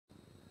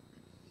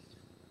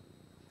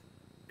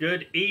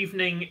Good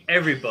evening,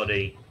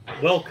 everybody.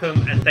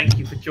 Welcome and thank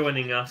you for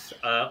joining us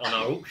on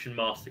our auction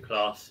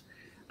masterclass.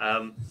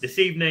 This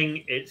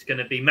evening, it's going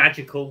to be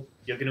magical.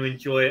 You're going to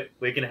enjoy it.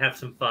 We're going to have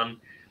some fun,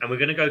 and we're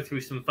going to go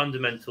through some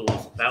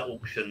fundamentals about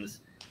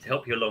auctions to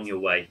help you along your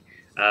way.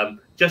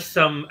 Just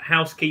some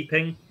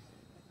housekeeping.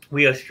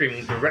 We are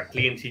streaming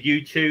directly into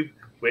YouTube,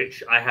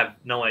 which I have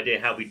no idea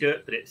how we do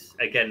it, but it's,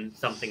 again,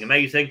 something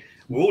amazing.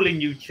 We're all in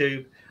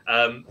YouTube.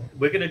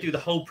 We're going to do the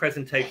whole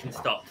presentation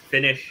start to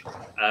finish.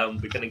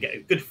 We're going to get a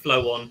good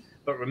flow on,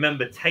 but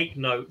remember, take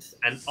notes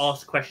and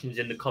ask questions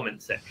in the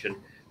comment section,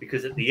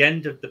 because at the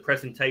end of the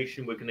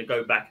presentation, we're going to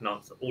go back and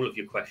answer all of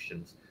your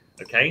questions.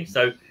 Okay,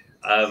 so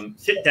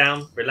sit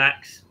down,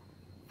 relax,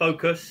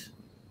 focus,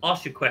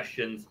 ask your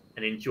questions,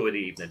 and enjoy the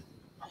evening.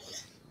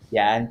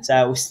 Yeah, and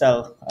we're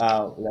still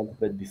a little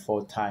bit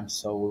before time,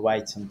 so we'll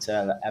wait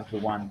until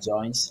everyone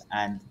joins,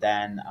 and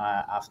then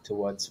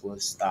afterwards we'll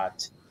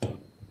start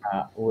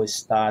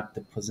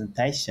the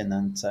presentation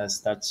and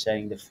start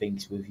sharing the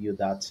things with you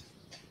that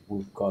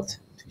we've got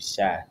to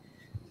share.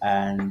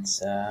 And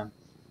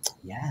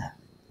yeah,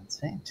 that's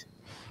it.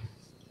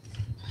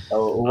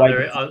 So,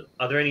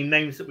 are there any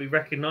names that we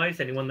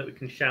recognize? Anyone that we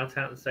can shout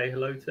out and say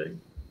hello to?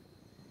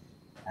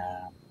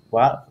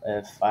 Well,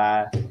 if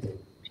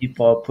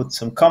people put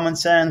some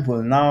comments in,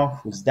 we'll know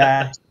who's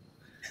there.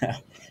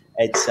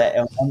 It's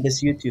on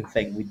this YouTube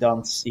thing, we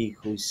don't see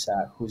who's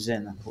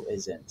in and who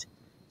isn't.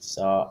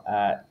 So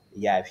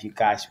yeah, if you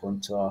guys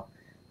want to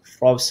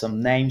throw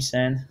some names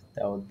in,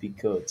 that would be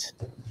good.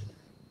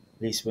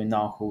 At least we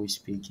know who we're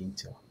speaking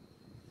to.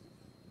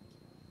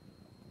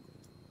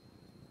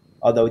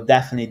 Although we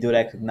definitely do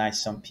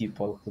recognize some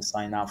people who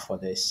sign up for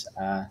this.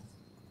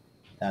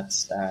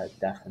 That's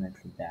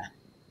definitely there.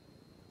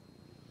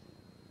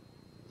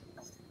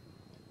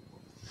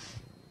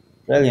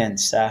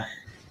 Brilliant.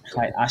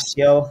 Hi,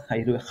 Asio.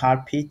 Hi,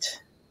 Harpit.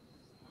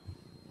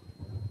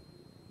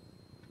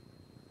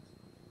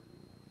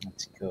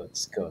 That's good.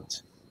 It's good.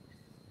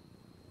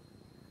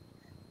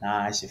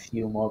 Nice. A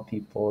few more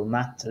people.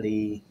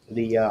 Natalie,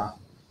 Leah,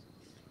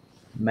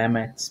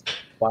 Mehmet,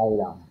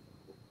 Bayram.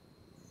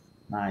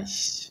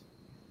 Nice.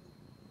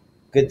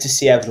 Good to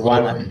see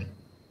everyone.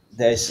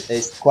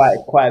 There's quite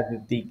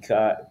a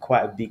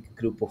big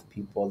group of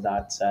people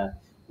that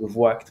we've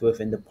worked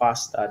with in the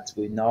past that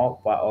we know,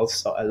 but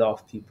also a lot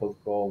of people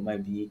who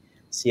maybe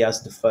see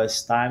us the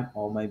first time,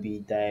 or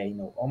maybe they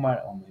know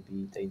Omer, or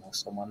maybe they know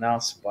someone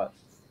else. But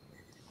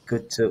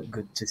good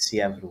to see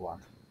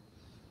everyone.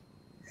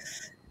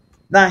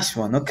 Nice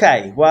one.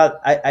 Okay, well,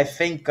 I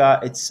think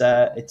it's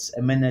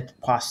a minute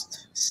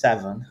past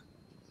 7.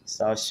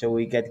 So shall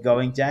we get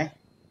going, Jay?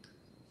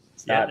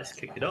 Yeah, let's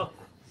kick it off.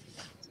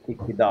 Kick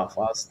it off.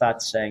 I'll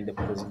start sharing the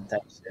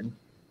presentation.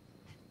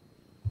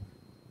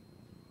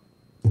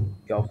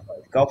 Go for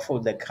it. Go for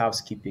the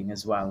housekeeping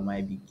as well,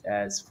 maybe,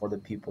 as for the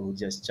people who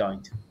just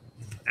joined.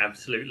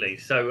 Absolutely.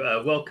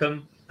 So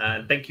welcome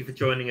and thank you for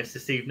joining us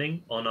this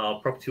evening on our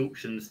property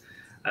auctions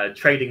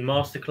trading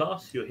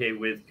masterclass. You're here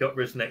with Piotr,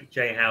 RUSINEK,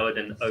 Jay Howard,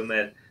 and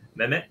Omer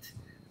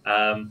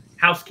MEHMET.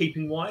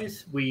 Housekeeping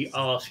wise, we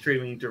are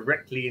streaming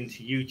directly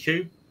into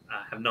YouTube.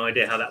 I have no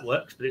idea how that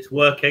works, but it's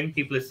working.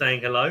 People are saying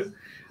hello.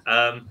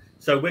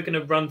 So we're going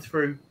to run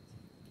through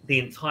the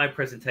entire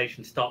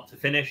presentation start to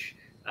finish.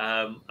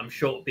 I'm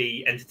sure it'll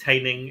be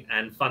entertaining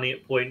and funny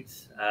at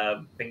points,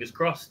 fingers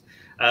crossed.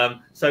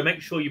 So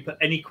make sure you put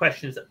any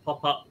questions that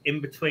pop up in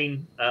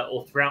between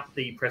or throughout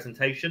the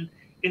presentation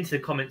into the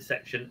comment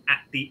section. At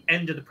the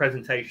end of the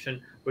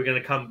presentation, we're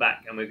going to come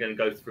back and we're going to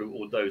go through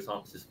all those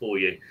answers for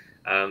you.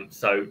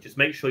 So just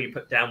make sure you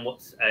put down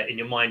what's in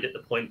your mind at the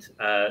point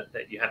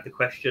that you have the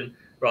question,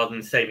 rather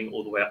than saving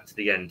all the way up to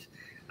the end.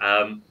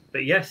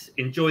 But yes,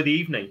 enjoy the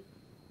evening.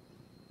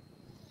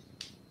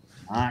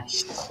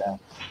 Nice.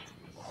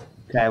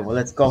 Okay, well,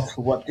 let's go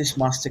for what this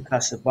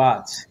masterclass is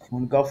about. You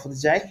want to go for the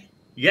Jay?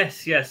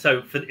 Yes, yeah.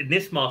 So in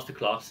this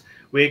masterclass,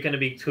 we're going to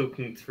be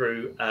talking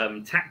through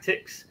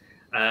tactics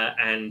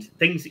and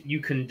things that you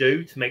can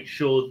do to make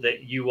sure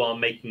that you are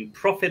making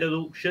profit at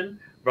auction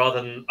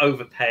rather than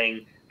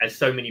overpaying, as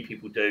so many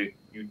people do.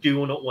 You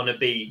do not want to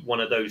be one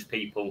of those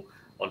people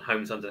on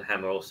Homes Under the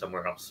Hammer or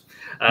somewhere else.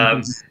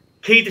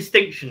 Key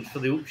distinctions for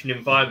the auction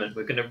environment,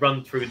 we're going to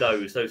run through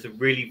those. Those are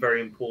really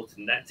very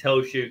important. That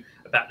tells you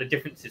about the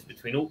differences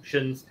between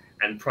auctions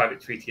and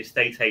private treaty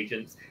estate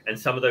agents. And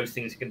some of those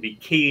things are going to be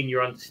key in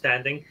your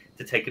understanding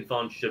to take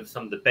advantage of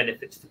some of the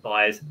benefits to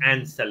buyers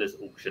and sellers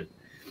auction.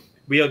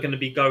 We are going to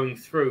be going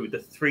through the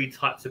 3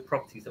 types of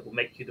properties that will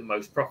make you the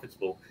most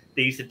profitable.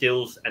 These are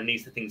deals and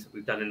these are things that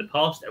we've done in the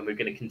past and we're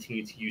going to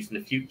continue to use in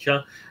the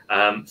future.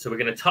 So we're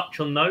going to touch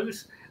on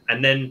those,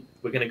 and then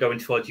we're going to go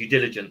into our due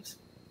diligence.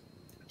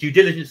 Due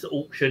diligence at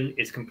auction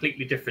is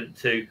completely different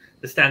to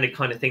the standard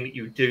kind of thing that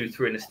you do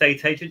through an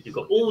estate agent. You've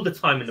got all the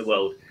time in the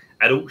world.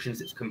 At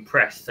auctions, it's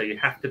compressed. So you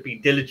have to be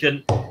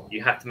diligent.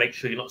 You have to make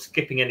sure you're not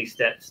skipping any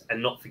steps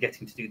and not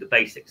forgetting to do the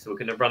basics. So we're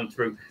going to run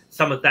through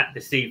some of that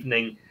this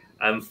evening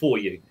for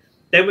you.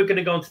 Then we're going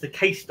to go on to the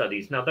case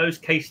studies. Now, those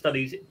case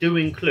studies do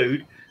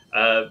include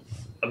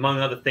among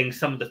other things,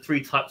 some of the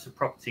 3 types of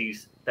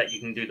properties that you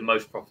can do the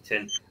most profit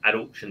in at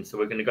auction. So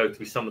we're going to go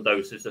through some of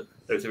those.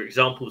 Those are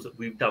examples that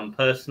we've done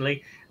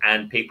personally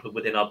and people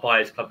within our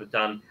buyers club have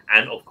done,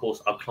 and of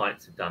course our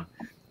clients have done.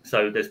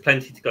 So there's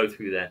plenty to go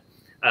through there.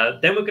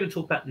 Then we're going to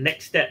talk about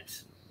next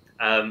steps.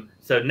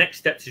 So next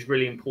steps is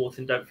really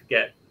important. Don't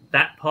forget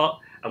that part.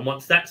 And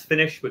once that's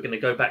finished, we're going to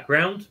go back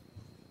round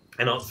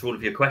and answer all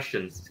of your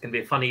questions. It's going to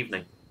be a fun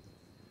evening.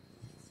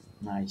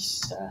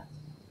 Nice.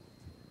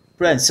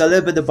 Brilliant. So a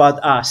little bit about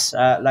us.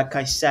 Like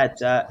I said,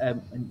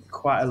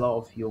 quite a lot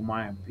of you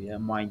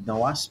might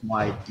know us,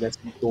 might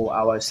listen to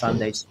our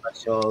Sunday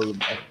special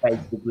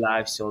Facebook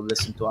lives, or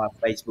listen to our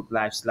Facebook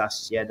lives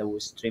last year that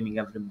was streaming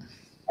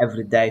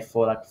every day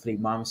for like 3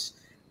 months.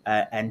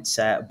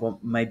 But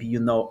maybe you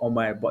know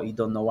Omer, but you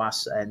don't know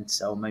us, and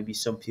so maybe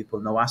some people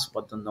know us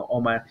but don't know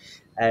Omer.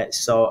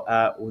 So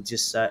we'll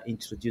just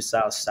introduce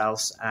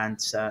ourselves, and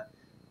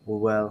we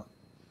will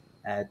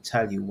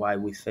tell you why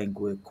we think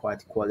we're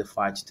quite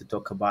qualified to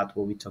talk about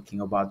what we're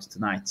talking about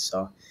tonight.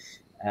 So,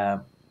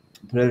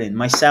 brilliant.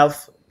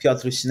 Myself,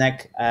 Piotr and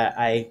Omer.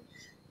 I've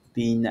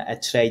been a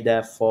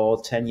trader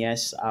for 10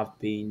 years. I've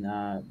been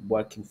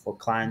working for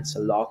clients a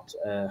lot,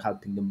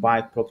 helping them buy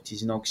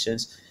properties in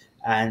auctions.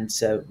 And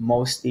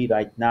mostly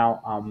right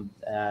now,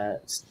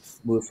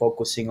 we're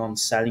focusing on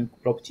selling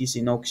properties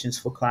in auctions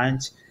for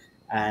clients.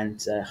 And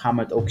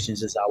MEHMET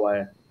Auctions is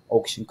our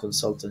auction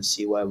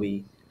consultancy where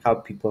we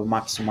help people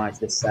maximize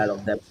the sale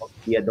of their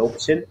property at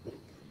auction.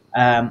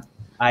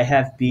 I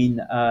have been,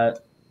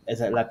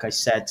 like I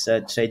said,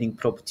 trading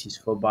properties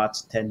for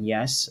about 10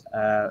 years,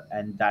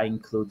 and that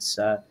includes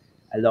a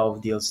lot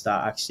of deals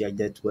that actually I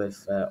did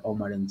with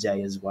Omer and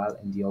Jay as well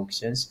in the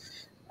auctions.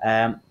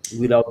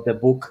 We wrote the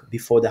book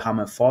Before the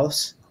Hammer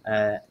Falls,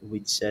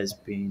 which has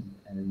been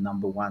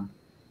 #1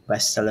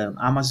 bestseller on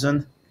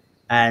Amazon.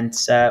 And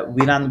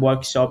we run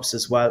workshops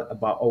as well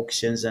about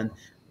auctions. And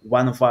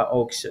one of our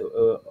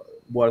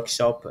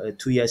workshop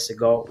 2 years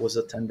ago was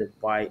attended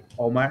by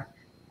Omer.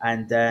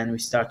 And then we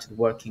started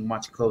working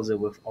much closer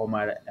with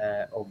Omer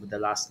over the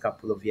last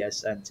couple of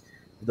years. And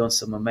we've done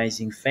some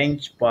amazing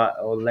things. But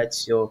I'll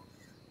let you,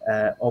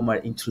 Omer,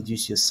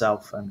 introduce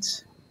yourself and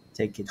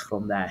take it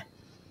from there.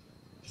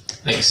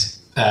 Thanks.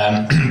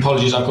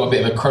 Apologies, I've got a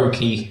bit of a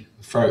croaky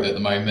throat at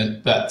the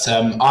moment, but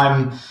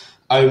I'm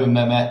Omer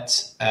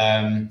MEHMET,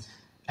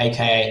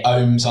 aka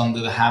Ohms under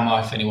the hammer,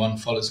 if anyone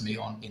follows me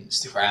on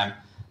Instagram.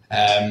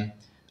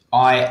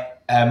 I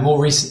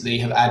more recently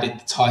have added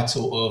the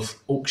title of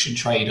auction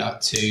trader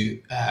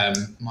to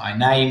my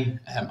name.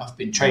 I've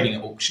been trading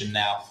at auction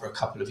now for a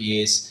couple of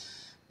years,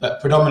 but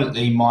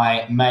predominantly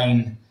my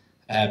main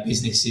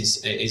business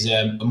is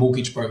a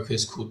mortgage broker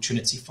called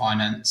Trinity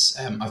Finance.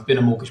 I've been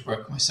a mortgage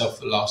broker myself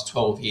for the last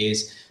 12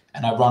 years,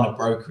 and I run a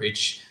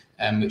brokerage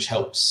which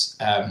helps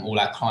all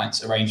our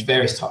clients arrange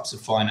various types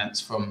of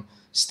finance, from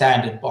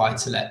standard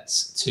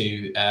buy-to-lets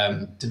to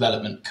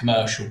development,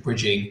 commercial,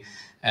 bridging.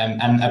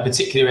 And a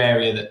particular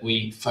area that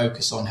we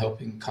focus on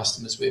helping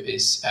customers with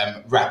is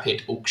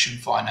rapid auction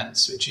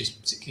finance, which is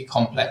particularly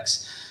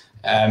complex.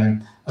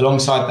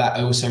 Alongside that,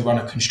 I also run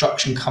a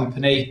construction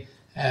company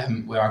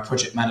where I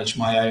project manage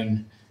my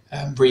own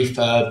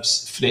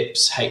refurbs,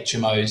 flips,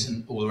 HMOs,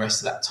 and all the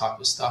rest of that type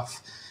of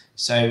stuff.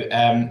 So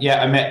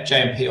I met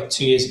Jay and Piotr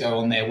 2 years ago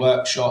on their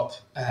workshop,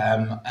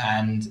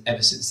 and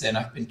ever since then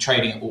I've been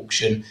trading at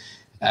auction.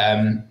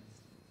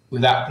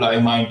 Without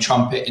blowing my own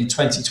trumpet, in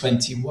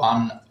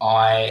 2021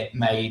 I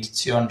made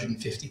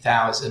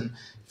 250,000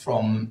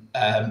 from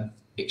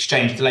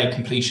exchange delay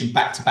completion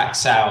back-to-back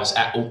sales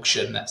at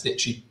auction. That's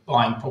literally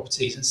buying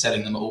properties and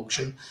selling them at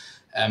auction,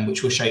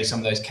 which we'll show you some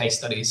of those case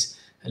studies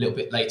a little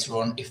bit later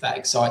on if that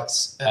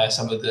excites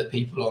some of the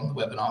people on the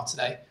webinar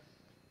today.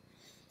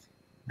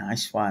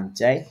 Nice one,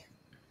 Jay.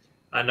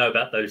 I know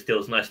about those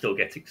deals and I still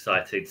get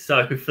excited.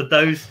 So for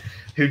those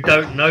who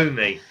don't know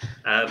me,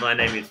 my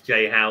name is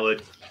Jay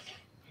Howard.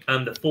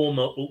 I'm the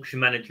former auction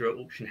manager at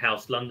Auction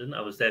House London.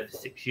 I was there for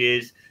 6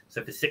 years.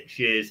 So for 6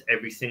 years,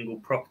 every single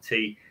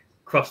property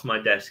crossed my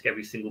desk,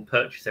 every single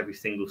purchase, every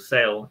single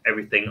sale,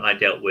 everything I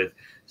dealt with.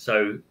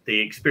 So the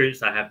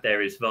experience I have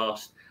there is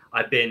vast.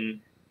 I've been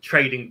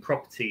trading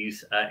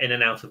properties in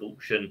and out of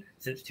auction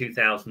since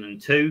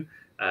 2002,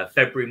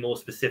 February more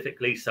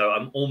specifically. So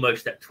I'm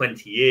almost at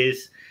 20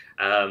 years.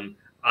 I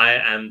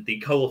am the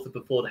co-author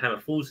Before the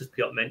Hammer Falls, as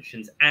Piotr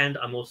mentions, and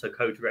I'm also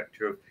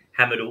co-director of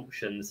MEHMET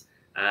Auctions.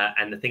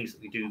 And the things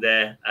that we do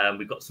there.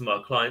 We've got some of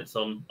our clients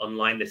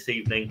online this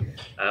evening,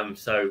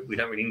 so we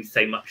don't really need to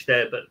say much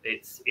there, but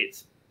it's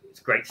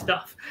great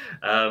stuff.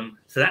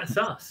 So that's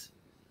us.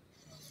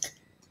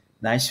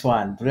 Nice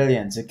one,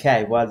 brilliant.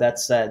 Okay, well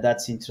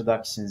that's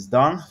introductions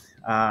done.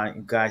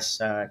 You guys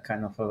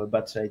kind of have a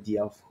better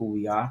idea of who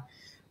we are.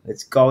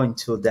 Let's go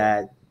into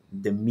the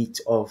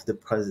meat of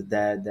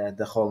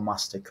the whole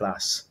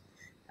masterclass.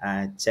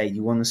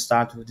 You want to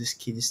start with these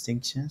key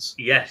distinctions?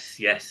 Yes,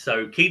 yes.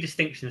 So key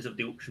distinctions of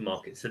the auction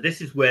market. So this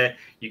is where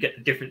you get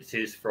the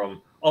differences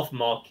from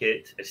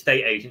off-market,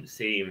 estate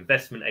agency,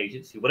 investment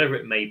agency, whatever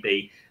it may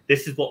be.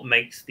 This is what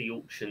makes the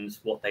auctions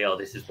what they are.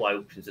 This is why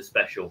auctions are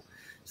special.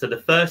 So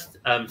the first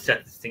set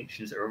of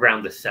distinctions are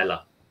around the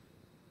seller.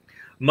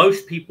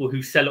 Most people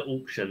who sell at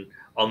auction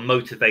are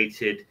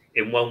motivated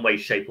in one way,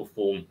 shape, or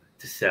form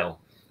to sell.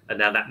 And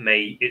now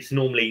it's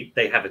normally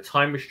they have a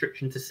time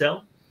restriction to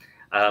sell.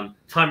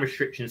 Time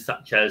restrictions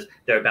such as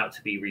they're about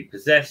to be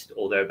repossessed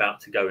or they're about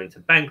to go into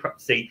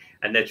bankruptcy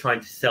and they're trying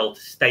to sell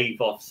to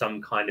stave off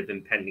some kind of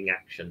impending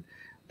action.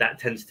 That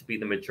tends to be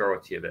the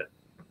majority of it.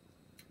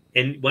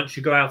 Once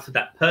you go out of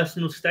that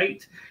personal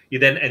state, you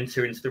then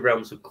enter into the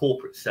realms of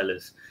corporate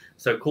sellers.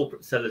 So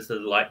corporate sellers are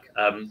like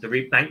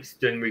the banks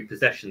doing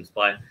repossessions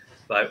by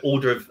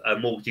order of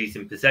mortgagees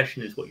in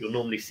possession is what you'll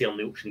normally see on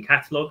the auction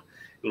catalogue.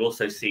 You'll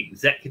also see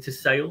executor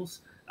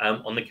sales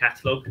on the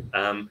catalogue.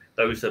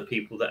 Those are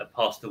people that have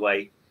passed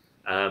away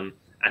and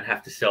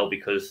have to sell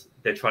because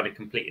they're trying to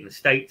complete an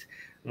estate.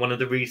 One of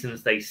the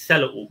reasons they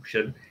sell at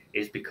auction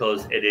is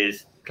because it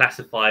is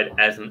classified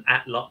as an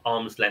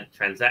arm's length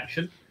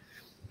transaction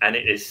and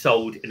it is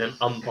sold in an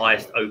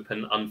unbiased,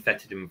 open,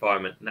 unfettered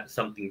environment. And that's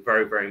something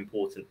very, very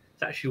important.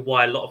 It's actually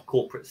why a lot of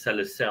corporate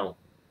sellers sell.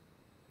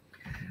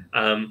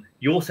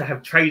 You also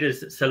have traders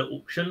that sell at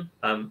auction,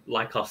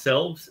 like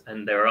ourselves,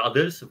 and there are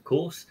others, of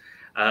course.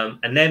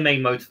 And their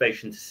main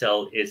motivation to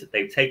sell is that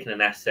they've taken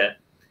an asset,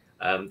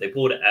 they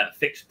bought it at a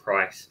fixed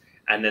price,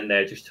 and then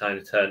they're just trying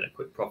to turn a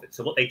quick profit.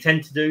 So what they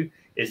tend to do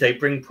is they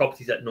bring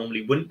properties that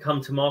normally wouldn't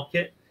come to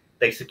market,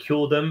 they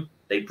secure them,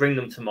 they bring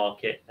them to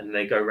market, and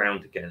they go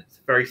around again. It's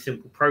a very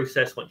simple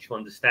process once you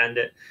understand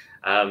it.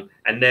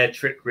 And their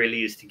trick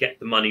really is to get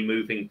the money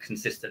moving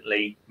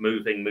consistently,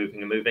 moving.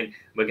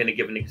 We're going to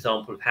give an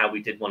example of how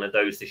we did one of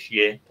those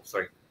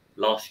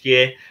last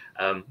year.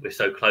 We're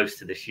so close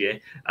to this year.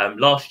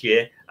 Last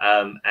year,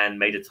 and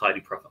made a tidy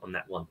profit on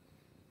that one.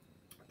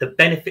 The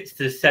benefits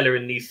to the seller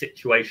in these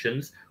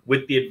situations,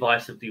 with the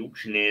advice of the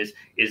auctioneers,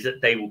 is that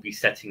they will be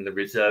setting the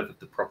reserve of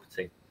the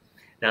property.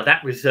 Now,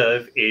 that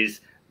reserve is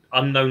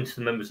unknown to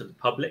the members of the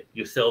public,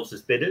 yourselves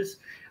as bidders,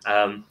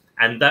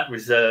 and that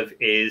reserve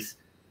is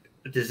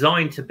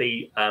designed to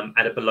be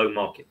at a below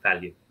market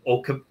value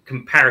or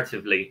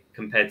comparatively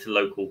compared to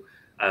local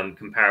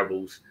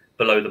comparables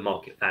below the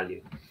market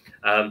value.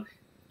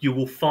 You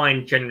will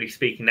find, generally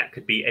speaking, that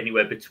could be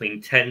anywhere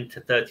between 10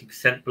 to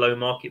 30% below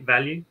market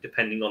value,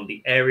 depending on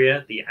the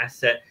area, the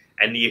asset,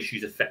 and the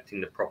issues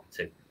affecting the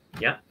property.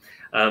 Yeah.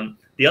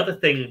 The other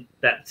thing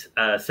that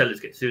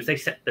sellers get to do is they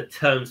set the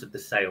terms of the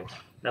sale.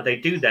 Now, they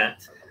do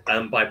that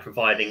by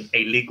providing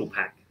a legal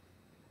pack.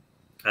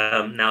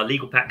 Now,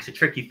 legal packs are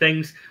tricky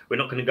things. We're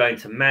not going to go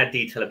into mad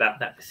detail about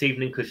that this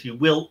evening because you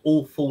will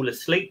all fall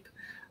asleep.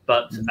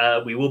 But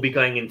we will be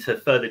going into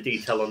further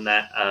detail on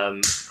that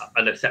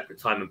at a separate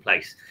time and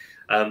place.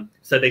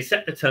 So they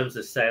set the terms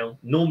of sale,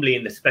 normally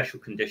in the special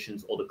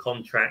conditions or the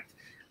contract.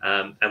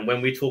 And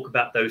when we talk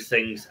about those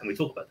things and we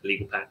talk about the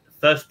legal pack,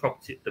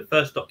 the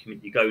first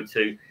document you go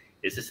to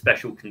is the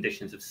special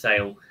conditions of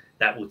sale.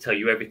 That will tell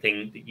you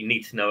everything that you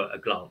need to know at a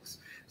glance.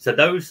 So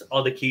those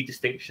are the key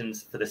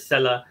distinctions for the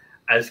seller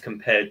as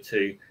compared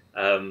to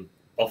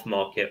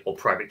off-market or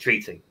private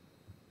treaty.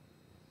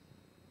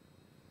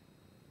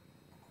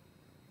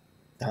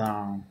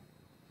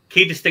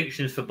 Key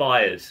distinctions for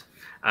buyers.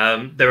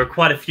 There are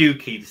quite a few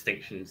key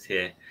distinctions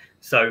here.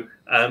 So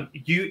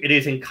it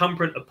is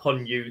incumbent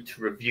upon you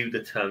to review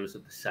the terms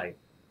of the sale.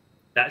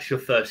 That's your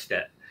first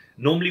step.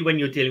 Normally, when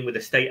you're dealing with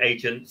estate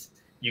agents,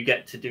 you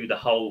get to do the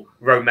whole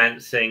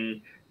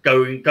romancing,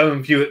 go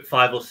and view it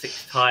 5 or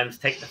 6 times,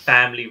 take the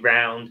family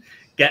round,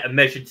 get a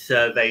measured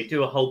survey,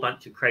 do a whole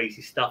bunch of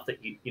crazy stuff that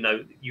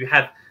you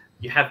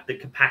have the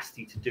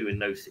capacity to do in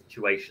those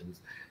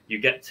situations. You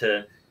get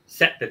to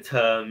set the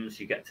terms,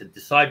 you get to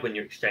decide when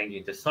you're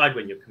exchanging, decide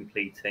when you're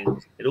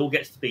completing. It all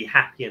gets to be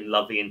happy and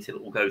lovely until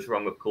it all goes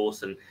wrong, of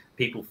course, and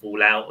people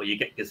fall out or you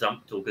get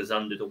gazumped or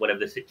gazundered or whatever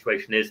the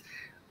situation is.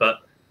 But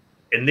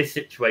in this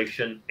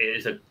situation, it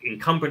is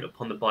incumbent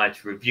upon the buyer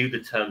to review the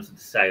terms of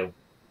the sale.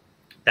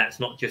 That's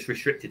not just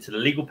restricted to the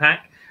legal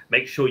pack.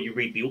 Make sure you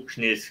read the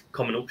auctioneer's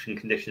common auction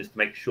conditions to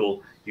make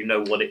sure you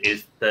know what it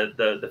is,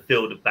 the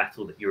field of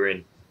battle that you're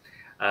in.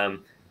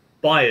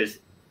 Buyers,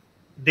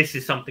 this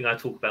is something I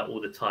talk about all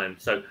the time.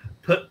 So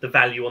put the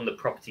value on the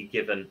property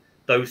given,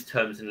 those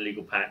terms in the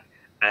legal pack,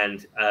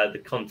 and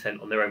the content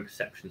on their own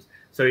perceptions.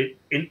 So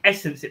in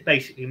essence, it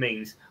basically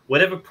means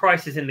whatever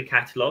price is in the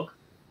catalogue,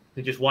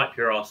 you just wipe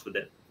your ass with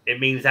it. It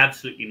means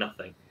absolutely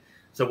nothing.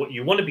 So what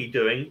you want to be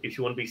doing is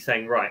you want to be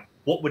saying, right,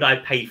 what would I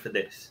pay for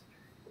this?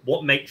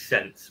 What makes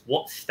sense?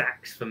 What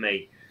stacks for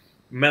me?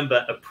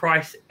 Remember, a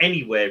price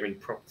anywhere in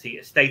property,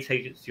 estate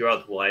agency or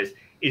otherwise,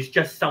 is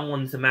just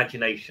someone's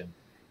imagination.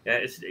 Yeah,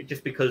 it's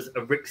just because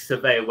a Rick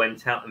surveyor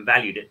went out and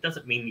valued it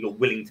doesn't mean you're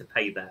willing to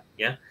pay that.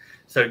 Yeah,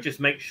 so just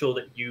make sure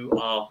that you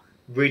are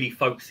really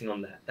focusing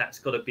on that. That's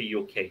got to be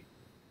your key.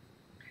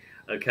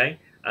 Okay,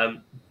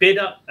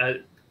 bidder.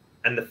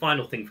 And the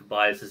final thing for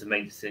buyers as a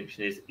main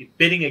distinction is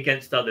bidding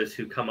against others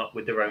who come up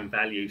with their own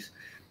values.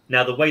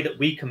 Now, the way that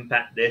we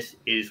combat this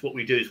is what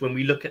we do is when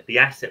we look at the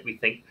asset, we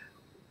think,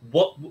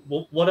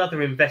 what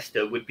other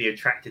investor would be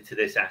attracted to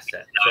this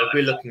asset? So if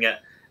we're looking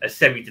at a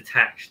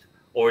semi-detached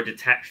or a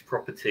detached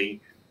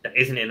property that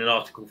isn't in an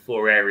Article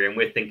 4 area, and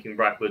we're thinking,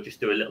 right, we'll just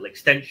do a little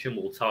extension,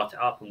 we'll tart it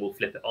up and we'll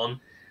flip it on.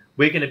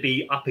 We're going to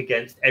be up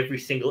against every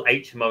single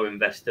HMO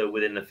investor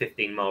within the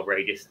 15-mile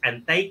radius,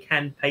 and they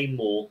can pay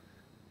more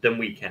than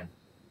we can.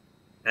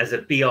 As a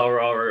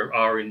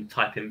BRR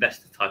type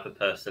investor type of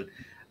person,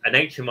 an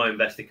HMO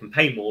investor can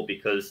pay more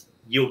because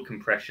yield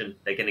compression,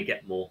 they're going to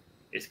get more.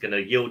 It's going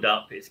to yield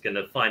up. It's going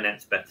to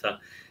finance better.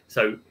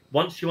 So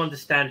once you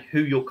understand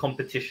who your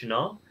competition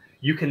are,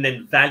 you can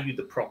then value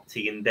the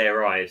property in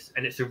their eyes.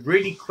 And it's a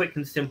really quick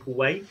and simple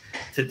way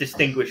to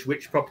distinguish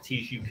which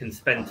properties you can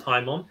spend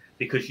time on,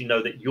 because you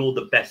know that you're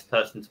the best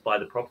person to buy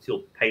the property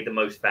or pay the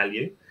most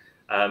value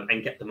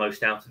and get the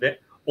most out of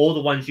it, or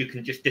the ones you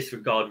can just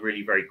disregard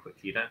really very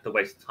quickly. You don't have to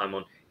waste time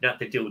on. You don't have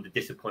to deal with the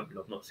disappointment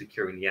of not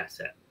securing the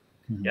asset.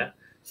 Yeah.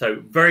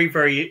 So very,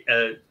 very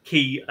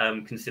key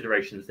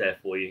considerations there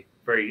for you.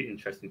 Very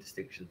interesting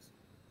distinctions.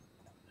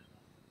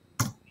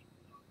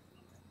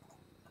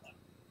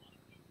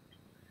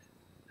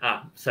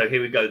 So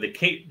here we go.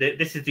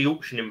 This is the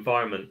auction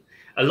environment.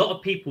 A lot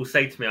of people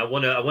say to me, I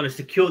want to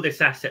secure this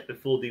asset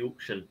before the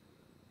auction.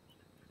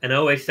 And I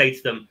always say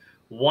to them,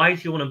 why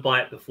do you want to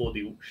buy it before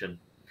the auction?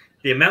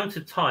 The amount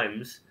of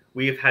times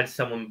we have had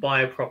someone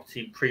buy a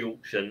property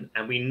pre-auction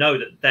and we know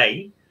that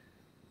they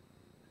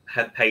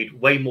have paid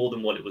way more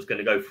than what it was going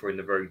to go for in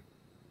the room.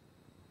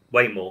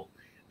 Way more.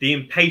 The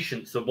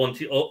impatience of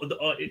wanting, or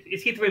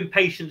it's either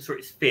impatience or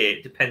it's fear.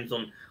 It depends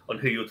on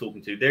who you're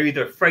talking to. They're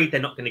either afraid they're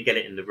not going to get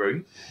it in the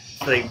room,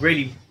 so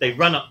they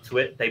run up to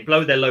it, they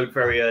blow their load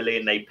very early,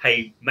 and they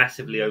pay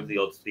massively over the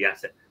odds for the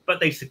asset, but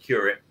they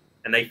secure it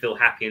and they feel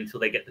happy until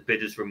they get the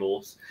bidder's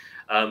remorse,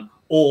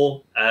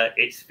 or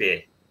it's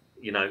fear.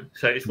 You know,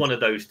 so it's one of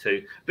those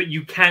two. But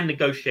you can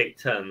negotiate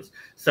terms.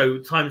 So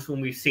times when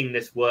we've seen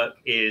this work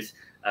is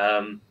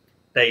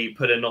they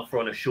put an offer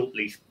on a short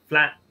lease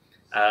flat.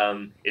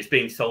 It's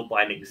being sold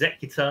by an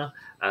executor,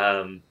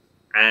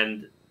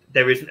 and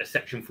there isn't a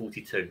Section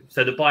 42.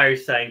 So the buyer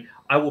is saying,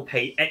 I will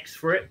pay X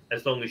for it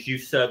as long as you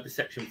serve the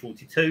Section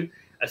 42,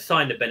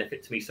 assign the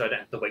benefit to me so I don't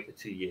have to wait for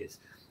 2 years.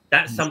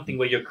 That's something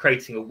where you're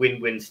creating a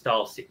win-win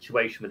style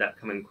situation without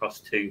coming across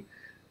too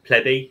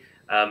plebby.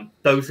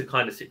 Those are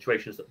kind of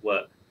situations that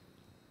work.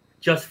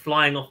 Just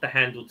flying off the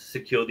handle to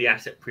secure the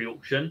asset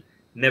pre-auction,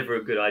 never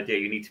a good idea.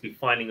 You need to be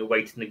finding a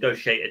way to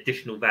negotiate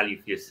additional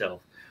value for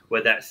yourself,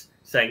 where that's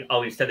saying,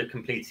 oh, instead of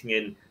completing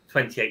in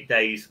 28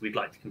 days, we'd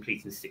like to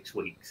complete in 6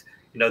 weeks.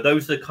 You know,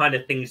 those are the kind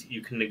of things that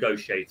you can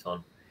negotiate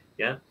on.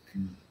 Yeah.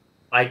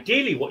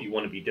 Ideally, what you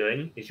want to be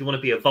doing is you want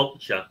to be a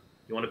vulture.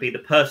 You want to be the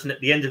person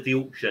at the end of the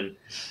auction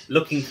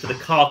looking for the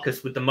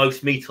carcass with the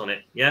most meat on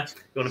it. Yeah.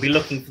 You want to be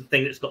looking for the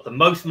thing that's got the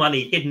most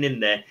money hidden in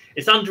there.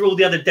 It's under all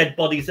the other dead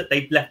bodies that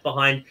they've left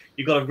behind.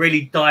 You've got to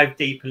really dive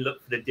deep and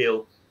look for the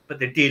deal. But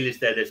the deal is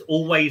there. There's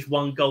always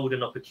one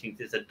golden opportunity.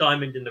 There's a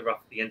diamond in the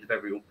rough at the end of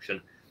every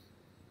auction.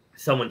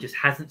 Someone just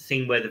hasn't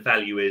seen where the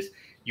value is.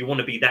 You want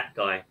to be that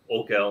guy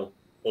or girl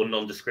or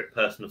nondescript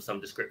person of some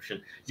description.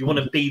 You want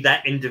to be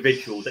that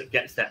individual that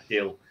gets that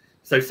deal.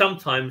 So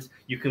sometimes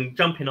you can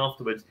jump in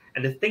afterwards.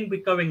 And the thing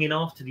with going in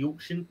after the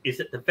auction is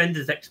that the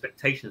vendor's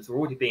expectations are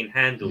already being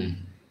handled.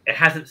 It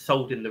hasn't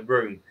sold in the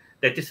room.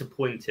 They're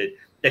disappointed.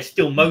 They're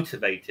still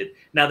motivated.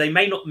 Now, they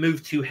may not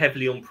move too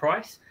heavily on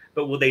price,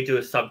 but will they do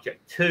a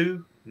subject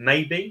to?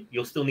 Maybe.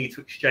 You'll still need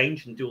to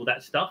exchange and do all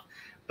that stuff.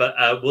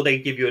 But will they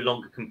give you a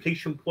longer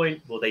completion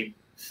point? Will they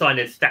sign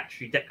a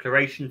statutory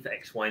declaration for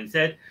X, Y, and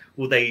Z?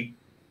 Will they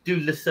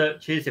do the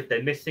searches if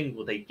they're missing?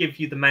 Will they give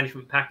you the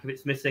management pack if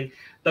it's missing?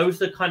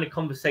 Those are the kind of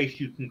conversations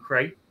you can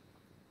create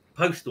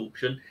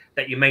post-auction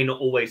that you may not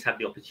always have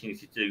the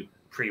opportunity to do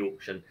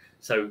pre-auction.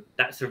 So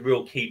that's a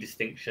real key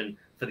distinction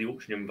for the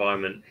auction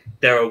environment.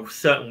 There are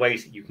certain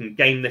ways that you can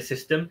game the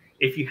system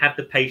if you have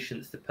the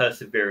patience, the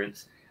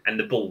perseverance, and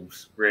the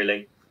balls,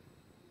 really.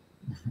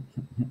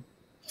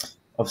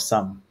 Of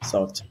some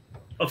sort.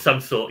 Of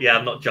some sort, yeah,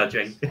 I'm not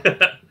judging.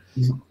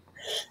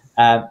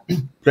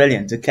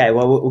 Brilliant. Okay,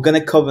 well, we're going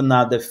to cover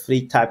now the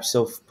 3 types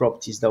of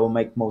properties that will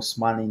make most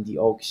money in the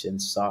auction.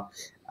 So,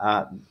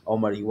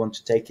 Omer, you want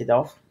to take it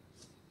off?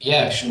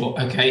 Yeah, sure.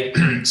 Okay,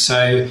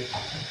 so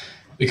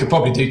we could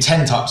probably do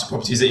 10 types of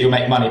properties that you'll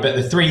make money, but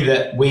the 3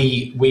 that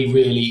we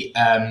really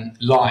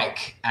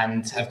like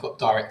and have got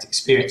direct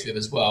experience with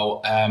as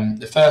well.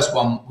 The first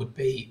one would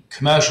be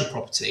commercial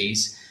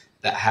properties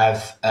that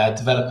have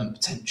development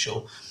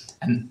potential.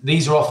 And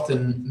these are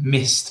often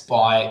missed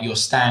by your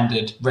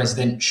standard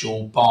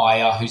residential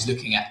buyer who's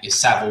looking at your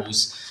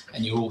Savills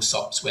and your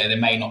Allsops, where there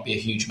may not be a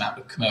huge amount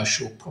of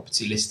commercial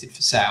property listed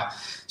for sale.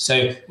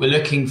 So we're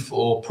looking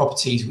for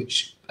properties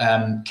which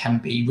can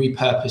be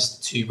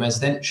repurposed to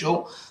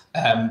residential,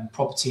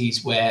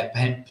 properties where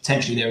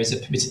potentially there is a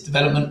permitted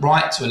development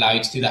right to allow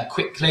you to do that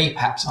quickly,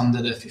 perhaps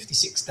under the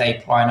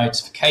 56-day prior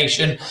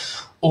notification,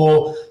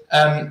 or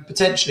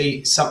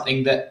potentially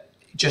something that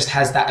just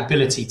has that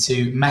ability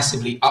to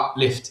massively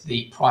uplift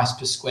the price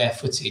per square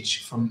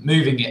footage from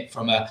moving it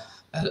from a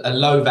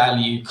low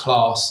value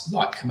class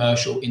like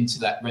commercial into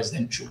that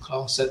residential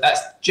class. So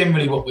that's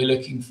generally what we're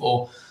looking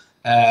for,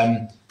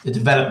 the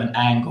development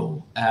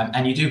angle,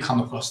 and you do come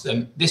across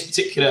them. This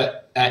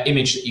particular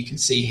image that you can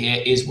see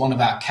here is one of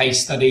our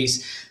case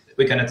studies that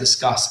we're going to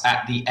discuss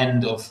at the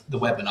end of the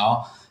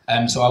webinar.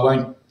 So I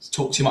won't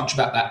talk too much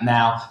about that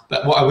now,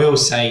 but what I will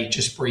say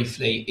just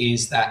briefly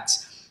is that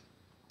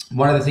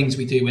one of the things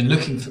we do when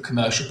looking for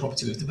commercial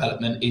property with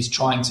development is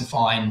trying to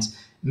find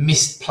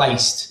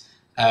misplaced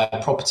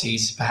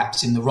properties,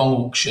 perhaps in the wrong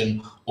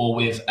auction or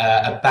with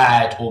a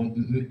bad or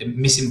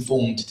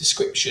misinformed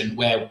description,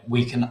 where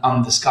we can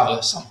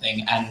undiscover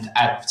something and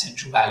add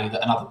potential value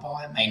that another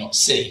buyer may not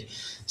see.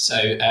 So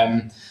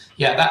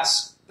yeah,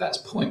 that's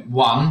point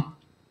one,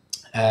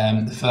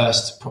 the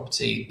first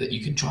property that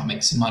you can try and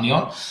make some money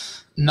on.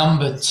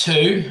 Number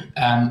two,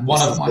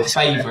 one of my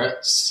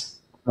favorites.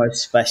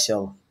 Most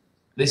special.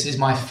 This is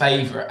my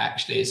favorite,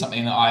 actually. It's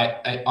something that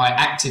I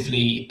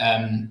actively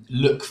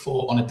look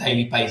for on a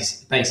daily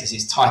basis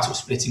is title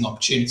splitting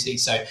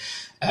opportunities. So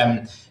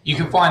you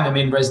can find them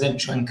in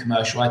residential and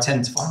commercial. I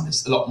tend to find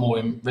this a lot more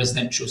in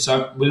residential.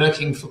 So we're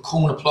looking for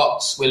corner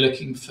plots. We're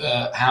looking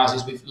for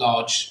houses with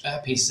large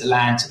pieces of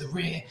land to the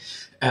rear,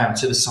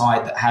 to the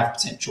side, that have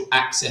potential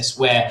access,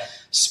 where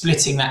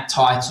splitting that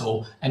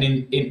title, and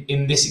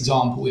in this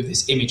example with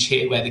this image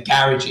here where the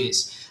garage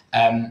is,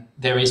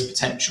 there is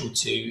potential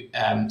to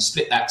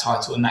split that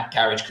title, and that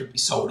garage could be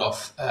sold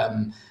off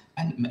and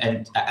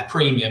at a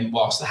premium,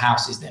 whilst the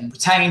house is then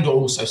retained or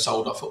also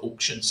sold off at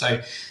auction. So,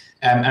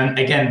 and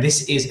again,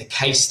 this is a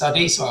case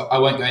study, so I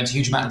won't go into a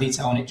huge amount of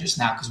detail on it just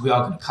now because we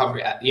are going to cover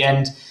it at the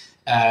end.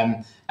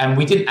 And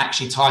we didn't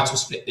actually title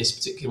split this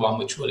particular one,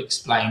 which we'll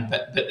explain,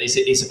 but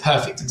it's a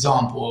perfect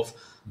example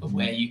of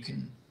where you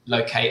can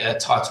locate a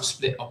title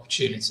split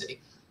opportunity.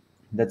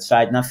 That's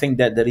right. And I think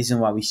that the reason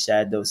why we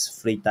share those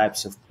three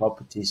types of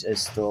properties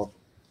is to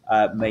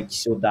make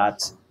sure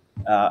that,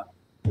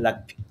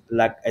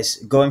 like as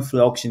going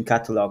through auction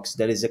catalogs,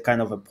 there is a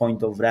kind of a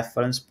point of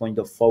reference, point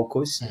of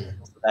focus.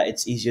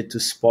 It's easier to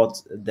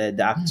spot the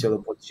actual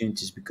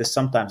opportunities, because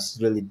sometimes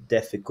it's really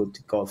difficult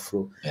to go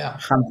through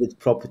 100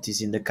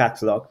 properties in the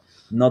catalog,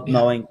 not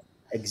knowing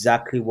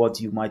exactly what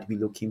you might be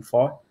looking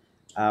for.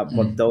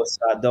 But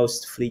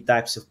those three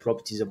types of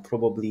properties are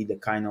probably the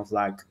kind of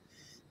like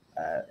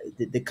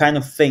the kind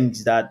of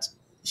things that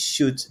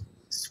should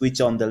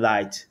switch on the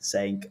light,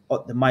 saying,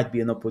 oh, there might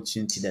be an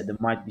opportunity there, there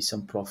might be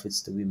some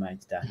profits to be made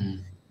there.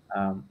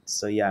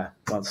 So yeah,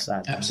 well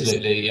said.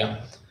 Absolutely,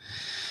 yeah.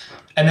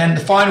 And then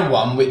the final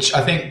one, which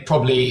I think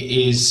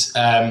probably is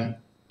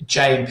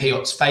Jay and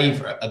Piotr's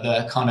favourite, are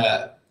the kind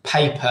of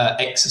paper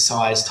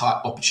exercise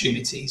type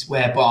opportunities,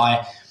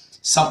 whereby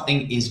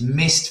something is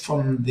missed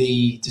from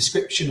the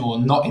description or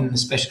not in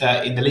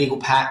the in the legal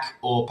pack,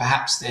 or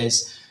perhaps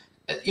there's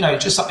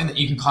just something that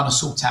you can kind of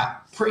sort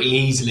out pretty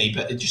easily,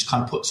 but it just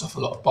kind of puts off a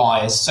lot of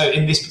buyers. So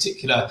in this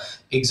particular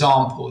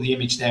example, the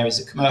image there is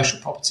a commercial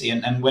property,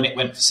 and when it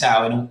went for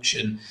sale in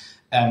auction,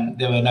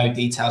 there were no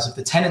details of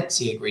the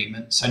tenancy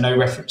agreement, so no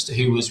reference to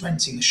who was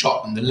renting the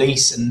shop and the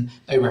lease, and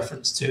no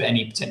reference to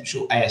any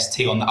potential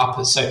AST on the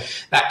uppers. So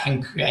that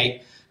can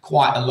create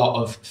quite a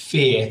lot of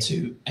fear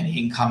to any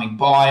incoming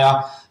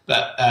buyer.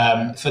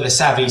 But for the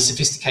savvy,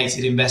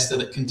 sophisticated investor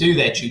that can do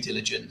their due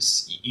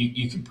diligence,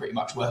 you can pretty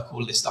much work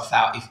all this stuff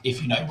out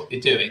if you know what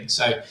you're doing.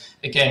 So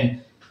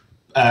again,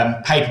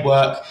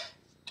 paperwork,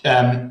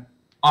 I'm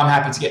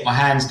happy to get my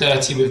hands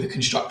dirty with the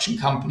construction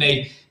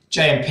company.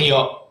 Jay and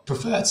Piotr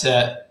prefer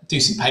to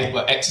do some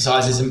paperwork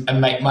exercises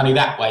and make money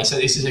that way. So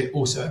this is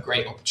also a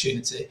great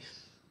opportunity.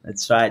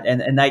 That's right.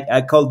 And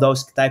I call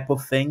those type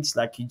of things,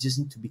 like, you just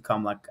need to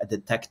become like a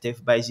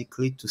detective,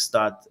 basically, to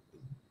start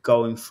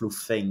going through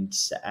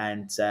things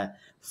and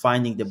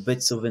finding the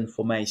bits of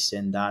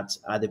information that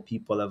other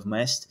people have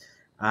missed.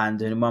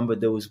 And remember,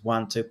 there was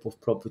one type of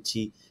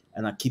property,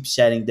 and I keep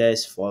sharing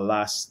this for the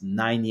last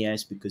 9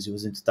 years because it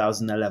was in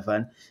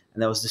 2011,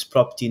 and there was this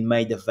property in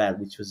Maidavale,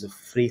 which was a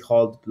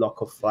freehold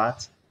block of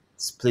flats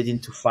split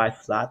into 5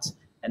 flats,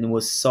 and it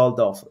was sold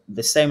off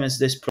the same as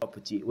this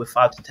property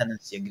without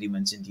tenancy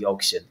agreements in the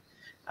auction,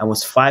 and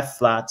was 5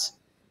 flats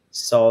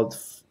sold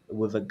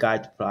with a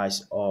guide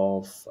price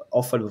of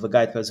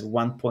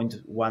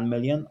 1.1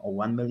 million or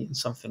 1 million,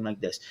 something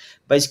like this.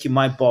 Basically,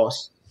 my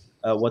boss,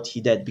 what he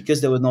did,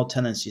 because there were no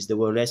tenancies, there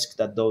were risks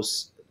that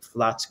those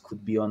flats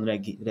could be on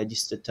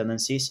registered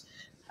tenancies.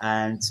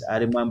 And I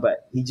remember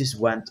he just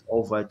went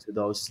over to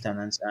those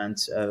tenants and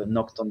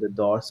knocked on the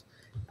doors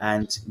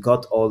and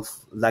got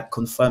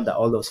confirmed that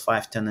all those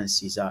 5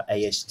 tenancies are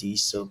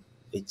ASTs. So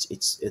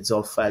it's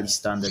all fairly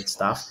standard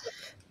stuff.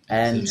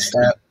 And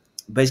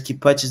basically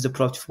purchased the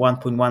property for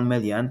 1.1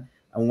 million.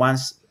 And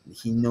once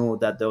he knew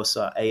that those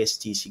are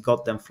ASTs, he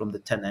got them from the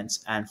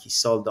tenants, and he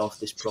sold off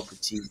this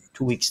property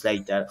 2 weeks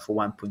later for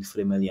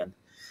 1.3 million.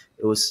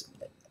 It was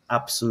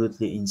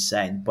absolutely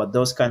insane. But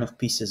those kind of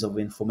pieces of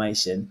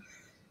information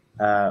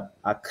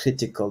are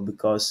critical,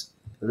 because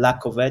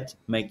lack of it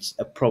makes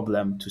a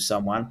problem to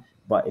someone.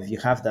 But if you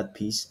have that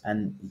piece,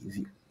 and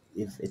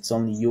if it's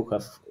only you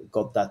have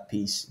got that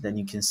piece, then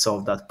you can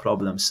solve that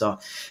problem. So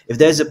if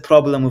there's a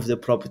problem with the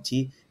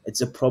property,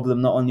 it's a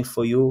problem not only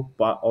for you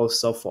but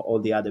also for all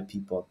the other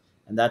people,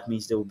 and that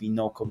means there will be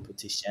no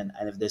competition.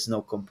 And if there's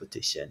no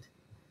competition,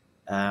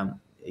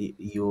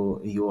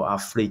 you are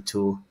free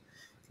to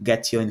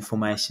get your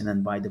information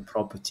and buy the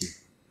property.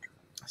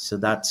 So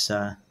that's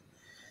the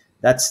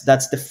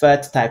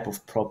third type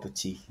of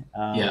property.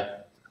 Yeah.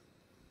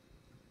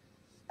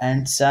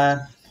 And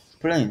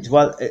brilliant.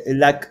 Well,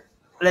 like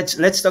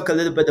let's talk a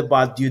little bit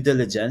about due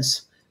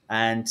diligence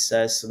and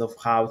sort of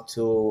how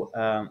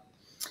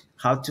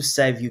to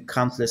save you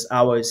countless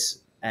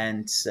hours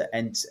and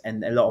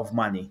a lot of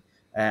money.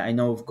 I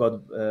know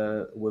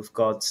we've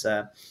got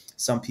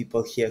some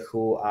people here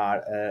who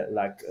are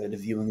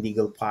reviewing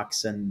legal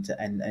packs and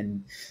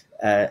in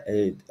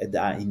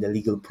the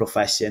legal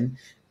profession.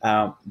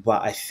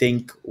 But I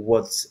think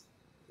what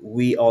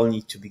we all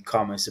need to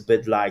become is a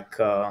bit like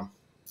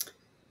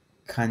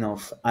kind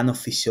of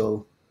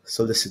unofficial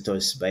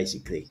solicitors,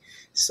 basically.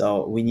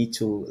 So we need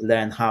to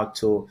learn how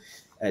to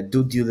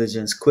do due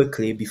diligence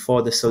quickly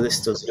before the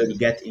solicitors really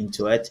get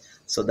into it,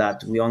 so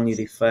that we only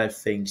refer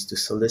things to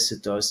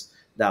solicitors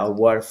that are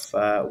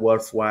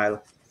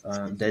worthwhile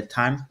their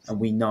time, and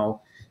we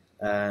know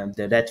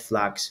the red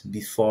flags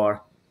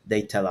before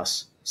they tell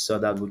us, so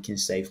that we can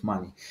save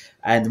money.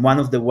 And one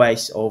of the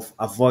ways of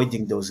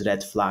avoiding those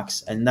red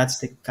flags, and that's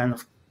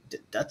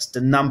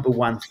the number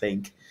one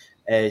thing,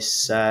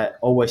 is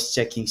always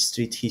checking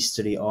street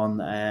history on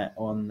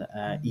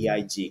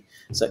EIG.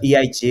 So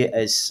EIG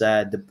is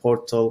the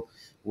portal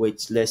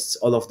which lists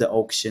all of the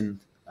auction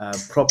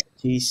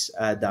properties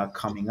that are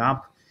coming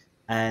up,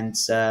 and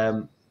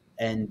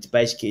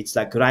basically it's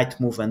like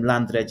Rightmove and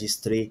Land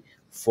Registry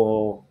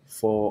for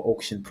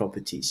auction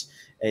properties.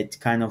 It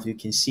kind of, you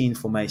can see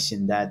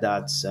information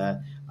that's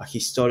a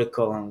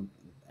historical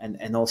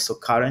and also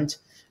current,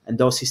 and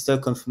those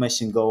historical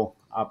information go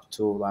up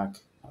to like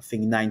I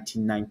think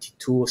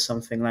 1992 or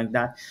something like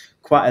that,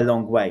 quite a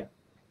long way.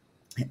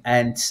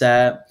 And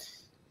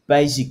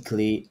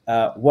basically,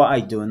 what I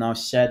do, and I'll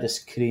share the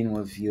screen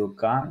with you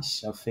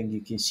guys. I think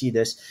you can see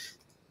this.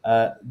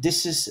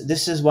 This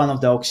is one of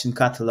the auction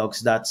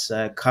catalogs that's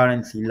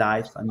currently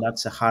live, and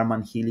that's a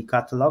Harman Healy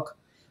catalog.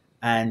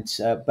 And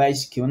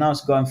basically, when I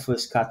was going through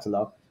this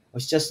catalog, I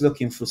was just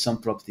looking for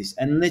some properties,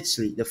 and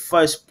literally the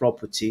first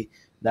property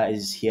that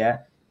is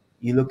here,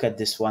 you look at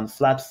this one,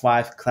 flat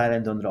 5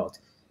 Clarendon Road.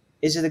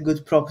 Is it a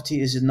good property?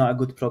 Is it not a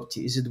good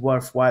property? Is it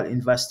worthwhile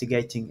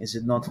investigating? Is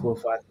it not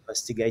worthwhile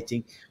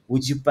investigating?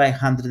 Would you pay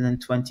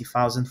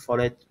 120,000 for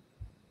it?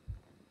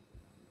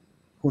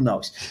 Who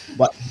knows?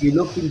 But if you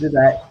look into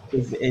that,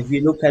 if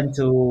you look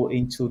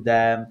into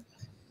the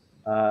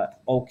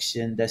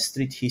auction, the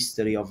street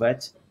history of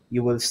it,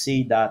 you will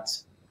see that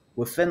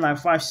within like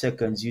 5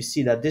 seconds, you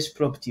see that this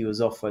property was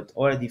offered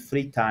already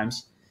 3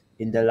 times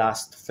in the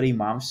last 3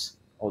 months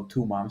or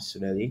 2 months,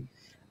 really.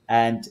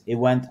 And it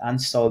went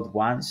unsold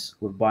once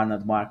with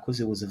Barnard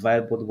Marcus. It was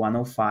available at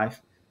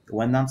 105. It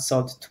went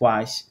unsold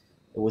twice.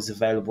 It was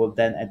available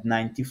then at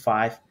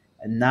 95.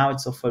 And now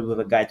it's offered with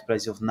a guide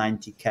price of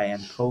 90K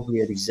and probably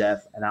a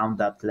reserve around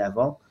that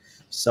level.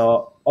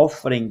 So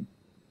offering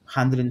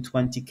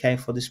 120K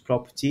for this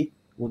property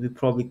would be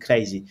probably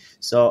crazy.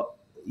 So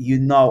you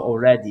know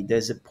already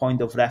there's a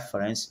point of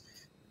reference.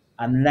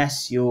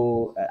 Unless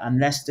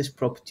this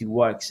property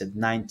works at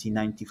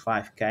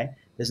 95K,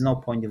 there's no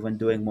point even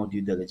doing more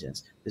due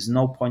diligence. There's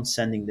no point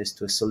sending this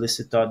to a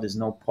solicitor. There's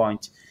no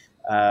point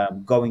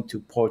going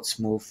to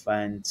Portsmouth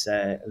and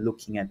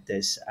looking at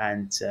this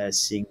and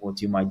seeing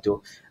what you might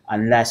do,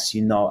 unless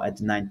you know at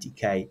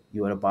 90K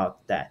you are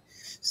about that.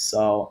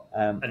 So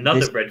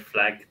another red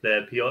flag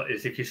there, Piotr,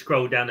 is if you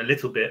scroll down a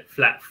little bit,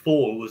 flat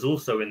 4 was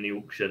also in the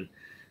auction.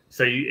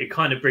 So it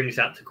kind of brings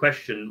out to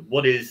question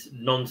what is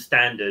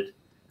non-standard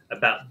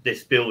about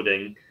this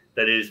building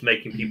that is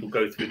making people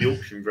go through the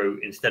auction route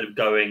instead of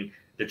going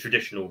the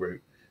traditional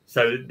route.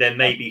 So there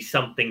may be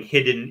something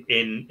hidden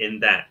in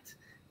that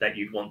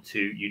you'd want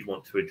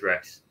to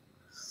address.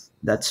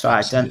 That's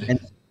right.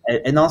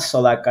 And also,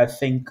 like, I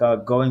think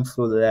going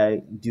through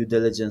the due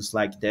diligence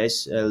like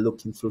this,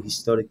 looking through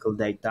historical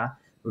data,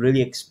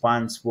 really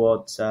expands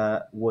what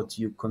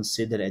you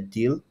consider a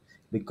deal,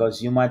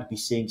 because you might be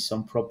seeing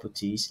some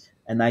properties,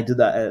 and I do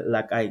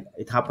that.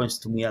 It happens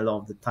to me a lot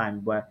of the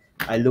time, where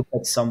I look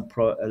at some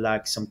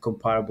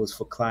comparables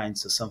for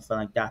clients or something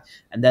like that,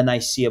 and then I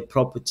see a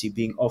property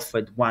being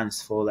offered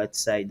once for, let's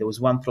say, there was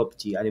one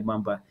property I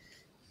remember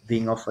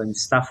being offered in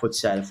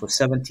Staffordshire for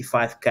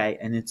 75K,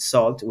 and it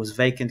sold. It was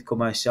vacant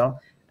commercial,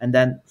 and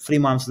then 3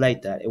 months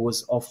later it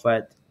was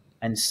offered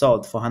and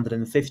sold for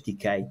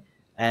 150K,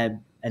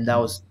 and I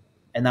was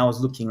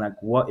looking like,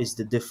 what is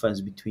the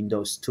difference between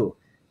those two?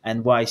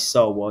 And what I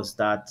saw was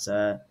that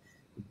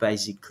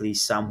basically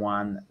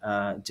someone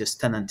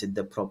just tenanted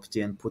the property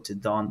and put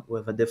it on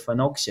with a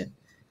different auction,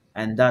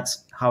 and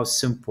that's how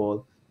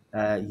simple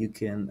you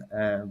can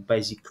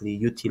basically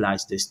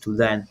utilize this to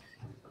learn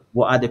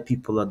what other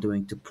people are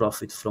doing to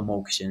profit from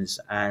auctions,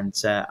 and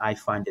I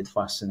find it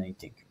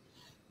fascinating.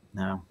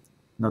 Now,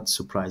 not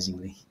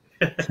surprisingly.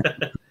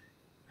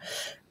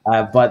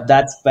 But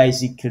that's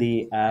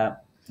basically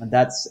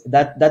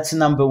that's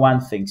number one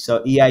thing.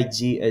 So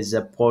EIG is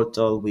a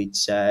portal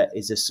which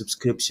is a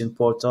subscription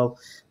portal.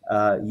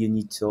 You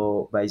need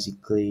to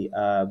basically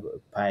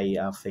pay,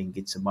 I think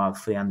it's about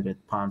 £300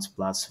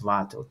 plus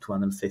VAT or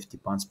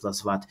 £250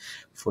 plus VAT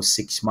for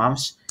 6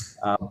 months.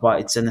 But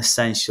it's an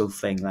essential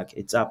thing. Like,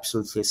 it's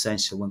absolutely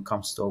essential when it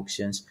comes to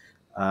auctions,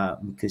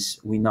 because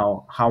we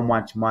know how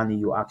much money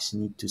you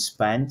actually need to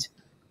spend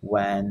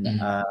when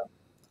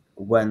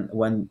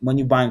when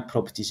you're buying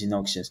properties in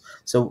auctions.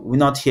 So we're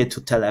not here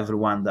to tell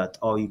everyone that,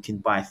 oh, you can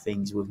buy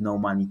things with no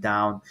money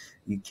down,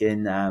 you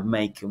can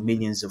make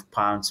millions of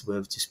pounds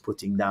with just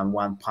putting down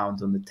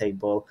 £1 on the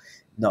table.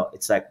 No,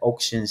 it's like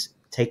auctions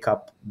take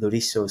up the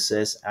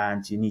resources,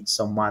 and you need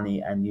some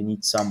money and you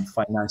need some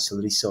financial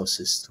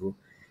resources to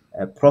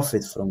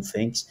profit from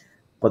things.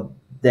 But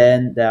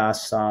then there are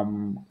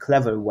some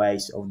clever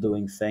ways of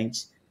doing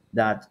things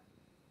that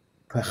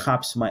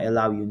perhaps might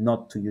allow you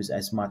not to use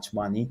as much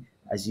money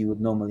as you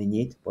would normally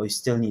need, but you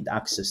still need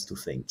access to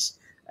things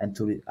and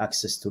to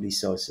access to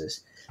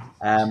resources.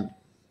 Yeah,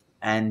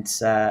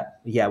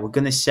 we're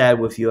going to share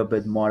with you a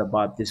bit more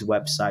about this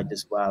website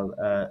as well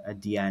at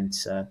the end,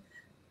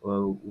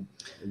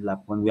 like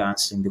when we're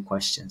answering the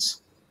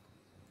questions.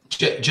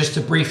 Just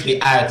to briefly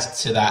add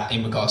to that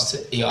in regards to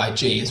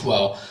EIG as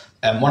well,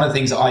 one of the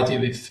things that I do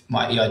with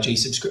my EIG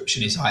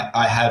subscription is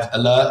I have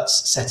alerts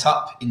set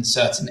up in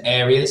certain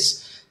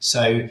areas.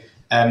 So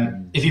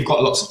if you've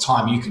got lots of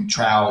time, you can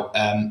trail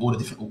all the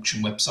different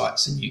auction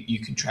websites, and you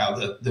can trail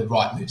the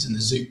Rightmoves and the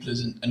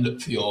Zooplas and look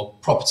for your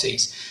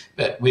properties.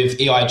 But with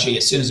EIG,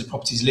 as soon as the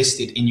property is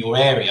listed in your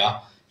area,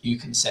 you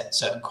can set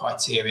certain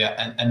criteria,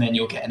 and then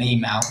you'll get an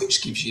email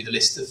which gives you the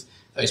list of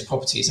those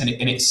properties, and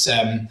it's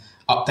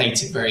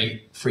updated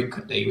very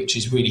frequently, which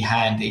is really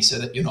handy, so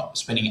that you're not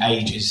spending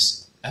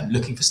ages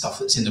looking for stuff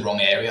that's in the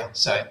wrong area.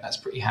 So that's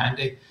pretty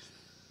handy.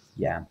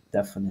 Yeah,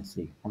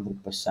 definitely,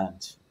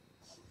 100%.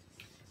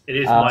 It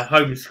is my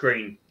home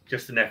screen,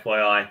 just an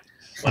FYI.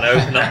 When I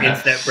open up the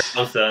internet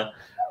browser,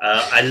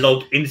 I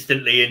log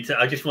instantly into.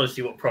 I just want to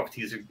see what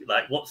properties are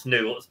like, what's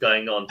new, what's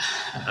going on.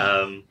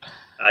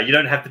 You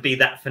don't have to be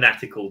that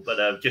fanatical,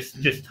 but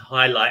just to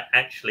highlight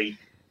actually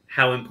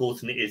how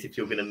important it is if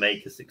you're going to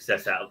make a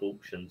success out of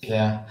auctions.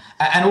 Yeah,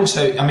 and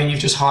also, I mean, you've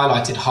just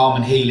highlighted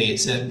Harman Healy.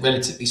 It's a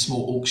relatively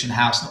small auction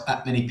house. Not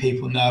that many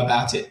people know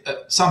about it.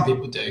 Some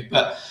people do,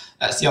 but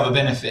that's the other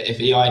benefit of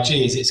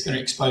EIG, is it's going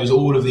to expose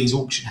all of these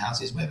auction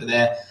houses, whether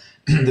they're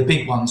the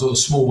big ones or the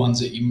small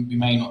ones that you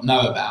may not know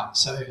about.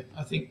 So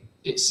I think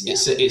if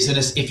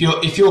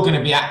you're going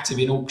to be active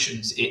in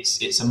auctions,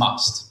 it's a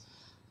must.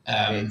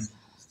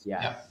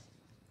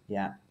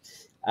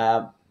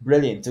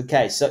 Brilliant.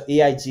 Okay, so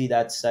EIG,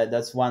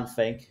 that's one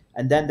thing,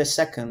 and then the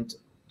second,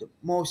 the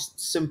most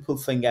simple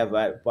thing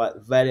ever,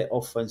 but very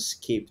often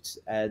skipped,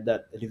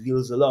 that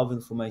reveals a lot of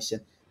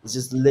information, is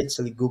just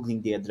literally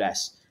Googling the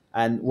address.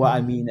 And what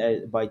I mean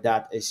by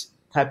that is,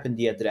 type in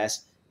the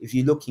address. If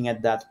you're looking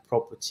at that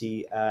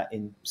property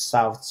in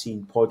Southsea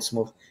in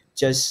Portsmouth,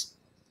 just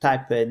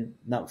type in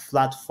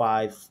flat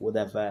 5,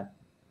 whatever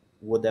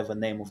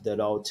name of the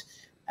road,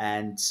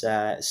 and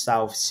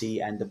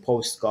Southsea and the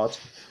postcode,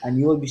 and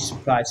you will be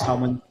surprised how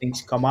many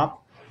things come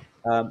up.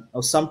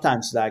 Or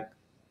sometimes, like,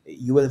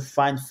 you will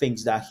find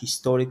things that are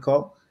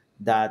historical,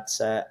 that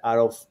are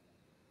of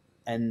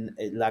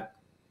like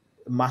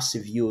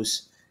massive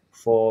use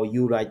for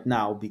you right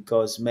now,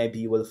 because maybe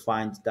you will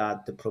find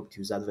that the property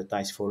was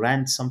advertised for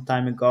rent some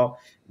time ago.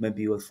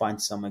 Maybe you will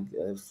find some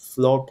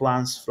floor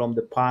plans from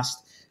the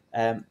past,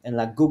 and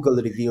like, Google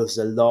reveals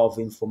a lot of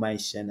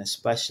information,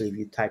 especially if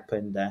you type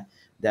in the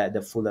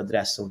full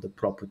address of the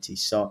property.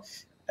 So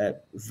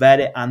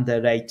very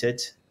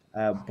underrated,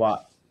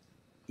 but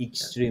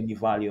extremely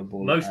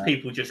valuable. Most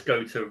people just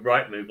go to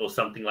Rightmove or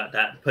something like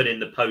that, put in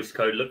the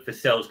postcode, look for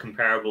sales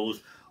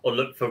comparables or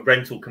look for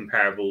rental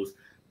comparables.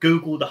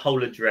 Google the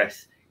whole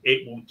address.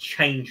 It will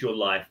change your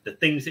life. The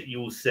things that you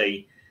will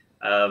see,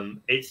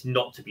 it's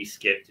not to be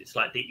skipped. It's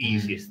like the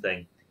easiest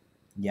thing.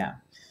 Yeah,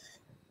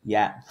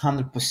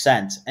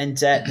 100%. And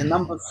the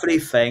number 3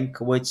 thing,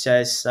 which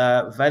is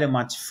very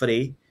much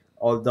free,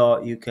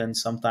 although you can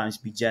sometimes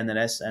be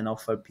generous and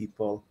offer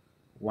people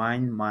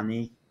wine,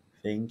 money,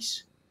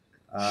 things,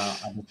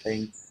 other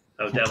things.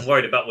 Oh, I'm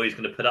worried about what he's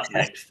going to put up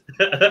next.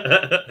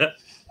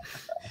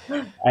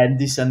 And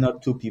these are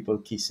not 2 people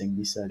kissing.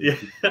 These are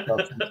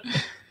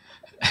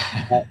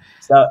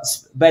so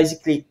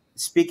basically,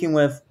 speaking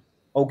with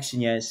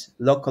auctioneers,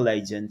 local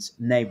agents,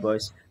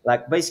 neighbors,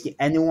 like basically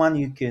anyone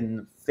you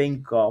can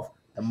think of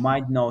that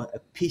might know a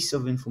piece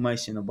of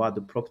information about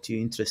the property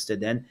you're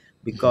interested in,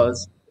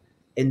 because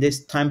in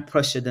this time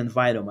pressured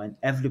environment,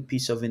 every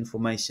piece of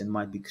information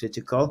might be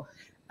critical.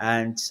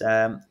 And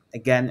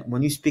again,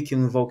 when you're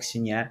speaking with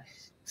auctioneer,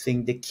 I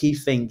think the key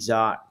things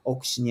are,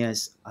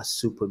 auctioneers are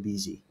super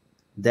busy.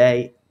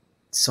 They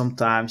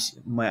sometimes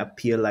might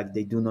appear like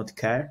they do not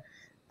care,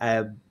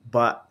 uh,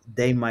 but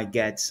they might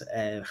get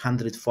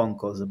 100 phone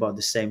calls about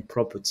the same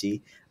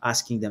property,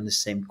 asking them the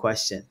same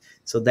question.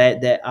 So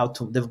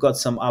they've got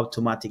some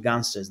automatic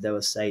answers. They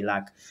will say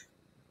like,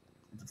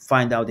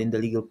 find out in the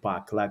legal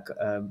pack, like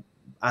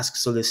ask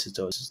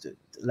solicitors,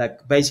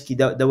 like basically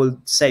they will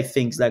say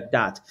things like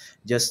that,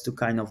 just to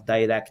kind of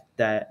direct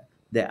the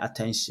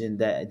attention,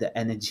 the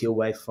energy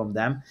away from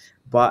them.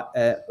 But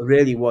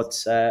really,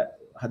 what's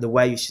the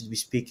way you should be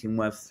speaking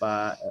with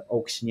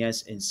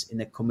auctioneers is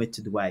in a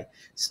committed way.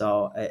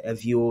 So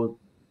if you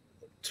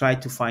try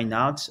to find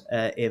out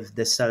if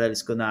the seller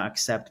is going to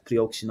accept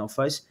pre-auction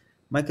offers,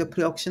 make a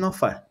pre-auction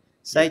offer.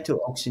 Say to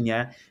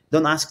auctioneer,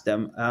 don't ask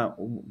them,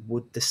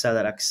 would the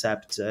seller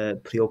accept a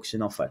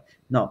pre-auction offer?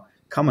 No,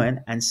 come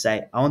in and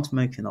say, I want to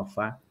make an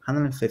offer,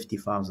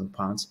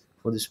 £150,000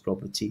 for this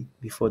property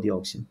before the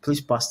auction.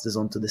 Please pass this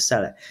on to the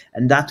seller.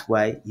 And that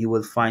way you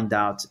will find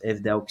out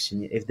if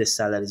if the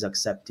seller is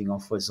accepting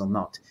offers or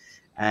not.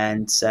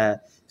 And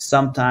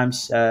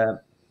sometimes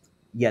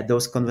yeah,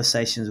 those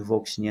conversations with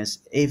auctioneers,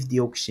 if the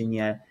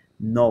auctioneer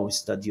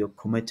knows that you're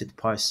a committed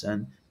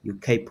person, you're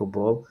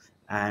capable,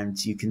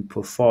 and you can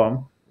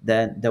perform,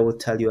 then they will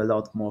tell you a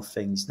lot more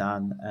things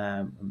than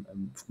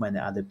many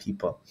other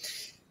people.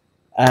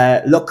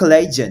 Local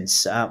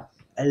agents, a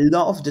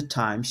lot of the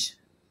times,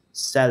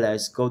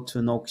 sellers go to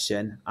an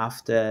auction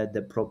after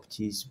the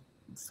properties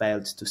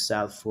failed to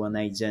sell through an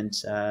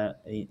agent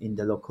in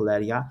the local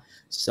area.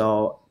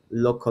 So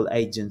local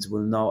agents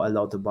will know a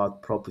lot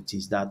about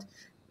properties that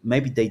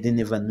maybe they didn't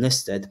even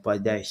list it,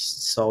 but they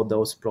saw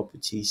those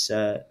properties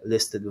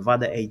listed with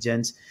other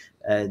agents.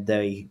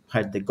 They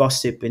heard the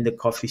gossip in the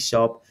coffee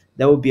shop.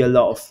 There will be a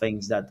lot of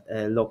things that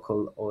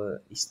local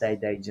or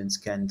estate agents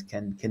can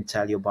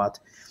tell you about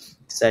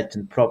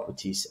certain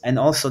properties, and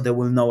also they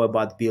will know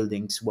about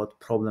buildings, what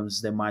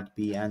problems there might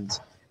be, and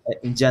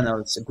in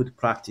general, it's a good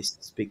practice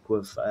to speak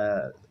with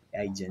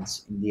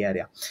agents in the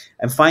area.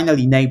 And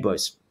finally,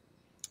 neighbors.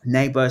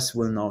 Neighbors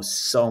will know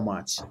so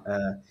much.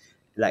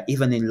 Like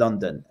even in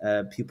London,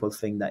 people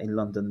think that in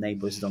London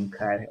neighbors don't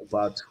care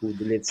about who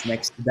lives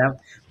next to them,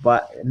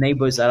 but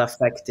neighbors are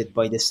affected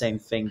by the same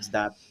things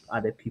that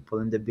other people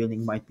in the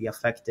building might be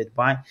affected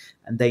by,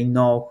 and they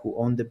know who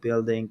own the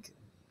building.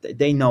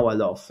 They know a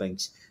lot of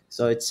things.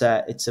 So it's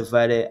a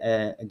very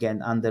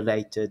again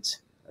underrated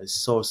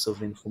source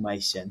of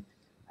information,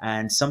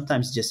 and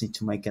sometimes you just need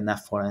to make an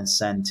effort and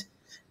send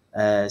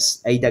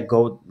either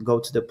go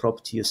to the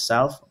property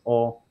yourself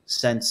or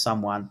send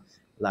someone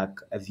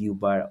like a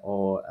viewer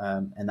or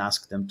and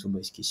ask them to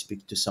basically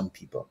speak to some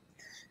people.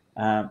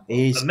 A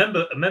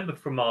member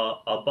from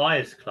our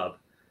buyers club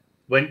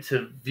went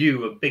to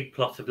view a big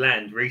plot of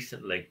land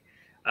recently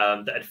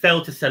that had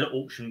failed to sell at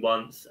auction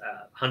once,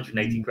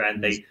 180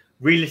 grand. They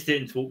relisted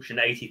it into auction,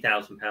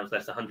 £80,000,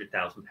 less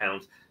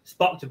 £100,000.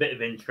 Sparked a bit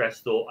of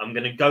interest. Thought, I'm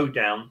going to go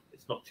down.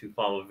 It's not too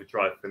far of a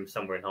drive from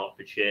somewhere in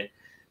Hertfordshire.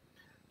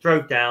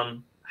 Drove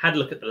down, had a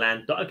look at the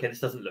land. Thought, okay,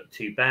 this doesn't look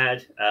too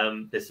bad.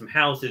 There's some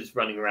houses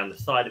running around the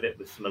side of it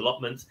with some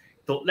allotments.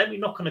 Thought, let me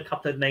knock on a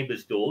couple of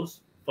neighbours'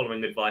 doors,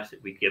 following advice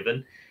that we'd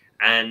given.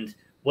 And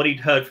what he'd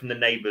heard from the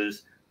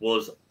neighbours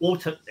was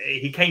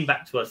he came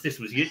back to us. This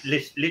was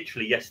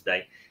literally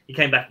yesterday. He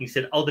came back and he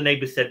said, oh, the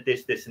neighbour said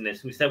this, this, and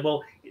this. And we said,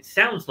 well, it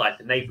sounds like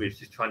the neighbour is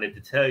just trying to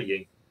deter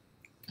you.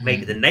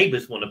 Maybe the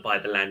neighbours want to buy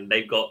the land.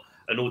 They've got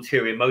an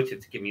ulterior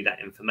motive to give me that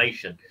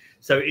information.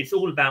 So it's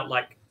all about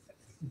like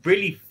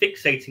really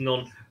fixating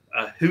on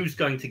who's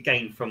going to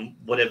gain from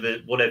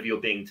whatever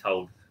you're being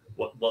told.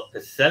 What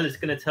the seller's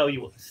going to tell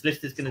you, what the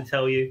solicitor's going to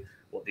tell you,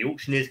 what the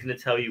auctioneer's going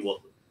to tell you,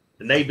 what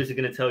the neighbours are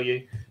going to tell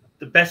you.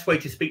 The best way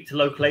to speak to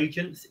local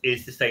agents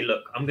is to say,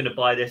 look, I'm going to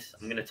buy this,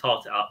 I'm going to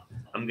tart it up,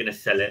 I'm going to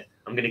sell it,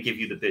 I'm going to give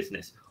you the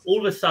business.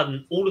 All of a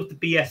sudden, all of the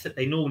BS that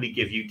they normally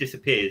give you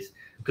disappears,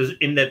 because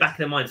in their back of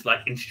their minds,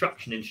 like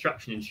instruction.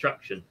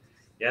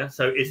 Yeah.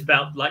 So it's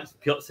about, like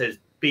Piotr says,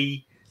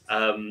 be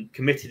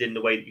committed in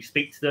the way that you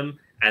speak to them,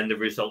 and the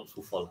results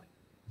will follow.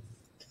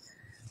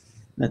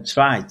 That's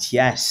right.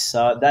 Yes.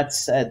 So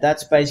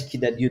that's basically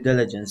the due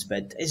diligence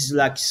bit. It's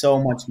like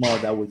so much more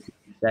that we could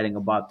be telling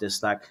about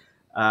this. Like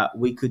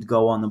we could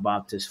go on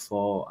about this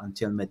for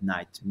until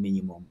midnight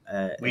minimum.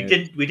 We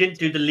didn't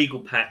do the legal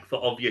pack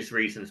for obvious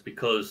reasons,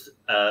 because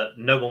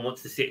no one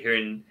wants to sit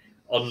here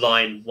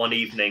online one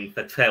evening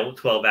for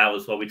 12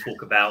 hours while we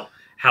talk about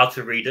how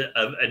to read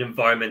an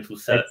environmental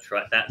search,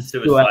 right? That's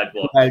suicide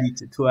watch.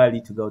 Too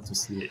early to go to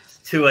sleep. It's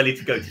too early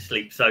to go to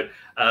sleep. So,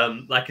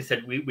 like I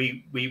said,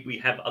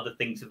 we have other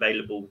things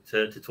available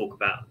to talk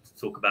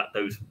about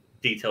those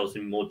details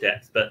in more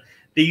depth. But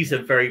these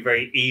are very,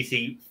 very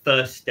easy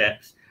first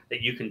steps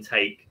that you can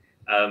take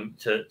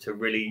to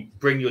really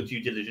bring your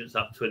due diligence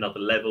up to another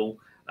level,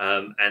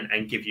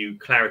 and give you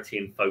clarity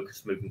and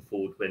focus moving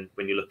forward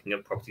when you're looking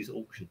at properties at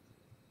auction.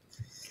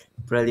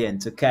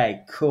 Brilliant.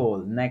 Okay, cool.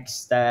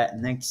 Next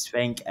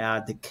thing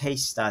are the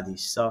case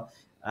studies. So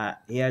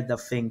here are the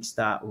things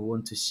that we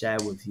want to share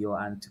with you,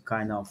 and to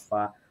kind of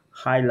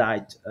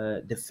highlight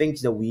the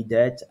things that we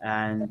did,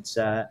 and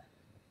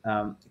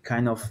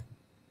kind of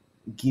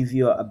give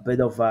you a bit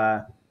of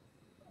a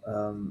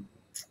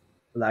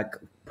like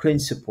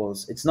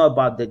principles. It's not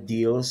about the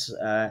deals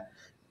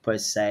per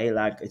se.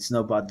 Like it's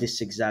not about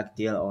this exact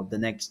deal or the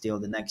next deal,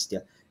 the next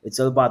deal. It's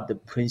all about the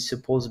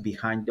principles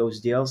behind those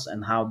deals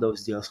and how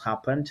those deals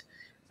happened.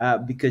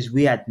 Because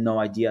we had no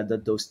idea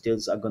that those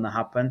deals are gonna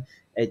happen.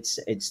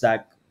 It's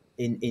like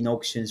in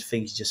auctions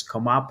things just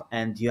come up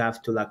and you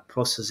have to like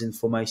process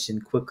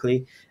information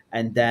quickly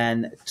and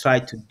then try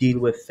to deal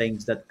with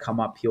things that come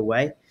up your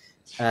way.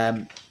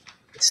 Um,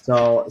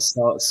 so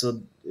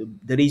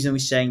the reason we're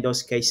saying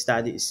those case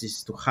studies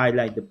is to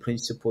highlight the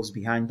principles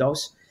behind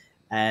those,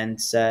 and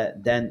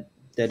then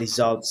the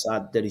results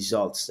are the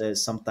results.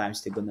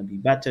 Sometimes they're going to be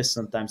better,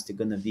 sometimes they're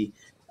going to be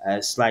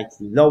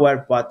slightly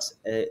lower, but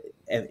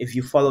if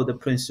you follow the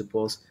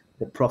principles,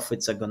 the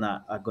profits are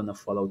gonna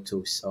follow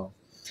too. So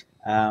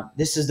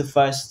this is the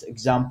first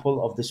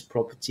example of this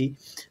property,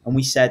 and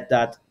we said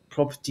that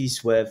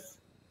properties with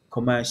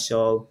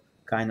commercial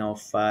kind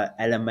of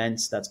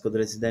elements that's got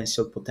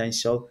residential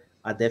potential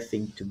are the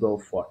thing to go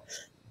for.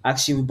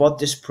 Actually, we bought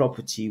this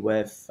property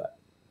with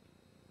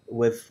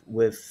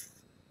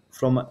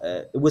from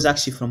it was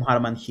actually from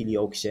Harman Healy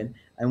auction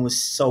and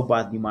was so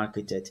badly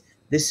marketed.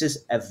 This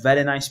is a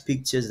very nice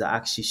pictures that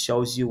actually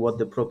shows you what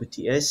the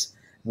property is.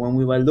 When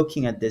we were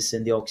looking at this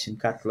in the auction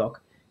catalog,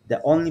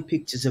 the only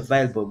pictures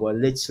available were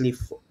literally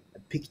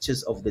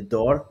pictures of the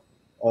door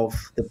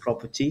of the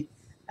property,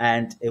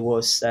 and it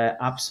was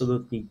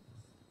absolutely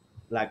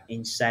like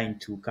insane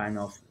to kind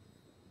of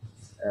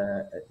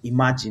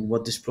imagine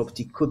what this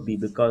property could be,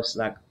 because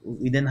like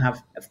we didn't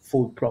have a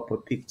full proper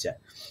picture.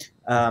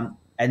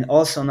 And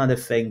also another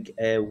thing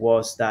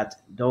was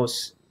that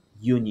those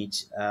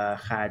units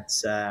had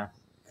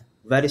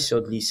very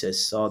short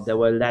leases, so they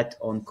were let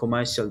on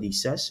commercial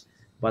leases,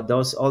 but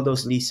all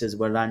those leases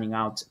were running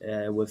out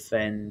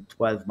within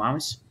 12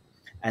 months,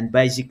 and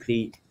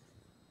basically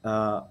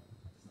uh,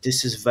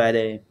 this is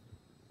very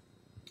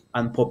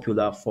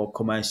unpopular for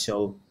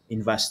commercial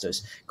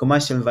investors.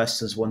 Commercial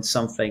investors want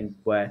something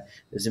where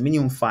there's a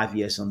minimum 5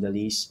 years on the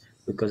lease,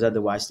 because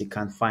otherwise they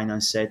can't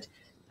finance it,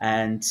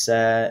 and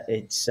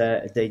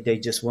they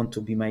just want to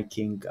be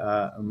making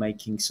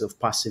sort of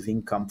passive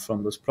income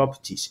from those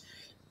properties.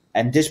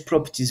 And these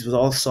properties was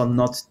also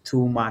not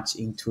too much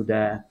into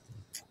the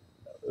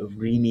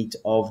remit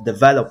of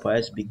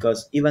developers,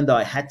 because even though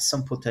I had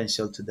some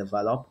potential to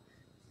develop,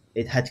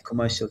 it had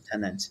commercial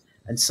tenants.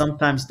 And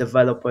sometimes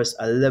developers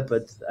are a little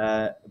bit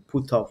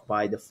put off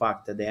by the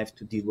fact that they have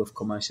to deal with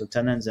commercial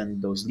tenants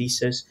and those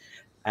leases.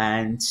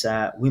 And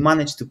we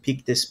managed to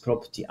pick this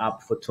property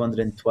up for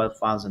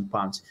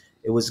 £212,000.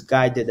 It was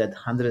guided at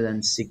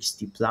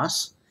 160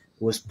 plus.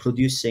 It was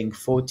producing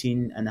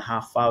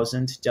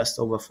 14,500, just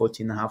over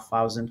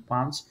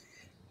 £14,500.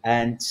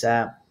 And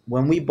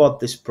when we bought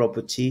this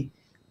property,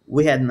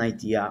 we had an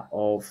idea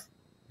of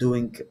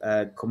doing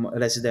a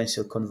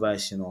residential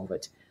conversion of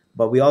it,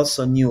 but we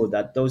also knew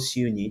that those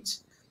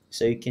units.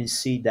 So you can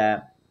see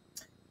that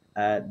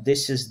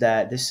this is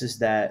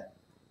the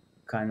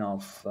kind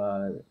of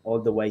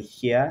all the way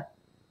here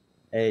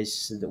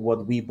is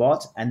what we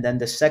bought, and then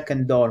the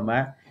second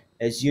dormer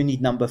is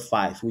unit number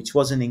 5, which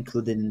wasn't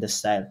included in the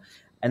sale.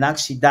 And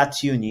actually,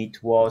 that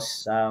unit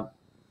was uh,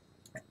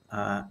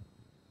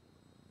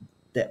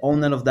 the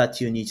owner of that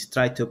unit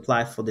tried to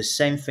apply for the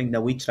same thing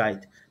that we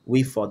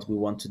thought we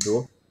want to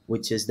do,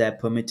 which is the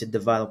permitted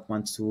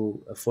development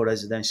for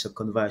residential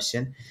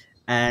conversion,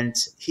 and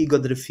he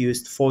got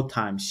refused 4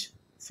 times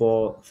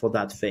for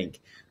that thing.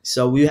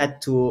 So we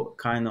had to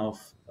kind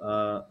of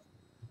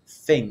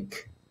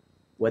think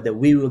whether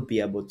we will be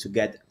able to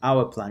get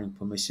our planning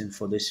permission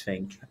for this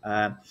thing.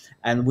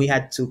 And we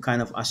had to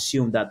kind of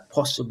assume that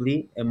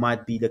possibly it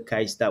might be the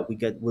case that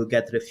will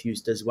get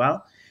refused as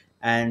well.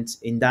 And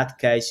in that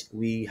case,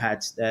 we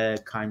had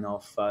kind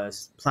of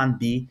plan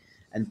B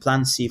and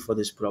plan C for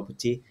this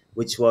property,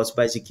 which was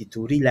basically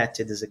to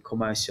relet it as a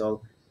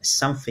commercial,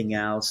 something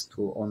else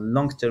to on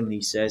long-term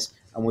leases.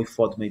 And we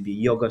thought maybe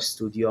yoga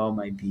studio,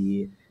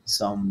 maybe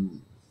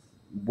some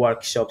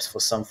workshops for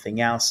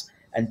something else.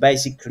 And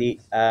basically,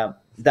 that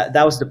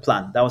was the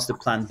plan. That was the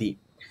plan B.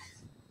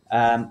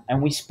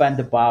 And we spent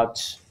about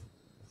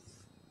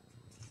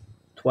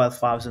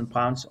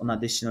 £12,000 on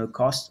additional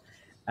cost,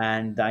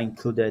 and that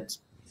included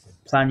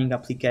planning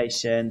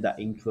application, that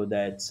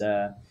included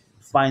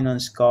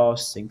finance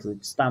costs,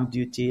 included stamp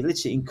duty,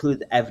 literally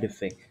include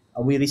everything.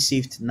 And we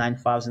received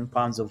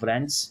 £9,000 of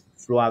rents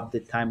throughout the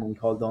time we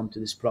hold on to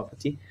this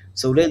property.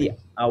 So really,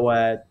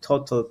 our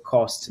total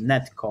cost,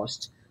 net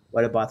cost,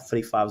 were about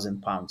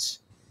 £3,000.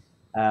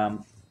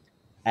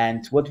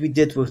 And what we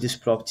did with this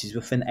property is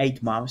within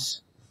 8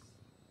 months,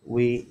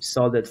 we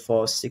sold it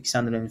for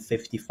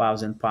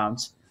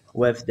 £650,000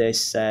 with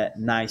this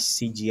nice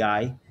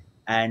CGI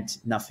and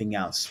nothing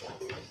else.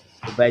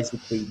 So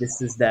basically,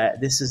 this is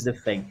the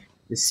thing.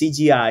 The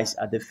CGIs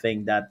are the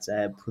thing that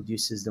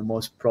produces the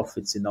most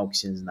profits in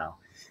auctions now.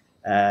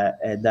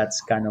 And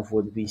that's kind of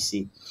what we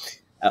see.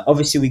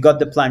 Obviously, we got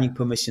the planning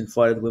permission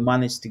for it. We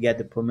managed to get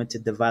the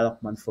permitted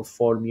development for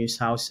 4 Muse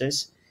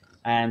houses.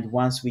 And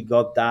once we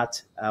got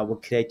that, we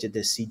created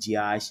the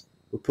CGIs,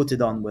 we put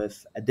it on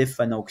with a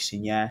different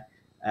auctioneer,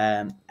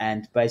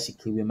 and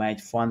basically we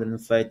made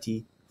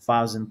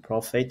 430,000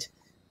 profit,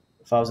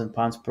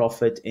 £1,000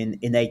 profit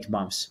in 8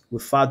 months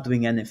without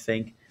doing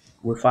anything,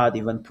 without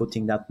even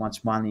putting that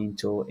much money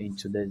into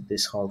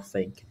this whole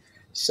thing.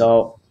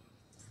 So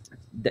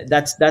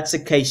that's a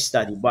case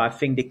study. But I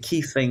think the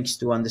key things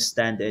to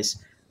understand is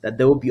that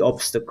there will be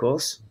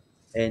obstacles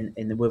in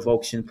with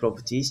auction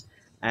properties,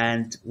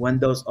 and when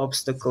those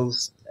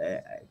obstacles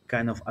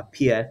kind of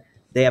appear,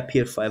 they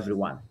appear for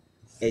everyone.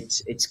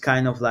 It's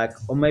kind of like,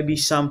 or maybe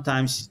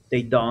sometimes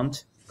they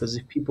don't, because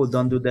if people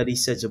don't do the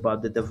research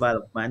about the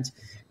development,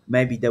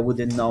 maybe they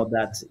wouldn't know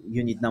that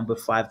unit number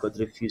 5 got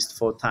refused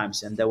 4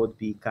 times, and they would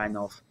be kind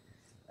of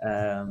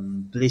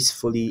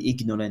blissfully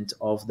ignorant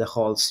of the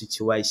whole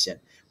situation.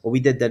 But we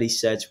did the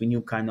research, we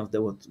knew kind of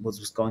what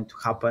was going to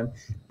happen,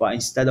 but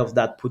instead of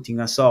that putting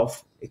us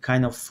off, it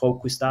kind of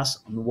focused us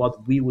on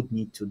what we would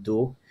need to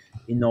do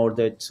in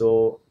order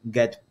to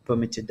get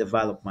permitted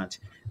development.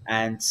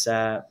 And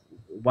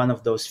one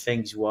of those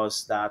things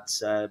was that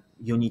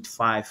Unit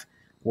 5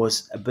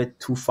 was a bit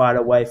too far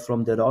away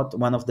from the road.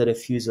 One of the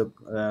refusal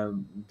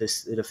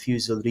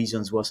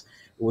reasons was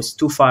it was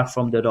too far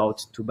from the road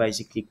to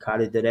basically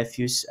carry the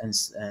refuse,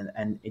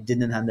 and it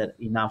didn't have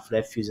enough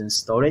refuse and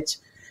storage.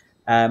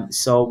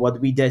 So what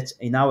we did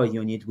in our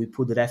unit, we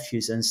put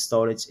refuse and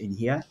storage in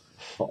here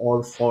for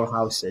all 4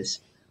 houses.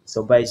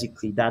 So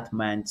basically that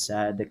meant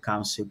the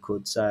council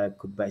could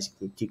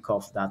basically tick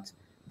off that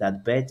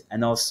bit,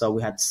 and also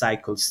we had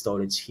cycle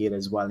storage here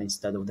as well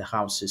instead of the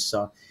houses.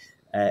 So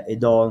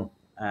it all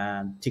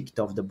ticked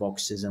off the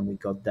boxes, and we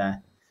got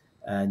the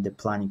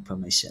planning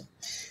permission.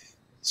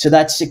 So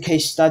that's the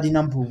case study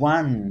number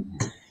 1.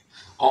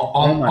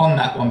 On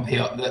that one,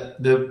 Piotr,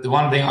 the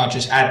one thing I'll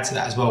just add to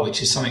that as well,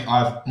 which is something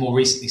I've more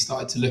recently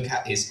started to look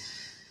at, is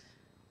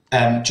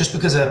just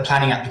because a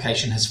planning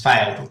application has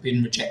failed or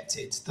been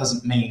rejected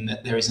doesn't mean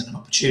that there isn't an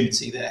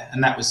opportunity there.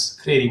 And that was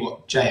clearly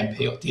what Jay and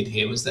Piotr did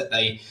here, was that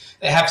they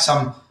have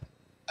some,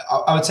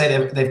 I would say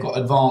they've got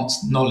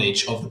advanced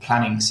knowledge of the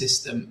planning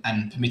system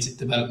and permitted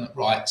development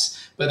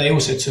rights, but they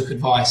also took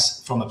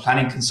advice from a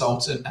planning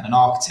consultant and an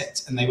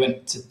architect, and they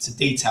went to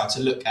detail to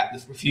look at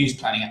the refused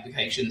planning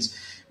applications,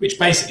 which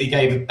basically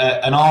gave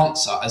an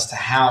answer as to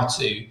how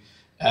to,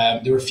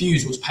 the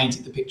refusals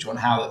painted the picture on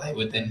how that they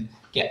would then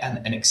get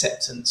an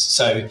acceptance.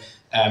 So,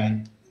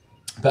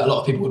 but a lot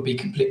of people would be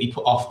completely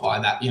put off by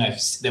that. You know,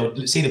 they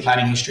would see the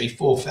planning history,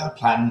 4 failed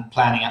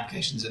planning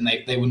applications, and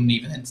they wouldn't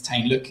even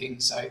entertain looking.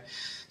 So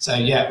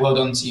yeah, well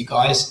done to you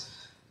guys.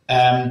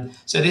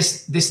 So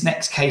this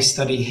next case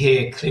study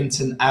here,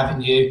 Clinton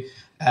Avenue,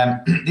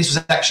 this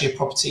was actually a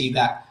property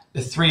that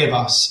the 3 of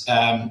us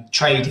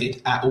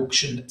traded at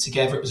auction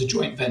together. It was a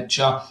joint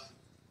venture.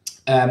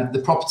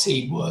 The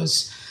property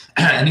was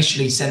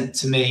initially sent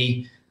to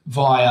me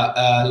via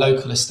a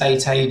local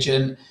estate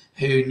agent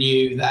who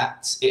knew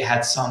that it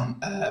had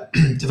some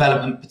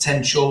development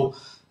potential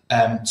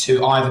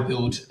to either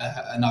build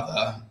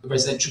another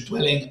residential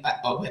dwelling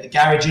where the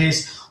garage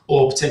is,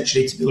 or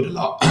potentially to build a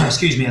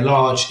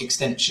large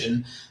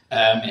extension.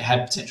 It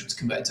had potential to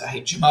convert into a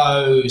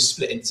HMO,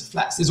 split into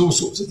flats. There's all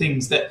sorts of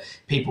things that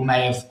people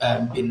may have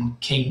been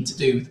keen to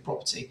do with the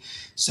property.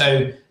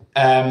 So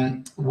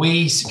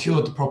we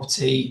secured the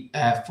property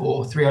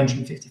for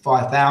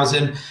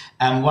 $355,000,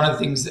 and one of the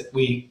things that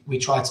we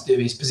try to do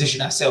is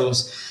position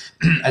ourselves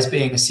as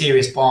being a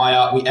serious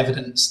buyer. We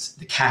evidenced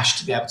the cash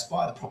to be able to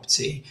buy the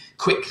property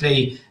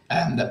quickly,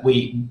 that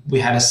we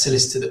had a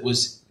solicitor that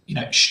was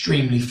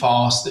extremely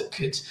fast, that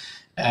could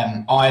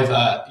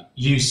either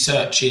use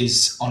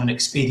searches on an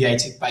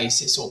expedited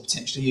basis or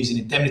potentially using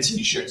indemnity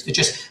insurance to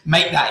just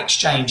make that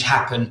exchange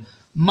happen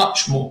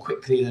much more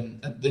quickly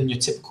than your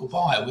typical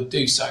buyer would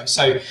do so.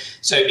 So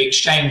it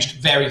exchanged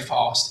very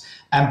fast,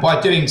 and by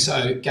doing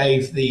so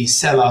gave the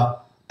seller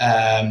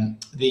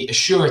the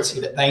assurity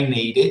that they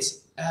needed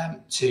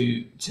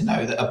to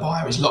know that a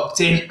buyer is locked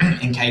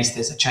in case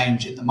there's a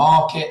change in the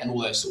market and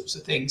all those sorts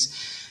of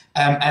things,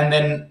 and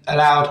then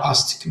allowed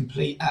us to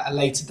complete at a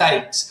later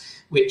date,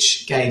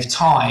 which gave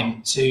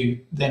time to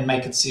then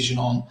make a decision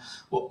on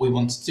what we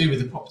wanted to do with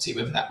the property,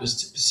 whether that was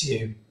to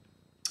pursue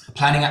a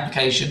planning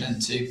application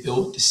and to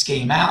build the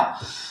scheme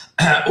out,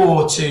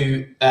 or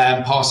to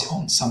pass it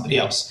on to somebody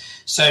else.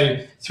 So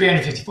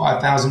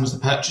 $355,000 was the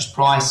purchase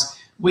price.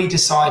 We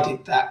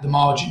decided that the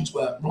margins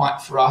weren't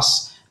right for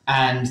us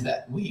and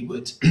that we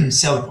would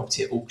sell the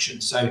property at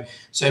auction. So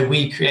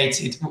we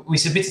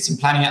submitted some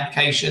planning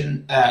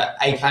application,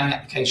 a planning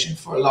application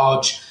for a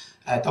large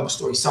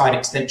double-story side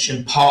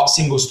extension, part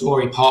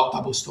single-story, part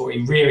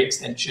double-story rear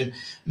extension,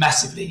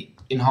 massively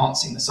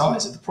enhancing the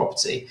size of the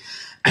property,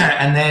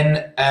 and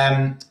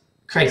then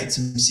created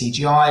some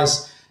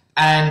CGIs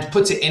and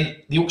put it in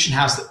the auction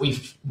house that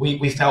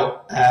we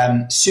felt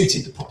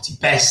suited the property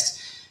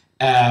best.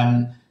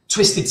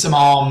 Twisted some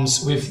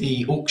arms with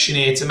the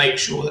auctioneer to make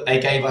sure that they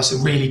gave us a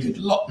really good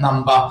lot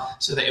number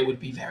so that it would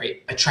be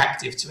very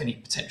attractive to any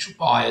potential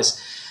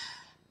buyers.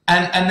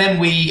 And then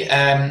we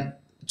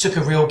took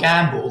a real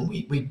gamble, and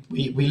we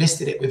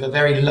listed it with a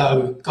very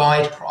low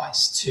guide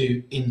price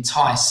to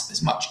entice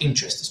as much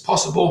interest as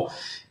possible,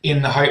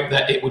 in the hope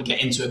that it would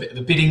get into a bit of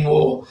a bidding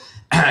war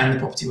and the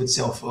property would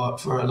sell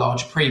for a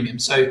larger premium.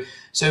 So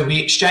we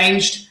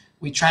exchanged,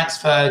 we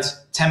transferred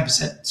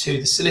 10% to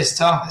the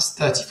solicitor, that's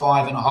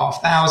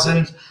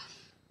 35,500,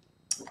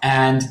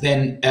 and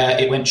then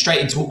it went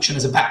straight into auction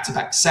as a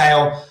back-to-back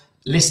sale,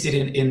 listed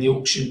in the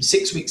auction.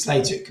 6 weeks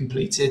later it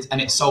completed, and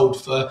it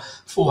sold for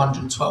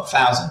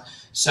 412,000.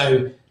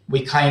 So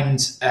we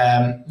claimed,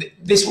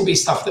 this will be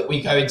stuff that we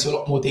go into a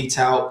lot more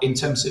detail in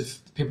terms of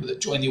people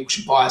that join the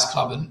Auction Buyers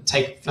Club and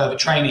take further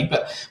training,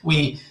 but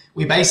we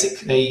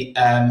basically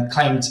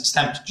claimed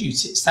stamp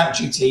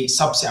duty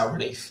sub-sale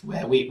relief,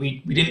 where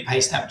we didn't pay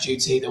stamp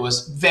duty. There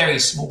was very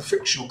small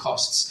frictional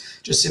costs,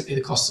 just simply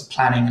the costs of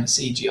planning and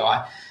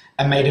CGI,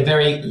 and made a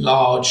very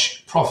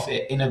large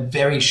profit in a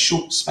very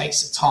short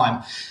space of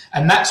time.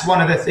 And that's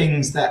one of the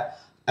things that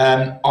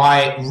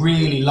I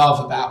really love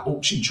about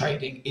auction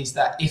trading, is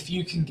that if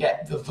you can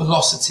get the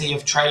velocity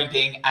of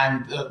trading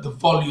and the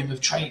volume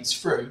of trades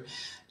through,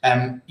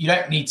 you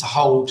don't need to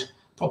hold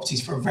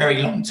properties for a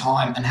very long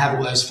time and have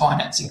all those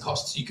financing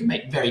costs. You can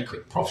make very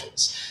quick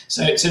profits.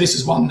 So this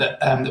is one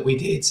that we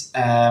did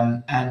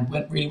and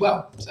went really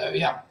well. So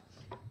yeah.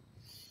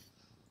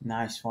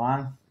 Nice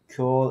one.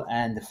 Cool.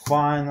 And the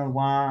final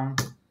one,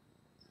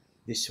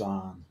 this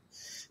one.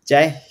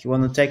 Jay, you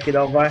want to take it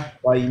over?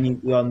 Or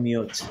you're on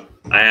mute?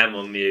 I am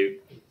on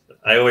mute.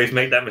 I always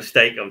make that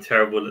mistake. I'm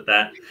terrible at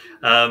that.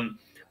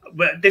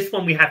 But this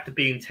one we have to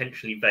be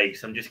intentionally vague.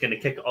 So I'm just going to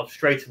kick it off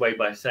straight away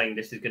by saying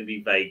this is going to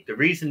be vague. The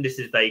reason this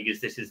is vague is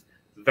this is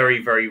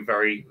very, very,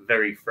 very,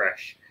 very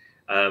fresh.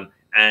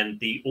 And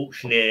the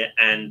auctioneer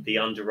and the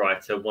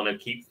underwriter want to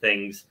keep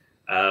things,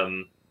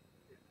 kind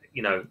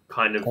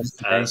of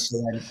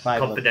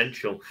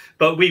confidential.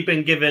 But we've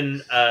been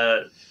given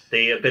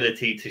the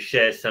ability to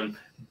share some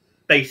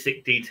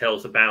basic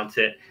details about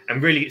it.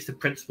 And really, it's the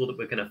principle that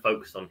we're going to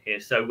focus on here.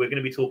 So we're going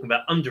to be talking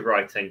about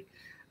underwriting.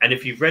 And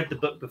if you've read the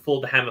book Before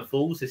the Hammer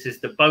Falls, this is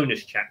the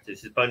bonus chapter.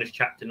 This is bonus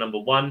chapter number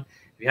 1.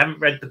 If you haven't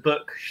read the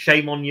book,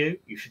 shame on you.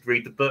 You should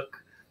read the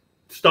book.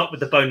 Start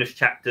with the bonus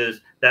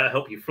chapters. That'll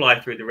help you fly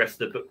through the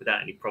rest of the book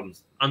without any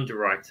problems.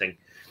 Underwriting.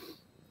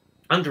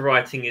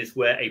 Underwriting is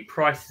where a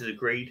price is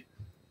agreed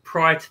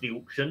prior to the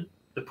auction.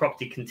 The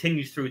property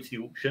continues through to the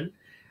auction.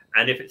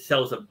 And if it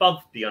sells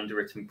above the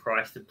underwritten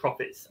price, the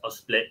profits are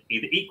split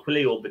either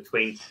equally or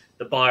between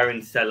the buyer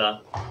and seller,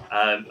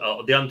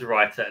 or the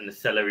underwriter and the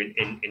seller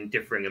in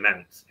differing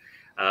amounts.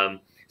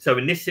 So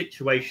in this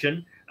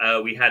situation,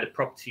 we had a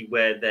property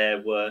where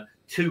there were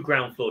 2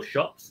 ground floor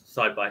shops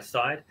side by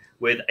side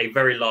with a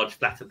very large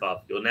flat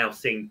above. You're now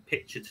seeing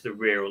picture to the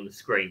rear on the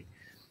screen.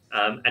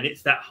 And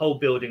it's that whole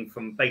building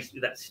from basically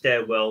that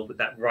stairwell with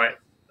that right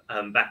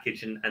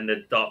backage and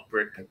the dark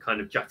brick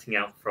kind of jutting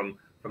out from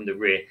the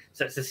rear.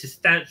 So it's a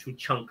substantial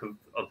chunk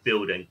of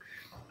building.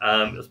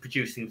 It was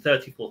producing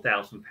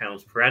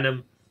 £34,000 per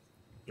annum.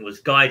 It was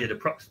guided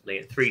approximately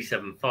at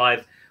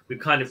 375. We've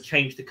kind of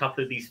changed a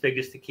couple of these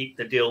figures to keep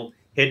the deal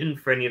hidden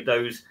for any of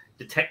those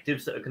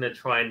detectives that are going to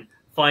try and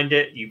find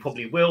it. You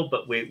probably will,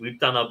 but we've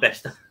done our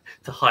best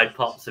to hide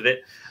parts of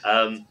it.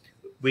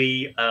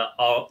 We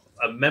are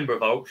a member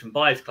of our Auction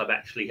Buyers Club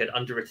actually had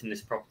underwritten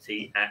this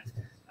property at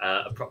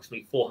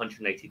approximately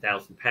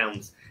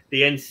 £480,000.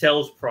 The end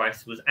sales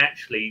price was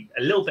actually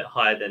a little bit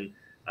higher than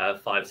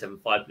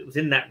 575, but it was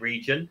in that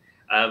region,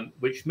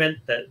 which meant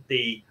that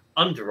the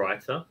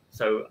underwriter,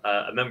 so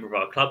a member of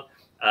our club,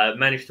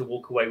 managed to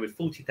walk away with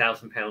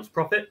 £40,000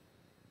 profit.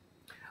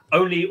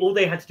 All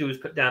they had to do was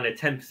put down a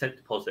 10%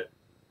 deposit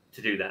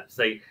to do that.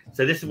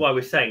 So this is why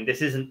we're saying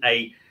this isn't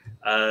a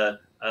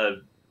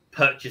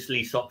purchase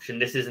lease option.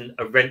 This isn't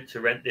a rent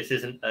to rent. This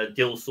isn't a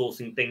deal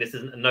sourcing thing. This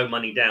isn't a no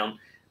money down.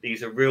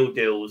 These are real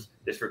deals.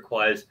 This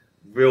requires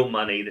real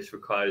money. This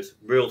requires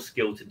real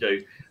skill to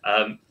do.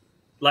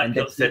 Like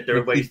Piotr said, there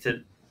are ways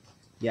to.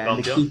 Yeah,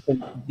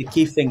 the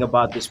key thing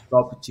about this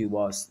property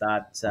was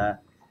that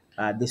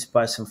this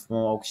person from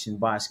Auction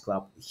Buyers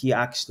Club, he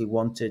actually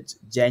wanted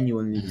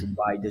genuinely to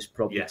buy this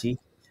property.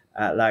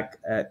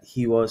 Yeah.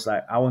 He was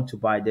like, I want to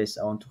buy this.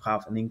 I want to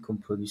have an income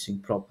producing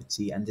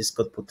property, and this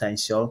got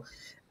potential.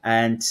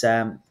 And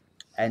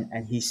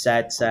he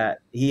said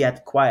he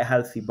had quite a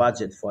healthy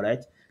budget for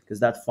it, because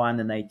that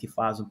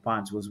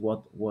 £580,000 was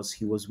what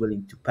he was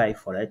willing to pay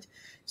for it.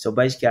 So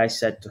basically, I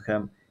said to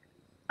him,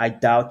 I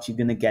doubt you're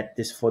gonna get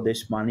this for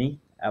this money,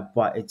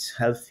 but it's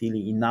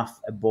healthily enough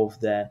above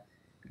the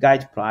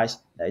guide price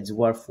that it's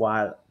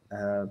worthwhile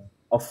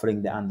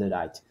offering the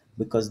underwrite,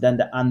 because then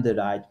the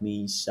underwrite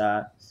means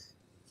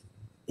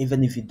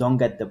even if you don't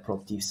get the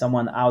property, if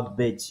someone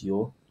outbids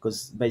you,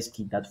 because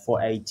basically that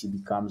 480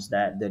 becomes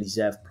the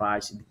reserve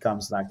price, it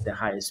becomes like the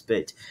highest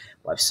bid.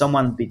 But if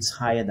someone bids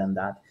higher than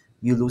that,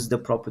 you lose the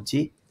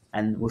property,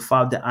 and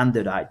without the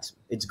underwrite,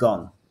 it's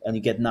gone and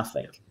you get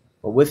nothing.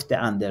 But with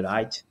the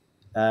underwrite,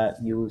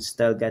 you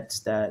still get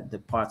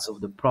the parts of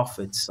the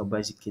profit. So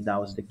basically, that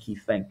was the key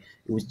thing.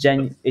 It was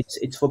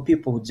it's for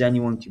people who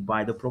genuinely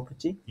buy the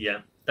property.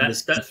 Yeah.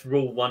 That's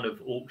rule one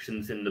of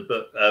auctions in the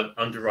book,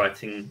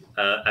 underwriting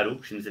at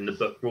auctions in the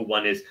book. Rule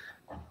one is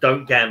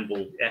don't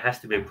gamble. It has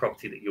to be a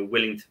property that you're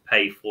willing to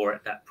pay for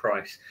at that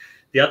price.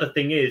 The other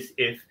thing is,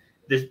 if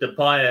there's the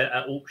buyer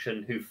at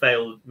auction who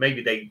failed,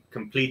 maybe they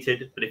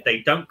completed, but if they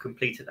don't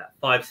complete at that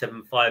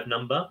 575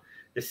 number,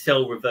 the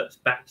sale reverts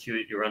back to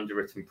you at your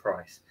underwritten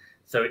price.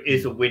 So it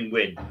is a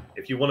win-win.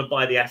 If you want to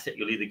buy the asset,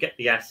 you'll either get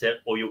the asset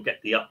or you'll get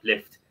the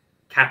uplift,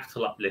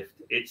 capital uplift.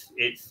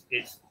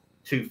 It's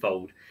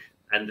twofold.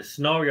 And the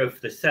scenario for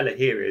the seller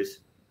here is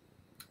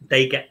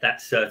they get that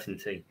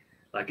certainty.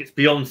 Like, it's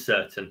beyond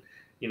certain.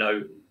 You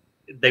know,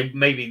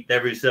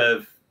 their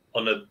reserve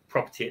on a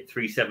property at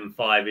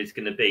 375 is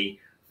going to be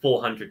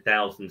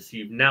 400,000. So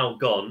you've now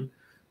gone,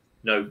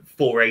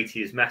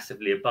 480 is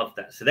massively above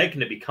that. So they're going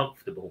to be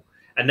comfortable.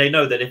 And they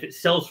know that if it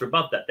sells for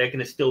above that, they're going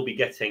to still be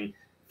getting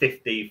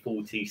 50,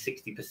 40,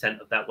 60%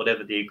 of that,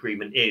 whatever the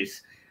agreement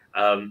is.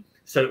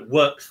 So it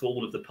works for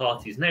all of the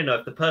parties. And they know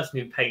if the person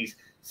who pays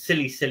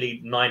silly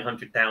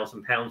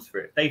 £900,000 for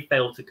it, they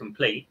fail to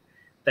complete,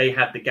 they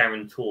have the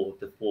guarantor of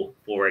the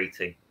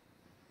 480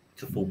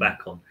 to fall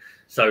back on.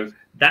 So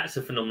that's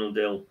a phenomenal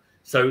deal.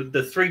 So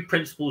the three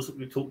principles that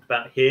we've talked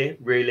about here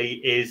really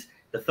is,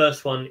 the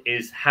first one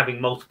is having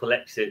multiple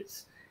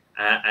exits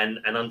and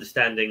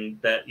understanding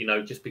that,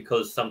 just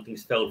because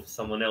something's failed for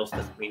someone else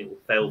doesn't mean it will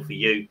fail for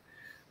you.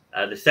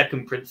 The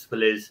second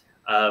principle is,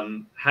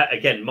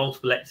 again,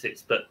 multiple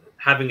exits, but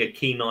having a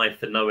keen eye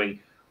for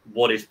knowing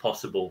what is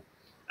possible.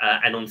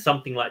 And on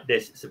something like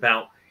this, it's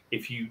about,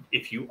 if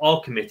you are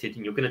committed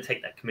and you're going to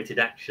take that committed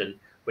action,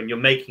 when you're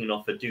making an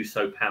offer, do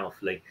so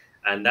powerfully.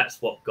 And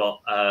that's what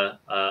got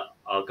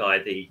our guy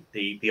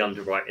the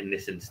underwrite in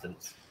this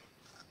instance.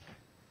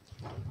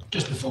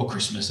 Just before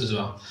Christmas as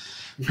well.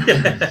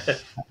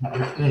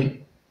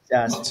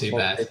 Not too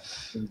bad.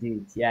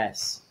 Indeed,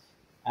 yes.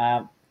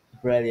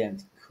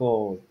 Brilliant,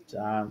 cool.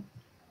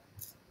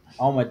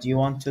 Omer, do you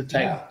want to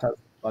talk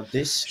about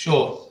this?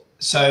 Sure.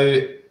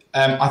 So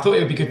I thought it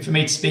would be good for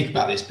me to speak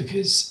about this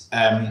because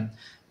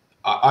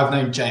I've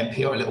known Jay and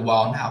Piotr a little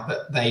while now,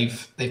 but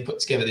they've put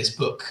together this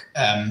book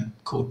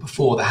called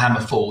Before the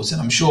Hammer Falls,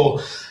 and I'm sure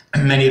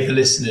many of the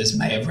listeners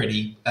may have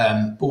already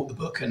bought the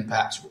book and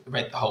perhaps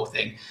read the whole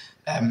thing.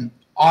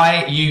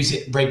 I use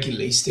it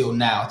regularly still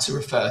now to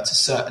refer to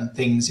certain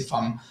things if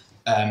I'm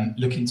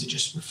looking to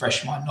just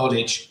refresh my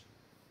knowledge.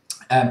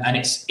 And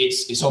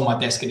it's on my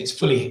desk and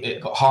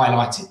it got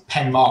highlighted,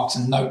 pen marks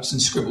and notes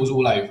and scribbles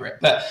all over it.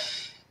 But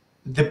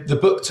the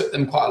book took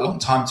them quite a long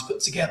time to put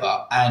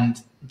together, and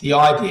the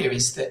idea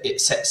is that it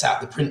sets out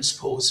the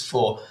principles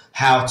for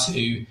how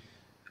to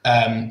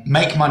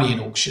make money in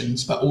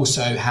auctions, but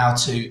also how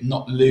to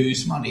not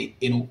lose money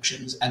in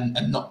auctions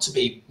and not to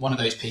be one of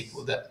those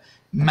people that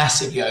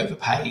massively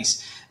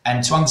overpays,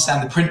 and to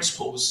understand the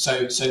principles.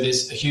 So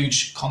there's a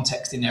huge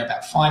context in there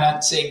about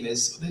financing.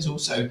 There's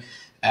also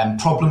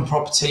problem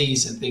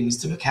properties and things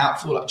to look out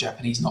for, like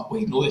Japanese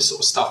knotweed and all this sort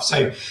of stuff.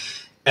 So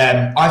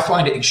I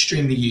find it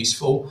extremely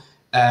useful.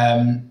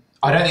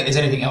 I don't think there's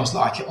anything else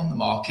like it on the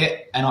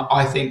market. And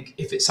I think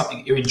if it's something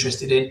that you're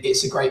interested in,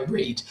 it's a great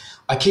read.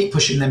 I keep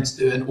pushing them to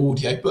do an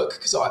audio book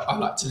because I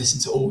like to listen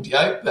to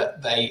audio,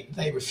 but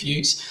they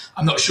refuse.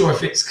 I'm not sure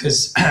if it's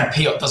because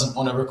Piotr doesn't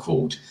want to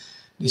record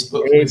this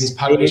book with his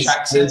Polish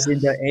accent.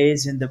 It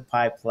is in the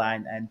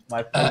pipeline, and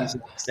my Polish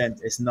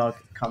accent is not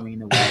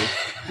coming away.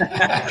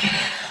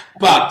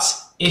 But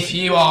if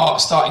you are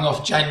starting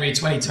off January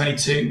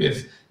 2022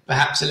 with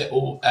perhaps a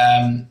little,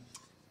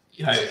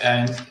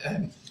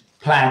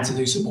 plan to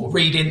do some more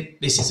reading,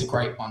 this is a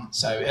great one.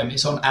 So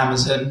it's on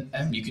Amazon,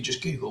 and you could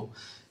just Google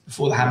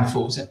Before the Hammer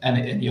Falls,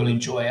 and you'll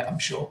enjoy it, I'm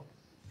sure.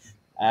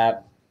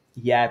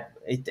 Yeah,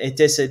 it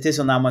is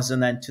on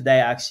Amazon, and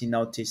today I actually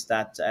noticed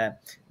that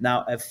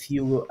now a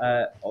few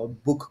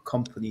book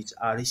companies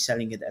are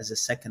reselling it as a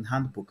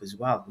second-hand book as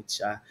well,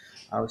 which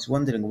I was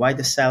wondering why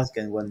the sales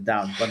went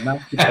down, but now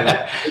people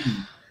are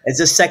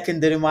it's a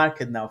secondary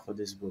market now for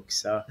this book.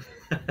 So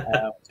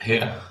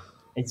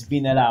it's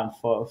been around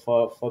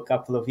for a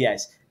couple of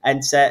years.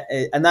 And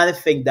another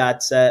thing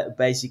that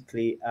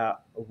basically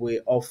we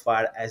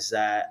offer as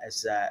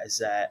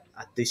a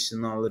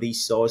additional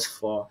resource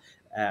for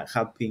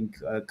helping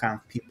kind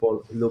of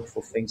people look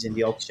for things in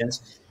the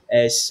auctions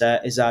is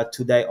our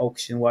two-day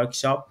auction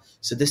workshop.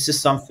 So this is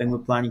something we're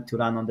planning to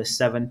run on the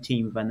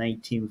 17th and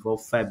 18th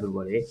of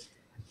February.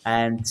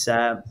 And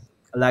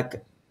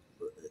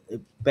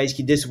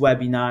basically this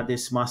webinar,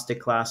 this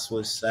masterclass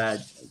was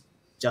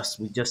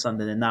just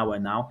under an hour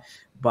now,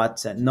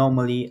 but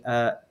normally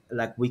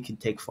we can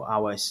take 4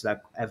 hours.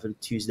 Like every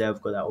Tuesday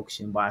I've got an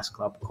auction buyers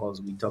club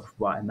calls. We talk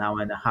for about an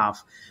hour and a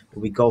half.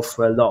 We go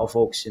through a lot of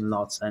auction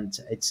lots, and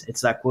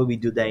it's like what we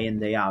do day in,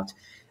 day out.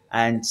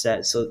 And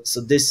so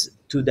this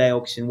 2-day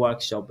auction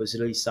workshop is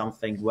really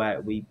something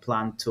where we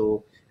plan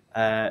to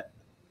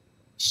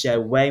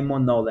share way more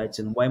knowledge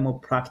and way more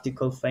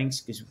practical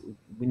things, because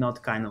we're not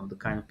the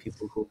kind of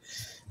people who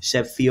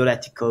share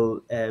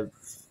theoretical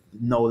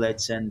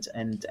knowledge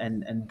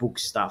and book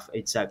stuff.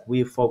 It's like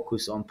we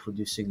focus on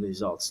producing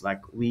results.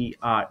 Like we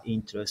are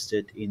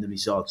interested in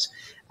results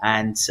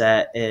and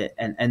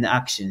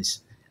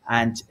actions.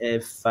 And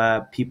if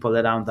people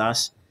around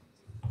us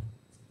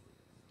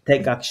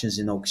take actions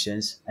in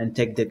auctions and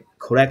take the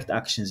correct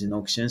actions in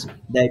auctions,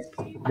 they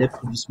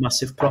produce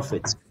massive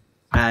profits.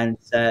 And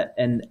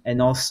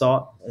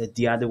also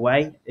the other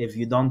way, if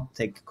you don't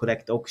take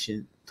correct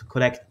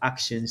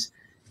actions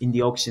in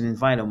the auction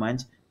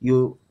environment,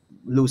 you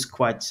lose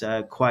quite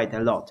a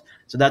lot.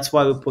 So that's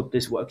why we put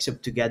this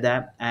workshop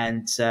together.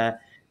 And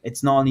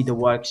it's not only the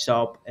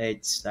workshop;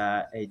 it's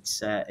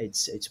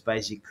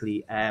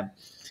basically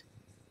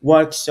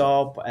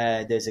workshop.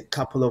 There's a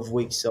couple of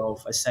weeks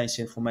of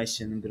essential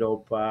information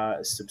group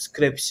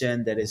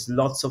subscription. There is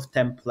lots of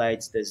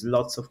templates. There's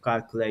lots of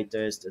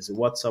calculators. There's a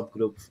WhatsApp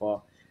group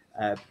for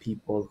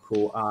people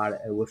who are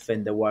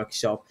within the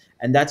workshop,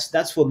 and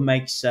that's what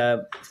makes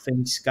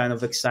things kind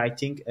of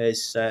exciting.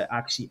 Is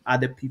actually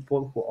other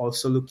people who are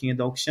also looking at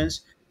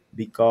auctions,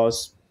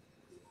 because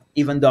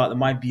even though it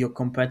might be your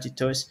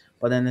competitors,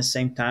 but at the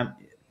same time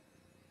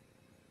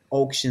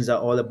auctions are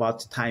all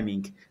about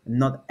timing.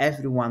 Not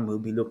everyone will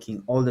be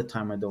looking all the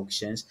time at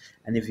auctions,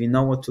 and if you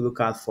know what to look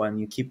out for and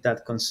you keep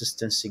that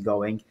consistency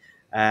going,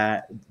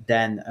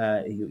 then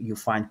you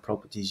find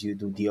properties, you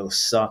do deals.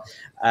 So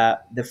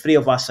the three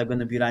of us are going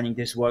to be running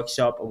this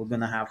workshop. We're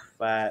going to have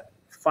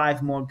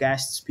 5 more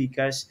guest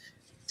speakers,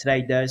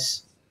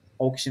 traders,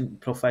 auction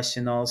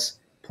professionals,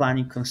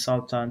 planning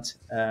consultants,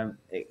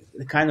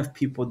 the kind of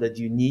people that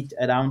you need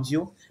around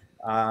you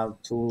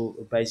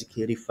to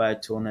basically refer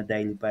to on a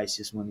daily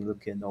basis when you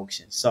look at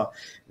auctions. So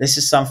this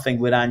is something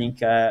we're running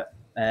on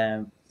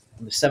the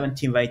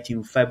 17th,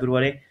 18th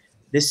February.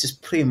 This is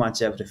pretty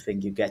much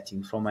everything you're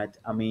getting from it.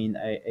 I mean,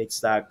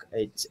 it's like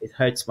it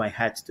hurts my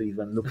head to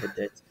even look at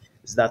it.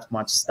 There's that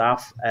much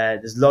stuff.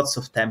 There's lots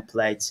of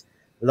templates,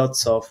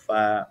 lots of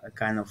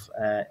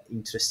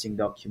interesting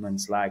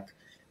documents like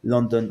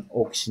London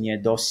Auctioneer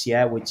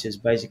Dossier, which is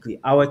basically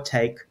our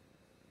take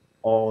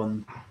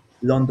on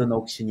London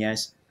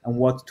auctioneers and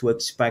what to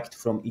expect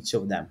from each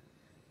of them,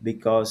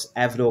 because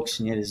every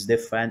auctioneer is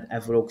different.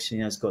 Every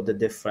auctioneer has got a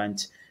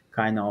different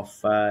kind of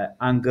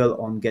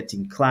angle on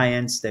getting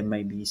clients. They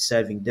may be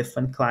serving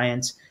different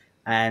clients,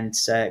 and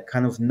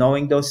kind of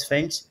knowing those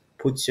things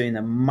puts you in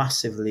a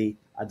massively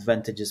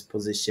advantageous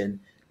position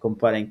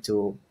comparing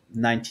to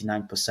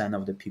 99%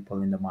 of the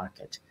people in the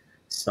market.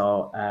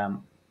 So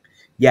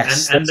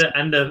yes, and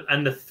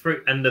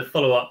the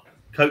follow up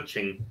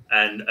coaching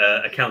and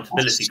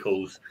accountability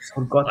calls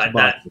forgot like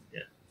about that. it. Yeah.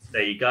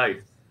 There you go.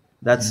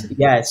 That's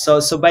yeah. So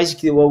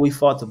basically, what we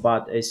thought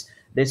about is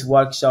this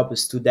workshop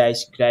is 2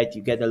 days. Great,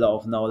 you get a lot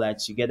of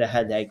knowledge. You get a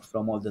headache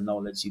from all the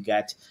knowledge you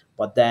get,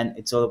 but then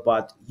it's all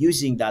about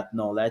using that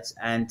knowledge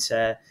and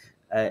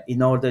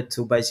in order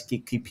to basically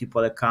keep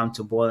people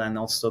accountable and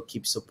also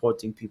keep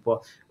supporting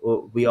people.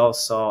 We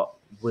also,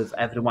 with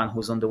everyone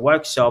who's on the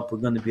workshop, we're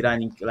going to be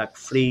running like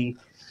 3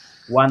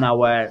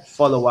 1-hour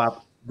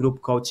follow-up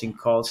group coaching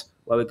calls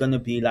where we're going to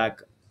be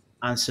like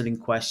answering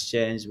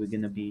questions. We're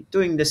going to be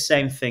doing the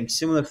same thing,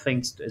 similar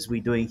things as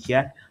we're doing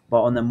here,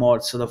 but on a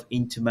more sort of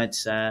intimate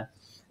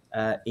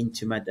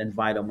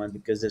environment,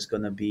 because there's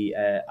going to be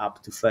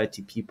up to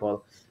 30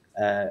 people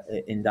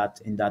in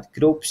that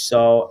group.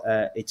 So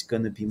it's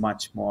going to be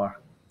much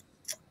more,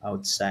 I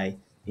would say,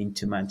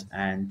 intimate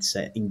and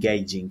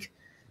engaging.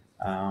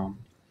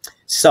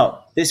 So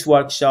this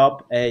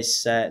workshop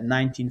is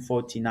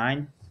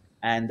 1949,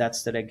 and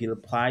that's the regular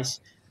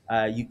price.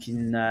 You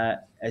can,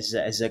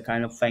 as a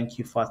kind of thank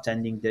you for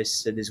attending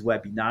this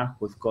webinar,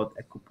 we've got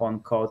a coupon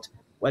code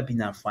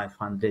webinar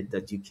 500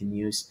 that you can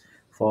use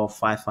for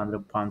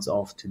 £500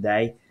 off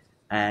today,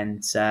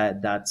 and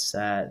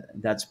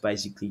that's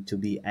basically to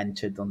be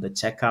entered on the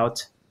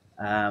checkout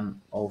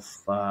of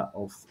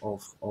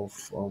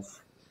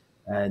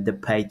the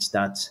page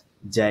that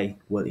Jay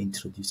will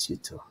introduce you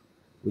to,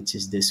 which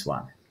is this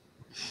one.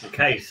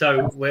 Okay,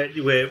 so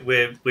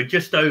we're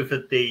just over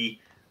the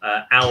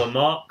hour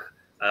mark,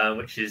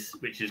 which is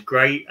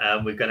great.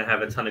 We're going to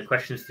have a ton of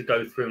questions to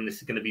go through, and this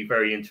is going to be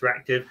very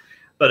interactive.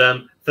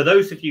 But for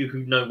those of you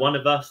who know one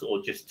of us,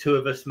 or just 2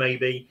 of us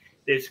maybe,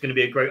 it's going to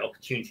be a great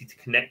opportunity to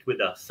connect with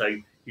us. So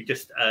you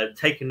just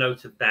take a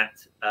note of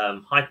that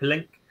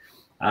hyperlink,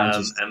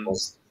 and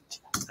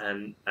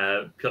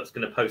Piotr's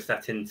going to post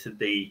that into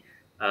the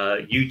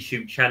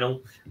YouTube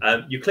channel.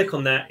 You click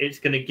on that, it's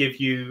going to give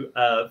you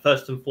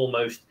first and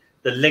foremost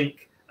the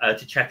link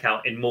to check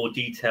out in more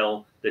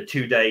detail the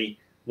 2-day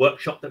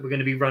workshop that we're going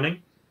to be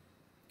running.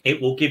 It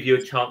will give you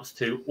a chance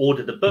to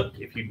order the book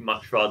if you'd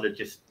much rather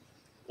just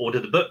order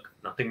the book.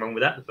 Nothing wrong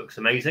with that. The book's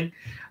amazing.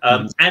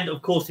 And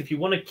of course, if you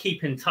want to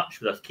keep in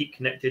touch with us, keep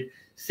connected,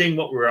 seeing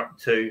what we're up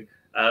to.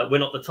 We're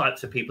not the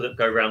types of people that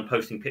go around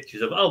posting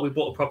pictures of, oh, we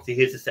bought a property,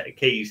 here's a set of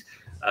keys.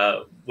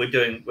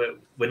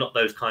 We're not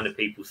those kind of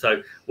people.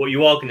 So what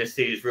you are going to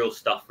see is real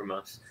stuff from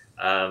us.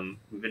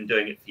 We've been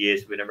doing it for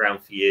years. We've been around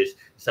for years.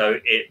 So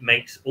it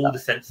makes all the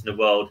sense in the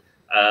world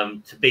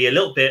to be a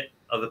little bit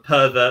of a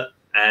pervert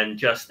and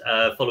just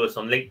follow us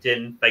on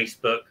LinkedIn,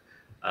 Facebook,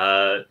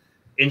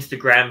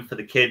 Instagram for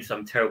the kids.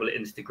 I'm terrible at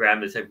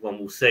Instagram, as everyone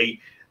will see.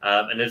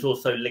 And there's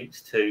also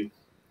links to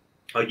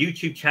our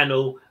YouTube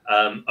channel,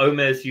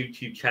 Omer's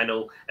YouTube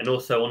channel, and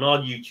also on our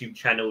YouTube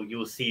channel,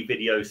 you'll see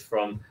videos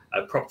from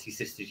Property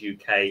Sisters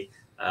UK.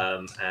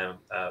 And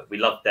we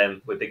love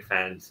them. We're big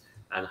fans,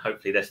 and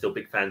hopefully they're still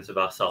big fans of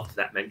us after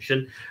that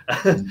mention.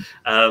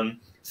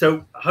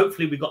 So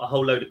hopefully we got a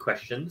whole load of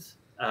questions.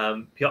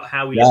 Piotr,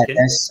 how are we looking?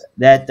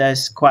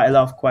 There's quite a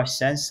lot of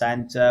questions,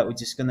 and we're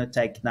just going to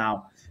take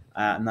now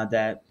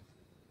another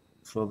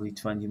probably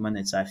 20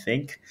 minutes, I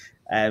think,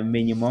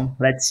 minimum.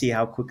 Let's see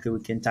how quickly we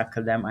can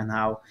tackle them and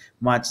how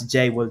much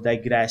Jay will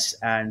digress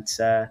and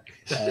go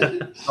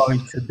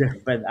into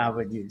different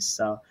avenues.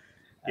 So,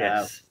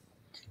 yes.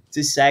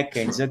 2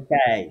 seconds,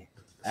 okay.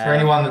 For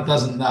anyone that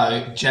doesn't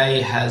know,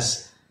 Jay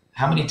has,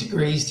 how many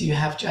degrees do you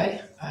have,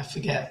 Jay? I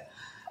forget.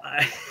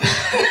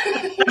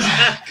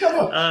 Come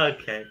on.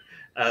 Okay.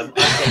 I've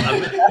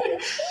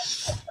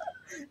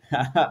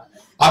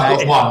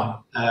got one.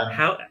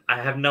 How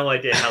I have no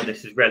idea how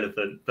this is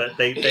relevant, but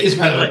it is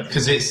relevant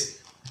because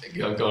it's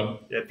go on.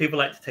 Yeah, people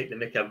like to take the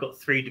mickey. I've got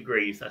 3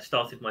 degrees. I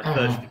started my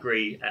first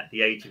degree at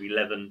the age of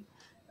 11.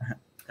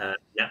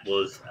 That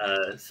was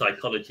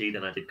psychology.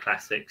 Then I did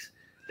classics.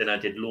 Then I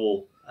did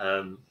law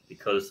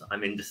because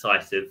I'm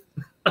indecisive.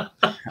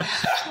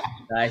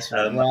 Nice.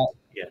 Well,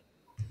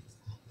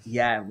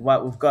 yeah.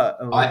 Well, we've got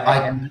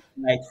a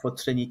mate for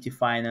Trinity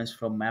Finance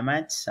from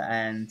MEHMET,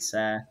 and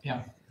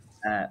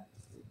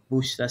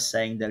Bushra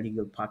saying the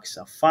legal packs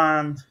are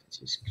fun,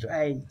 which is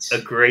great.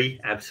 Agree,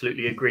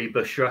 absolutely agree,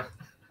 Bushra.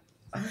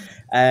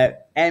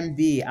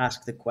 MB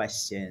asked the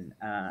question: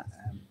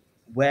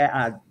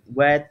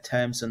 where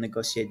terms are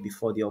negotiated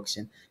before the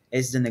auction?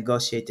 Is the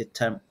negotiated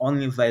term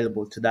only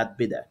available to that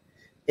bidder?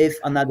 If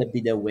another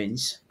bidder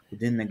wins who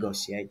didn't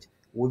negotiate,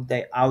 would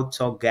they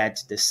auto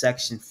get the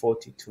Section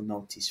 42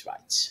 notice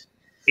rights?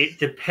 It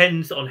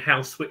depends on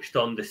how switched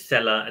on the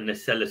seller and the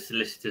seller's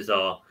solicitors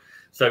are.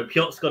 So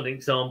Piotr's got an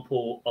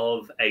example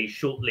of a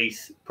short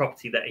lease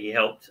property that he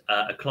helped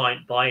a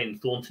client buy in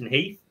Thornton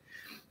Heath,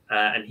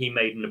 and he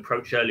made an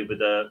approach early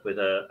with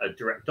a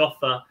direct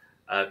offer.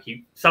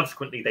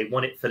 Subsequently they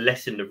won it for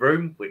less in the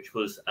room, which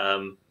was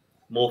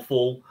more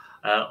fall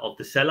of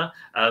the seller,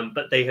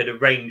 but they had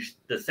arranged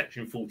the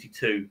Section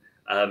 42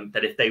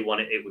 that if they won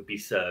it, it would be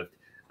served.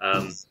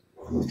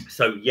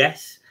 So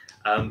yes,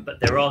 but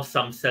there are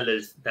some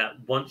sellers that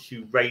once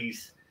you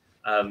raise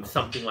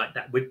something like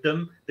that with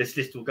them, the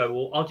solicitor will go,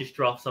 well, I'll just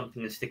draft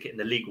something and stick it in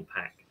the legal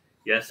pack.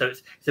 Yeah, so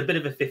it's a bit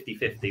of a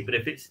 50-50. But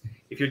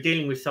if you're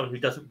dealing with someone who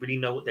doesn't really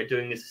know what they're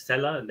doing as a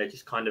seller, and they're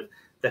just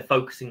they're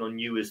focusing on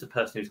you as the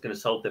person who's going to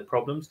solve their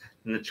problems,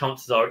 then the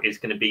chances are it's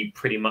going to be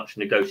pretty much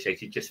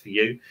negotiated just for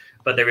you.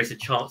 But there is a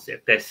chance that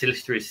if their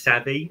solicitor is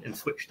savvy and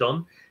switched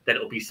on, that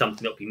it'll be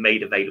something that'll be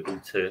made available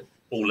to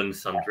all and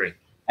sundry.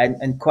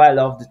 And quite a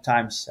lot of the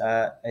times,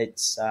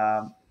 it's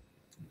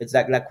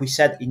like we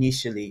said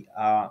initially,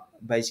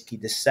 basically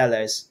the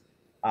sellers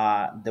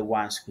are the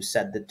ones who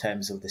set the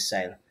terms of the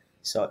sale.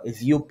 So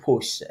if you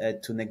push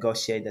to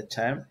negotiate the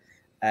term,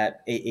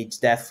 it's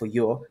there for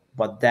you.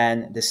 But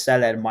then the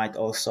seller might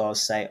also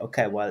say,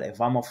 okay, well,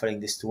 if I'm offering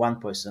this to one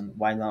person,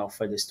 why not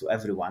offer this to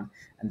everyone?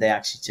 And they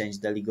actually change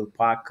the legal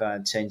pack,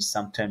 change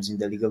some terms in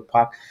the legal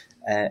pack.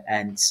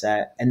 And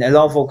a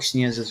lot of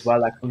auctioneers as well,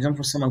 like for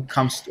example, someone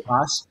comes to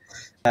us,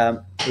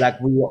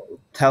 like we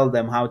tell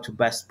them how to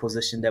best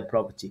position their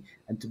property,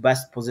 and to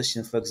best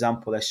position, for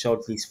example, a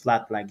short lease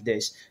flat like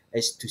this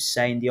is to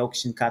say in the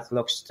auction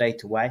catalog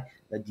straight away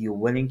that you're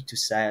willing to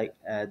say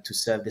to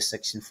serve the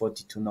Section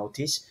 42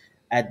 notice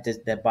at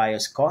the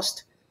buyer's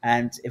cost,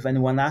 and if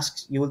anyone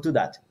asks, you will do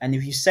that. And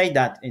if you say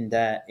that in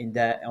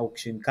the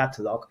auction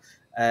catalog,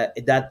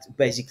 that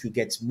basically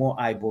gets more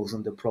eyeballs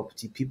on the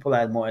property. People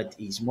are more at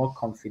ease, more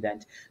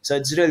confident. So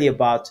it's really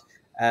about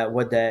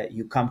whether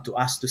you come to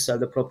us to sell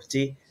the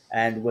property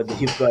and whether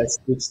you've got a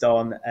switched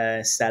on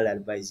seller.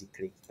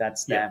 Basically,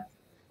 that's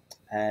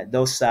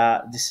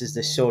this is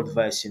the short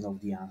version of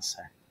the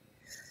answer.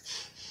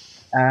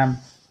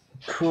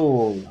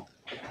 Cool.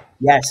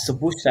 Yes. So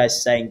Bushra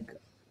is saying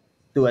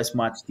do as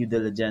much due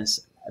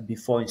diligence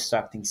before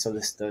instructing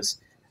solicitors.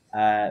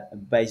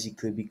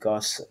 Basically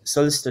because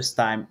solicitors'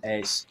 time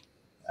is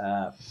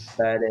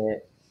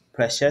very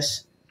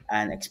precious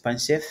and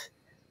expensive,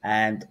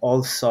 and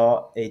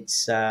also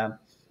it's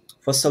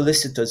for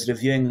solicitors,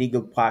 reviewing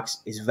legal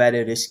packs is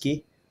very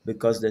risky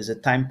because there's a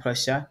time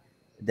pressure.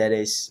 There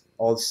is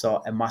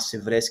also a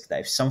massive risk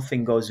that if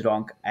something goes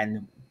wrong,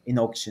 and in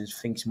auctions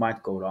things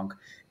might go wrong,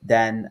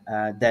 then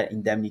their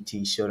indemnity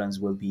insurance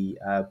will be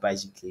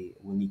basically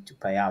will need to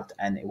pay out,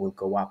 and it will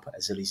go up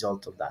as a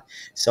result of that.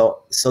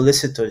 So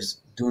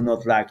solicitors do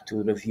not like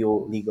to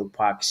review legal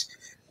packs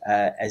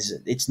as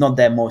it's not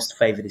their most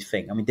favorite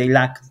thing. I mean, they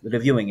like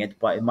reviewing it,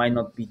 but it might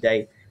not be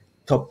their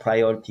top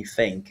priority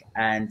thing,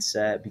 and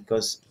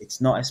because it's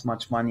not as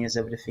much money as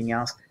everything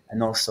else,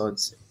 and also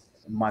it's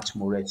much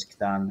more risk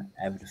than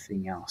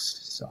everything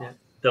else. So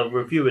they'll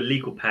review a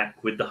legal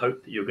pack with the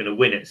hope that you're going to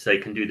win it, so they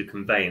can do the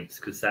conveyance,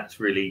 because that's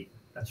really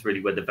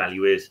where the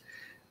value is.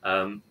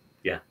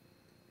 Yeah.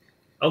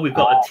 Oh, we've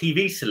got a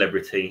TV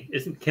celebrity.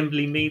 Isn't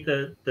Kimberly Me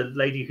the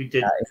lady who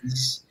did that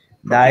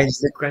is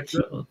the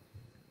graduate?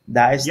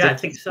 That is yeah, the I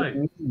think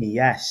so.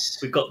 Yes.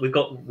 We've got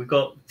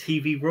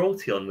TV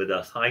royalty on with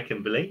us. Hi,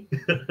 Kimberly.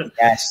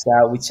 Yes,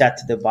 we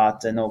chatted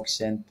about an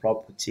auction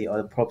property, or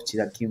the property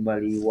that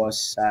Kimberly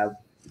was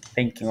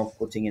thinking of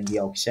putting in the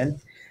auction,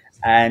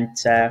 and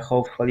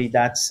hopefully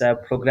that's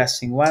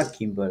progressing well.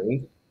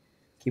 Kimberly,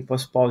 keep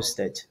us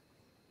posted.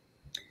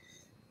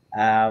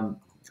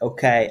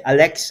 Okay,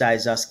 Alexa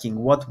is asking,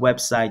 what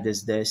website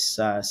is this?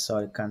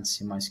 Sorry, I can't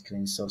see my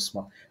screen, so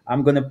small.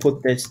 I'm going to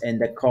put this in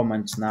the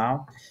comments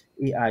now.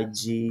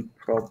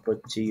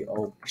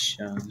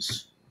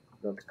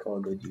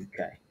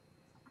 eigpropertyauctions.co.uk.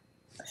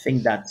 I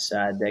think that's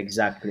the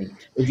exact link.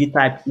 If you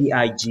type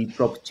EIG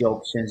property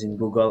auctions in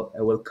Google,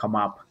 it will come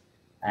up.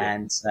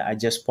 And I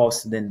just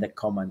posted in the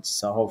comments,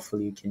 so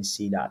hopefully you can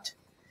see that.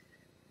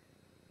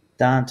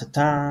 Dun, dun,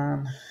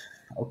 dun.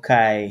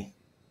 Okay.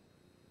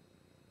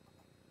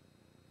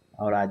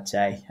 All right,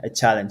 Jay, a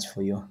challenge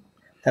for you.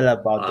 Tell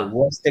about the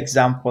worst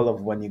example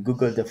of when you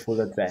Google the full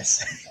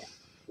address.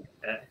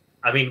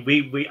 I mean,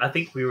 I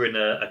think we were in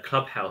a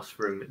clubhouse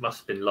room. It must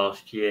have been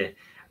last year,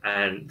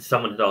 and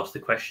someone had asked the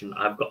question.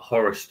 I've got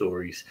horror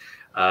stories.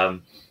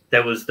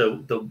 There was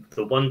the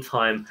one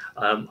time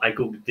I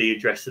googled the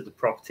address of the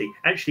property.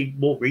 Actually,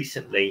 more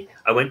recently,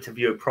 I went to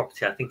view a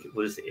property. I think it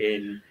was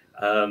in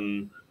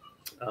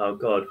oh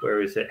God,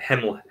 where is it?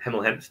 Hemel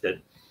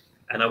Hempstead,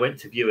 and I went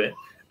to view it.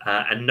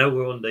 And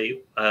nowhere on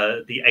the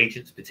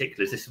agent's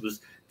particulars. This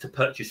was to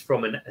purchase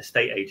from an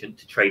estate agent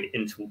to trade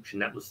into auction.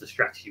 That was the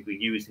strategy we're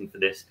using for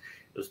this.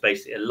 It was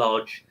basically a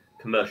large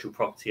commercial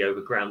property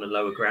over ground and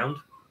lower ground,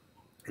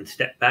 and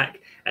step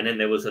back. And then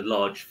there was a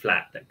large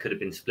flat that could have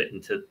been split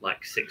into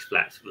like 6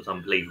 flats. It was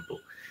unbelievable.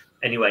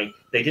 Anyway,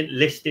 they didn't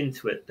list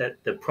into it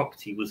that the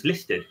property was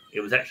listed. It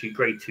was actually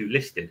grade 2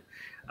 listed.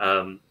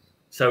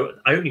 So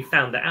I only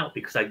found that out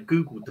because I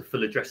Googled the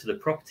full address of the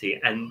property,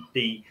 and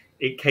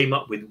it came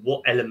up with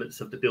what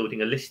elements of the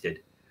building are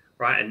listed,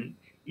 right? And,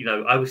 you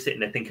know, I was sitting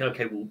there thinking,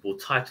 okay, we'll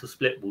title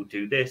split, we'll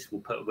do this,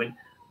 we'll put a win.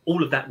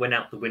 All of that went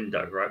out the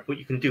window, right? What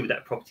you can do with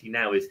that property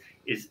now is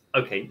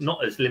okay,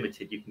 not as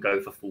limited. You can go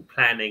for full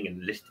planning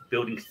and listed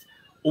buildings,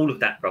 all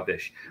of that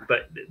rubbish.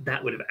 But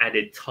that would have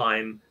added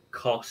time,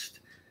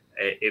 cost.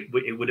 It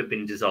would have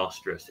been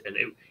disastrous. And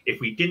if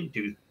we didn't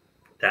do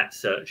that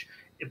search,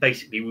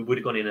 basically we would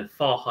have gone in a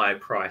far higher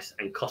price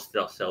and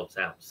costed ourselves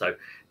out. So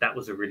that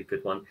was a really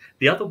good one.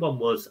 The other one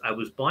was I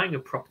was buying a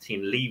property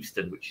in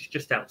Leavesden, which is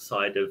just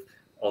outside of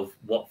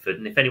Watford,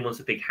 and if anyone's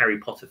a big Harry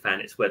Potter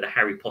fan, it's where the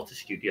Harry Potter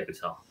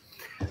studios are.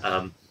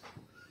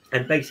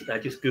 And basically I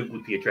just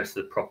googled the address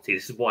of the property.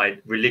 This is why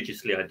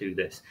religiously I do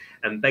this.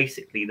 And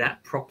basically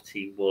that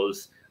property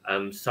was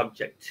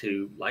subject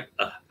to like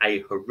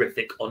a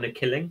horrific honor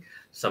killing.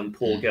 Some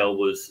poor girl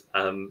was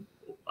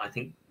I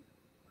think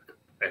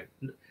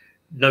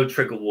no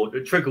trigger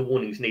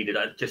warnings needed.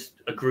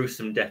 Just a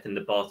gruesome death in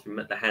the bathroom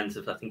at the hands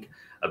of, I think,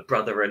 a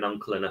brother, an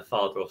uncle, and a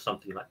father, or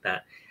something like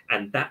that.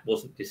 And that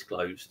wasn't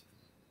disclosed.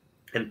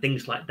 And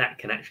things like that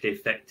can actually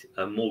affect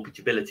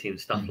mortgageability and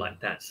stuff like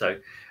that. So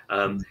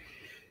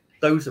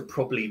those are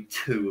probably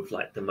 2 of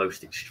like the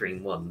most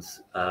extreme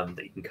ones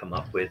that you can come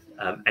up with.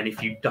 And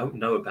if you don't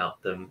know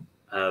about them,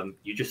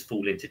 you just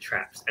fall into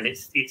traps. And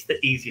it's the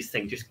easiest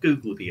thing. Just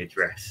Google the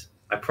address.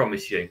 I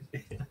promise you.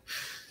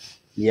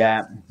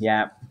 Yeah.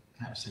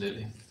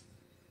 Absolutely.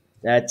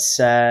 That's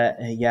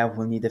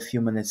we'll need a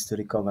few minutes to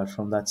recover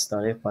from that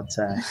story, but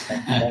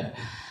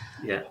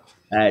yeah.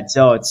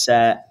 George,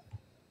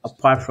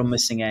 apart from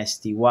missing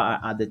AST, what are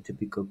other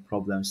typical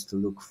problems to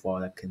look for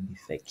that can be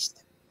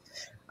fixed?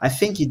 I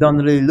think you don't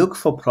really look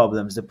for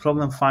problems. The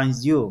problem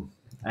finds you,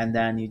 and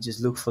then you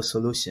just look for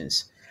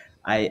solutions.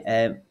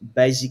 I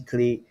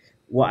basically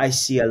what I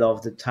see a lot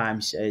of the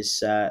times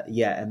is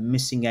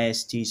missing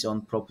ASTs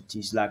on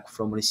properties like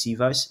from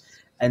receivers,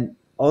 and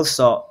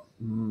also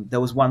there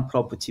was one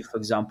property, for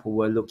example,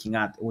 we're looking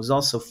at, it was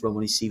also from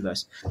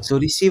receivers. So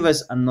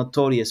receivers are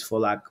notorious for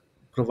like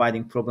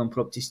providing problem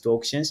properties to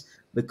auctions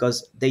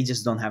because they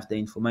just don't have the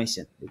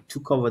information. They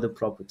took over the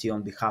property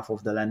on behalf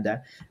of the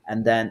lender,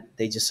 and then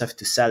they just have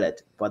to sell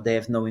it, but they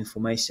have no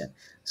information.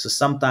 So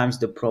sometimes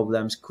the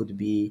problems could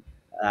be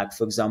like,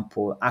 for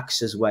example,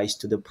 access ways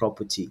to the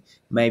property.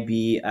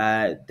 Maybe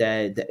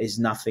there is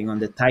nothing on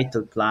the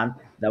title plan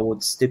that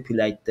would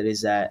stipulate there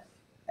is an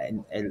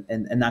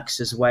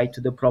access way to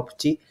the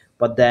property,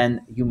 but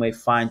then you may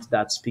find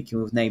that,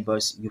 speaking with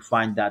neighbors, you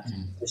find that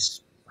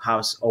this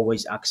house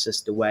always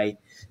access the way,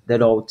 the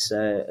road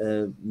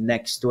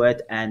next to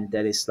it, and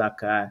there is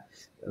like a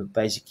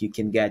basically you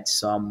can get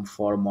some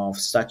form of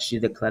statutory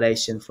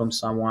declaration from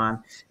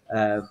someone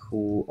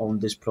who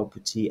owned this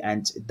property,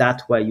 and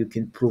that way you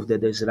can prove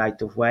that there's a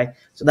right of way.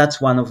 So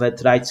that's one of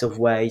it, rights of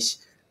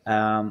ways.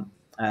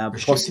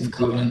 Restrictive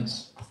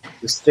covenants.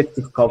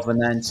 Restrictive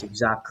covenants,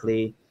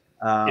 exactly.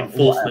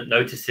 Enforcement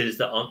notices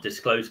that aren't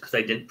disclosed because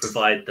they didn't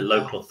provide the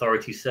local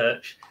authority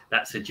search.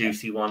 That's a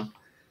juicy one.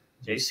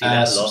 You see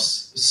that a lot.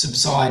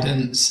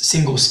 Subsidence,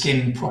 single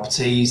skin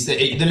properties.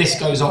 The list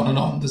goes on and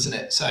on, doesn't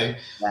it? So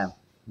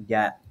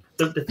yeah.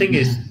 The thing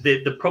is,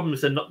 the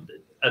problems are not.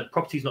 A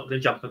property's not going to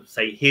jump up and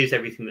say, "Here's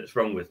everything that's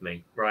wrong with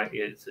me." Right?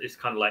 It's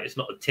kind of like, it's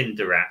not a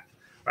Tinder app.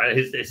 Right?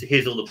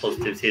 Here's all the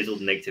positives. Here's all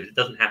the negatives. It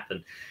doesn't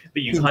happen.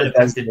 But you kind of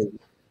have to.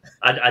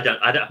 I don't.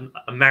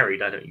 I'm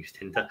married. I don't use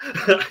Tinder.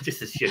 I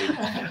just assume.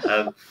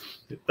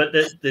 But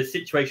the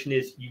situation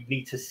is, you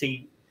need to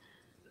see.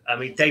 I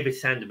mean, David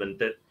Sanderman,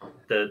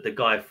 the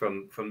guy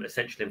from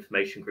Essential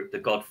Information Group, the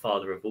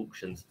godfather of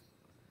auctions,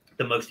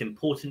 the most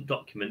important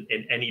document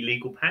in any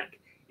legal pack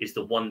is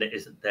the one that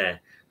isn't there,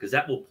 because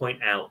that will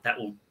point out, that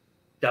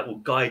will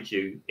guide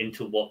you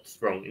into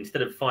what's wrong.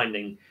 Instead of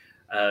finding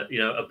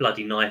a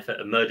bloody knife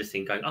at a murder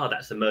scene, going, "Oh,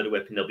 that's a murder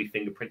weapon, there'll be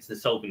fingerprints," and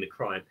solving the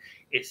crime.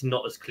 It's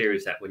not as clear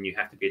as that when you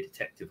have to be a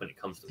detective when it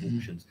comes to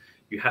auctions.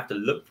 You have to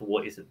look for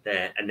what isn't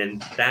there, and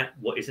then that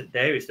what isn't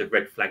there is the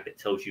red flag that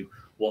tells you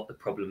what the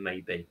problem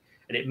may be.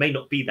 And it may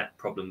not be that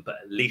problem, but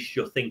at least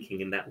you're thinking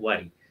in that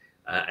way,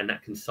 and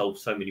that can solve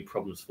so many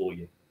problems for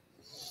you.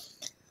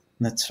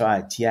 That's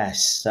right,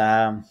 yes.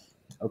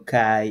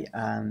 Okay,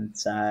 and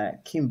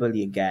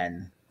Kimberly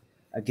again.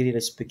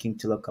 Agreed speaking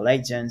to local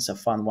agents. I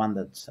found one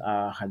that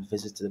had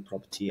visited the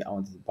property I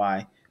wanted to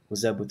buy,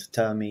 was able to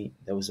tell me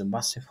there was a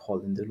massive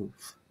hole in the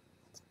roof.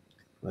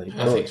 Very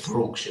perfect good.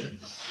 For auction.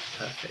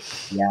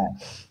 Perfect. Yeah.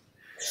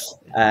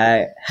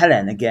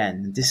 Helen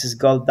again. This is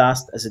gold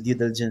dust as a due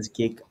diligence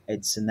gig.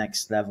 It's the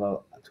next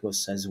level. It was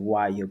says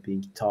why you're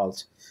being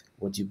told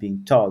what you're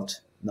being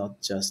told,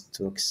 not just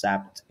to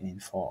accept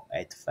info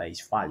at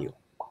face value.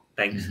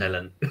 Thanks,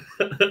 Helen.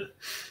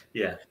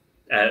 Yeah.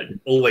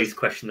 Always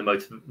question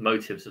the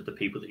motives of the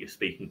people that you're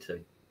speaking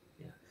to.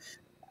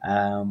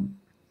 Yeah.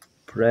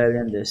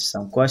 Brilliant. There's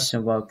some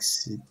question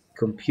box.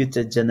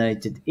 Computer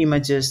generated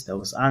images that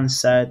was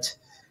answered,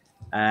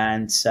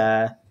 and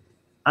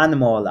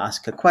Animal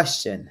asked a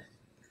question.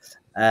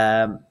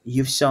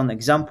 You've shown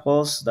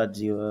examples that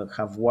you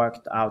have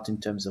worked out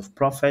in terms of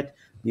profit.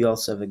 You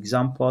also have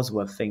examples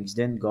where things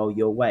didn't go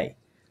your way.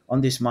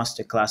 On these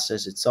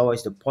masterclasses, it's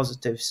always the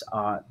positives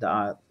that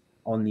are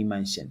only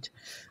mentioned.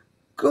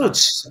 Good.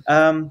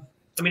 I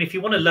mean, if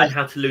you want to learn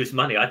how to lose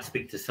money, I'd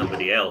speak to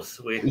somebody else.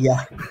 We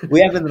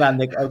haven't run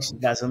the auction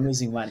guys on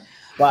losing money.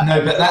 But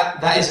no, but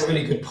that is a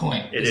really good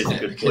point. It is a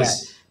good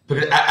because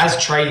as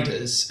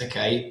traders,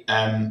 okay,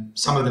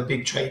 some of the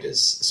big traders,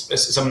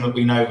 some that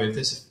we know with,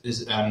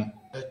 there's a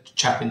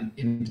chap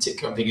in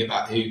particular I'm thinking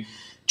about who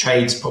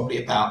trades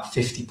probably about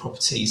 50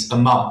 properties a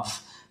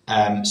month,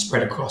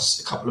 spread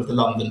across a couple of the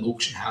London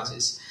auction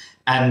houses.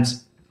 And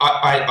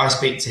I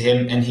speak to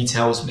him and he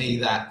tells me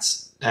that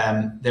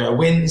there are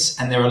wins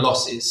and there are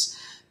losses,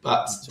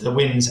 but the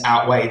wins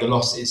outweigh the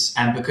losses.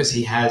 And because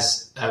he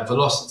has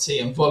velocity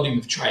and volume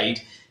of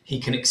trade, he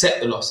can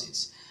accept the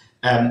losses.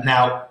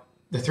 Now,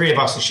 the three of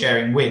us are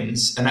sharing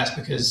wins, and that's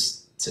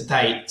because to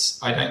date,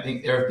 I don't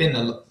think there have been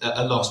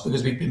a loss,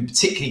 because we've been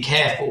particularly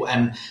careful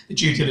and the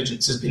due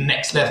diligence has been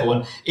next level.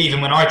 And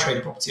even when I trade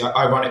a property,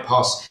 I run it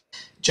past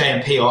J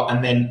and Piotr,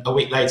 and then a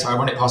week later I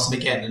run it past them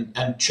again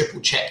and triple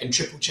check,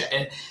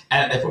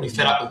 and they're probably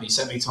fed up with me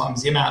so many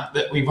times the amount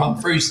that we run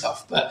through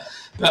stuff. But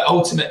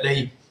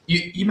ultimately,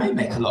 you may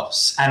make a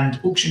loss, and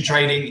auction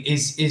trading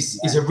is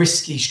a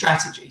risky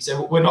strategy.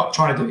 So what we're not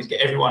trying to do is get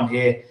everyone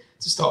here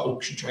to start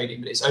auction trading,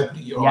 but it's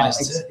opening your eyes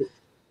to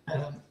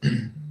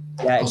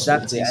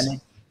exactly. And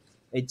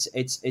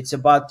it's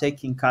about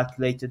taking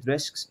calculated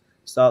risks.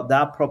 So there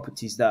are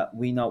properties that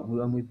we know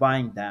when we're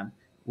buying them,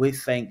 we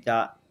think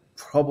that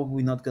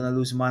probably not going to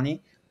lose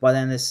money, but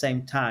at the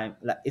same time,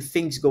 like, if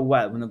things go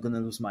well, we're not going to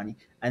lose money,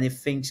 and if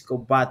things go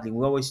badly,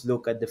 we always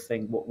look at the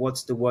thing,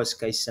 what's the worst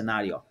case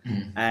scenario.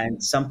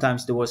 And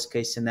sometimes the worst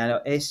case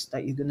scenario is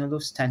that you're going to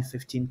lose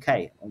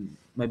 10-15k or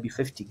maybe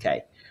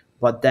 50k,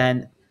 but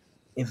then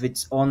if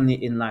it's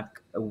only in like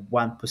a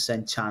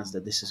 1% chance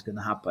that this is going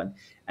to happen,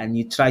 and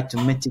you try to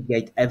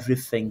mitigate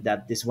everything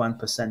that this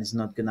 1% is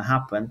not going to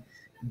happen,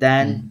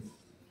 then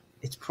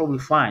it's probably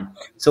fine.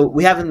 So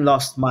we haven't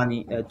lost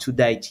money to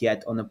date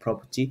yet on a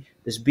property.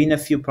 There's been a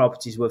few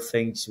properties where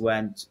things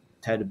went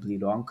terribly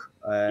wrong.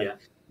 There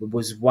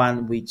was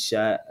one which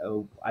I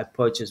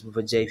purchased with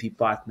a JV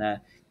partner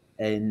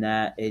in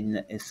I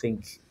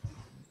think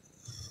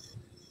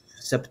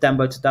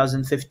September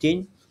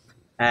 2015,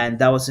 and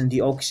that was in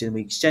the auction.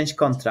 We exchanged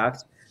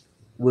contract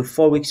with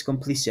 4 weeks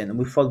completion, and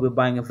we thought we were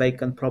buying a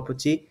vacant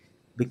property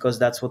because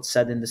that's what's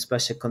said in the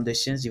special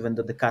conditions, even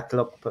though the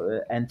catalog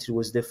entry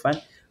was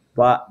different.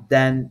 But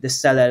then the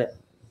seller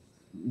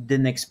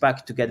didn't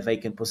expect to get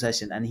vacant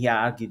possession, and he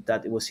argued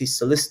that it was his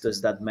solicitors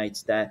that made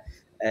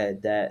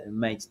made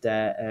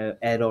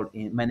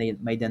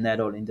an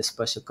error in the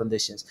special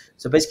conditions.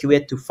 So basically, we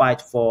had to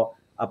fight for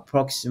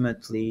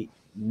approximately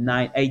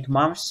 8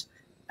 months,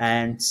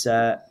 and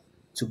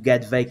to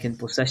get vacant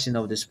possession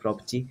of this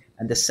property.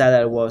 And the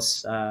seller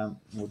was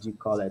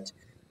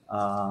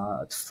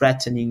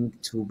threatening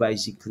to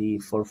basically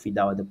forfeit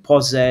our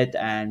deposit,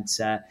 and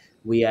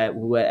we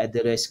were at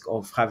the risk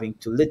of having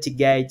to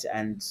litigate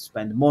and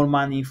spend more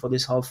money for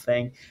this whole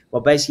thing.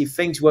 But basically,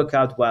 things work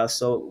out well.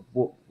 So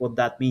what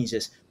that means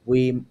is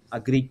we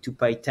agreed to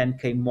pay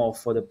 10K more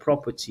for the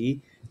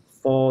property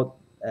for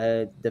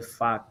the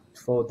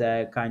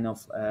kind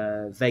of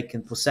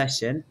vacant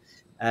possession.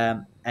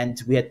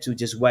 And we had to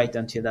just wait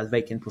until that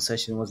vacant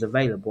possession was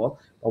available.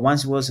 But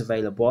once it was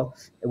available,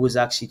 it was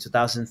actually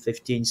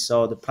 2015,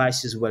 so the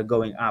prices were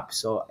going up.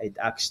 So it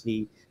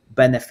actually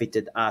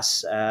benefited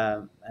us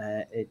to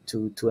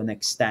an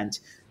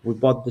extent. We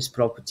bought this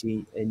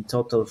property in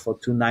total for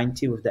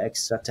 290 with the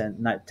extra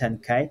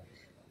 10K,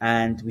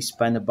 and we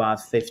spent about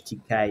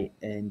 50K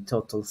in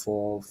total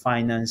for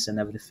finance and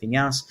everything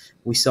else.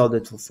 We sold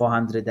it for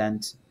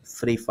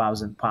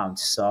 £403,000.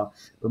 So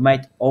we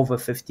made over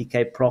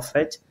 50K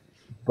profit,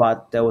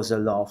 but there was a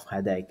lot of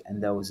headache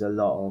and there was a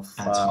lot of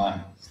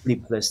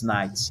sleepless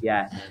nights.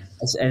 Yeah.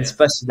 And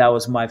especially that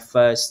was my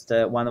first,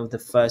 one of the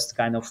first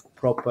kind of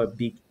proper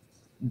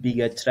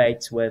bigger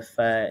trades with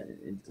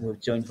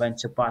joint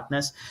venture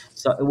partners.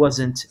 So it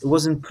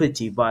wasn't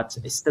pretty, but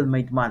it still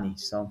made money.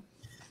 So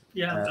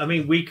yeah, I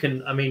mean,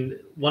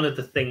 one of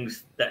the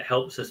things that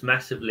helps us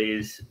massively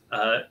is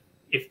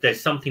if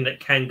there's something that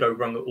can go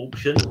wrong at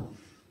auction.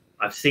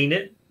 I've seen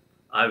it.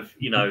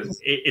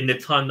 In the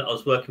time that I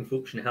was working for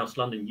Auction House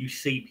London, you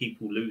see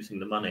people losing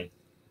the money.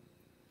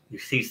 You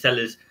see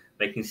sellers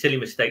making silly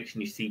mistakes,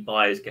 and you see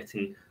buyers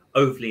getting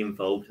overly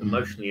involved,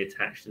 emotionally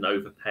attached, and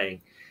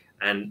overpaying.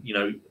 And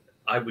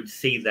I would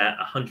see that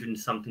 100 and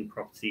something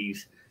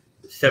properties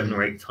 7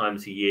 or 8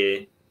 times a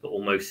year for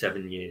almost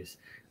 7 years.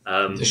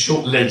 The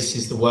short lease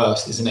is the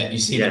worst, isn't it? You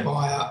see the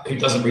buyer who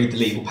doesn't read the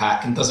legal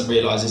pack and doesn't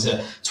realise it's a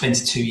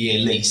 22-year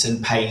lease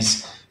and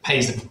pays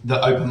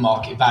the open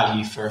market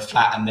value for a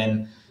flat, and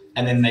then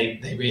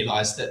they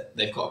realise that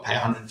they've got to pay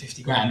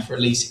 150 grand for a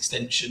lease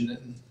extension,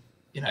 and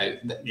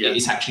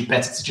it's actually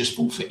better to just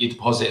forfeit your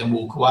deposit and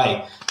walk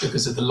away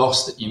because of the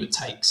loss that you would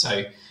take.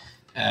 So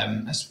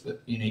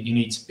you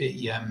need to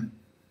be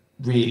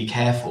really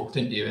careful,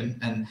 don't you?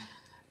 And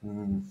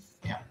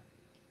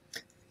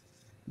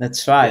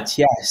that's right.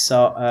 Yeah.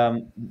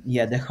 So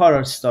the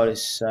horror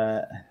stories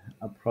are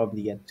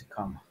probably yet to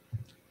come.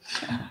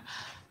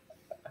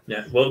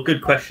 Yeah. Well,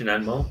 good question,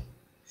 Anmol.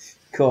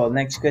 Cool.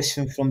 Next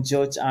question from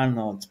George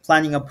Arnold.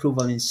 Planning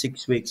approval in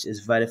 6 weeks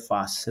is very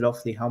fast.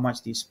 Roughly, how much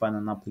do you spend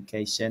on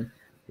application?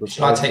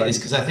 Should I take this,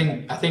 because I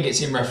think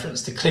it's in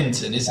reference to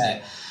Clinton, isn't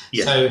it?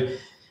 Yeah. So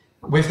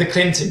with the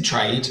Clinton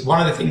trade,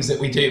 one of the things that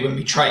we do when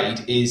we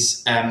trade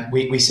is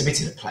we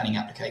submitted a planning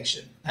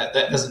application.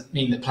 That doesn't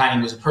mean that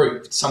planning was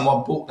approved.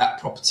 Someone bought that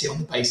property on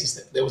the basis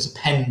that there was a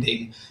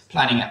pending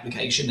planning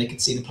application. They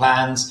could see the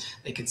plans,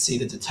 they could see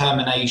the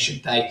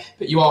determination date.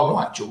 But you are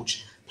right,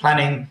 George.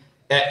 Planning,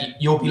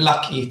 you'll be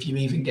lucky if you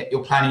even get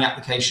your planning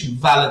application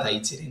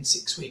validated in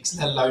 6 weeks,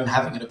 let alone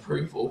having an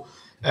approval.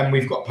 And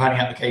we've got planning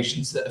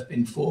applications that have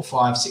been 4,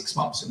 5, 6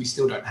 months and we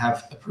still don't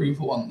have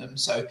approval on them.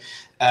 So,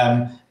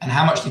 and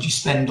how much did you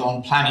spend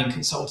on planning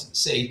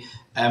consultancy?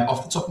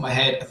 Off the top of my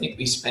head, I think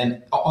we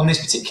spent on this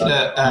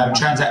particular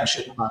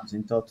transaction.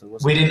 In total,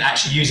 we didn't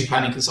actually use a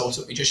planning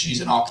consultant. We just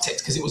used an architect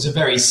because it was a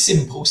very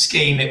simple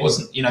scheme. It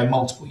wasn't,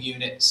 multiple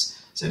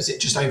units. So is it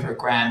just over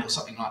 £1,000 or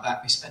something like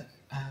that we spent?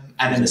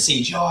 And then the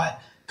CGI, a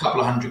couple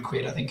of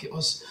 £100, I think it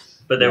was.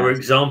 But there were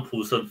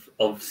examples of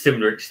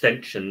similar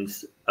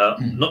extensions,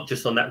 not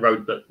just on that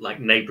road, but like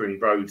neighbouring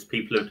roads.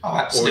 People have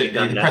already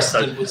done that. The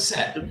precedent was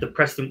set. The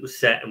precedent was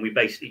set, and we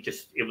basically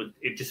just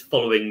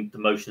following the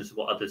motions of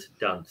what others had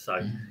done. So,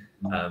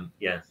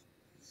 yeah.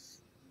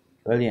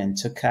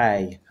 Brilliant.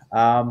 Okay.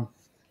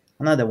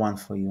 Another one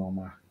for you,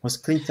 Omer. Was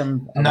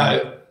Clinton?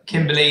 No,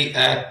 Kimberly.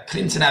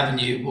 Clinton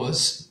Avenue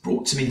was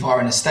brought to me via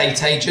an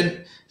estate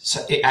agent,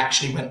 so it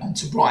actually went on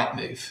to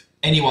Rightmove.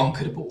 Anyone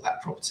could have bought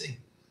that property.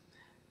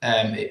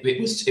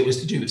 It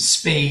was to do with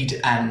speed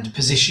and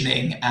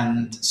positioning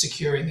and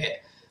securing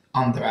it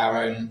under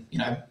our own,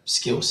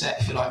 skill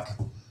set, if you like.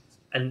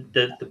 And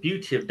the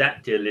beauty of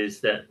that deal is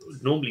that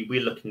normally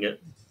we're looking at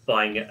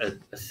buying at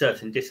a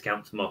certain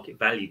discount to market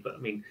value, but I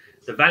mean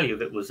the value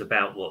of it was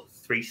about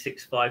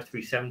 365,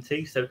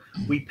 370. So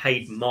we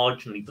paid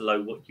marginally below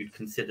what you'd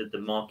consider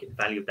the market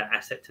value of that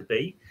asset to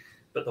be.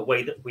 But the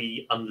way that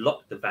we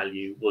unlocked the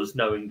value was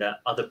knowing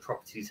that other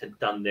properties had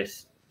done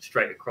this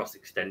straight across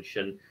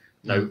extension,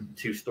 no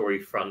 2-story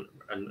front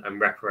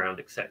and wraparound,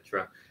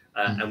 etc.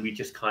 And we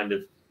just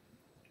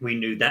we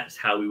knew that's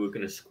how we were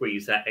going to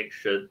squeeze that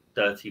extra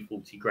 30,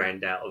 40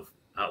 grand out of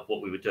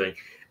what we were doing.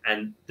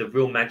 And the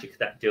real magic of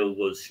that deal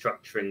was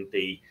structuring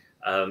the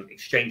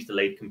exchange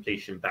delayed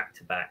completion back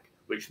to back,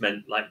 which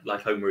meant,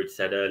 like Omer had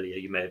said earlier,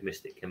 you may have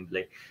missed it,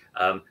 Kimberly.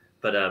 But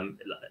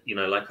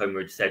like Omer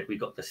had said, we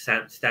got the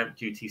stamp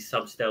duty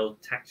sub-sale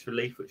tax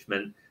relief, which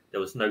meant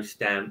there was no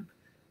stamp.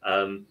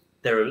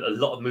 There are a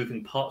lot of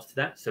moving parts to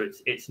that, so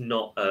it's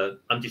not.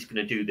 I'm just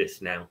going to do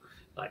this now.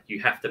 Like, you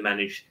have to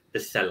manage the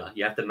seller,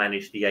 you have to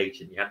manage the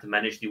agent, you have to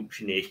manage the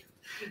auctioneer.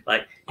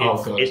 Like,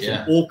 it's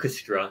an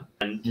orchestra,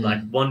 and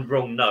like one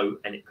wrong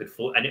note and it could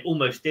fall, and it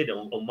almost did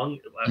on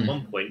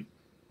one point.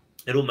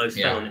 It almost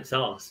fell on its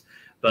ass.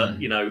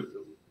 But you know,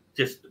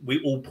 just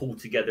we all pulled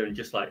together and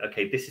just like,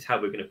 okay, this is how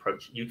we're going to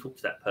approach it. You talk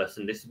to that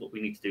person, this is what we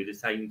need to do, this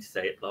is how you need to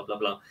say it, blah blah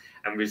blah,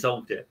 and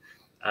resolved it.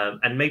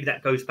 And maybe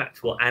that goes back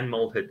to what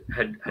Anmol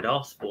had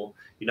asked for.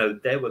 You know,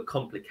 there were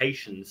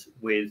complications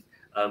with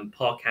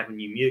Park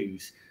Avenue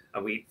Mews,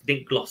 and we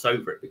didn't gloss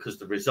over it because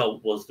the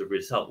result was the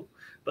result.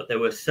 But there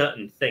were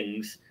certain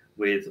things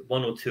with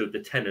one or two of the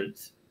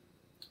tenants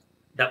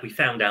that we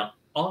found out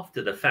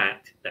after the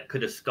fact that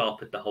could have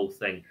scarpered the whole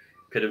thing,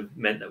 could have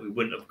meant that we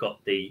wouldn't have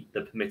got the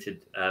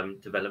permitted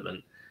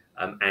development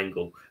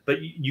angle.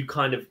 But you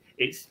kind of,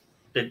 it's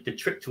the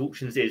trick to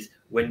auctions is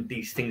when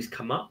these things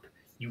come up,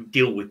 you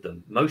deal with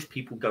them. Most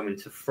people go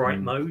into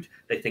fright mode.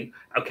 They think,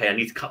 okay, I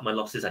need to cut my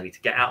losses. I need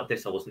to get out of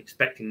this. I wasn't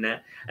expecting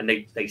that. And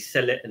they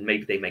sell it, and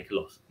maybe they make a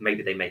loss.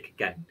 Maybe they make a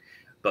gain.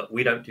 But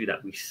we don't do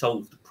that. We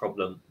solve the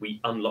problem.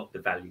 We unlock the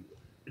value,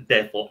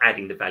 therefore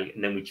adding the value,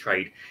 and then we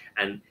trade.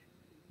 And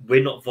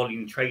we're not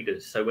volume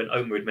traders. So when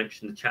Omer had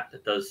mentioned the chap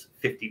that does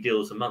 50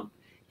 deals a month,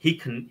 he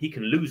can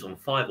lose on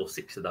 5 or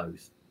 6 of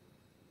those.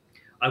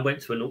 I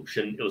went to an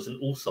auction. It was an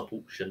Allsop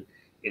auction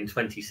in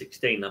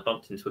 2016. I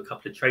bumped into a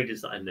couple of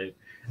traders that I knew,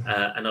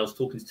 and I was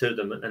talking to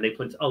them, and they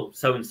pointed, oh,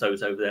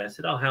 so-and-so's over there. I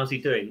said, oh, how's he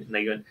doing? And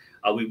they went,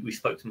 oh, we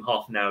spoke to him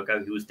half an hour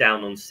ago. He was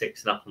down on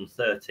 6 and up on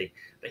 30,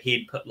 but he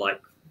had put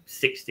like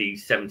 60,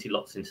 70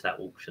 lots into that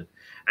auction,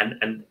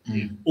 and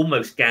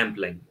almost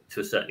gambling to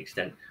a certain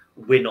extent.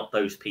 We're not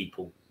those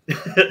people.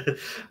 But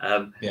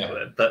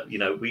you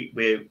know,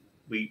 we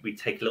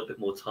take a little bit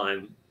more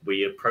time.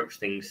 We approach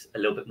things a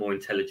little bit more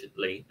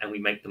intelligently, and we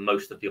make the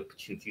most of the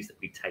opportunities that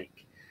we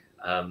take.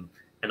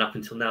 And up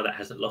until now, that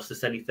hasn't lost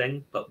us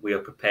anything, but we are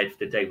prepared for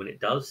the day when it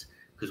does,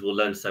 because we'll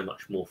learn so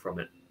much more from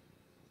it.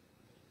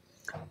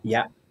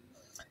 Yeah.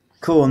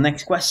 Cool.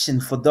 Next question.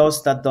 For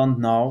those that don't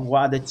know,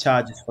 what are the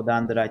charges for the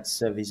underwrite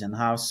service, and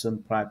how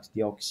soon prior to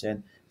the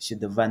auction should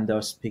the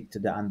vendor speak to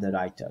the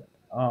underwriter?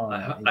 Oh,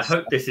 I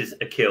hope this is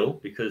Akil,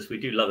 because we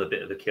do love a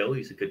bit of Akil.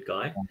 He's a good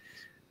guy.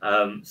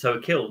 So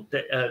Akil,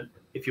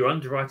 if you're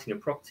underwriting a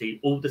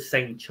property, all the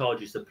same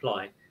charges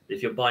apply.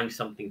 If you're buying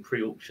something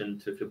pre-auction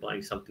to if you're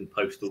buying something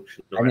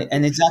post-auction.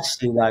 And it's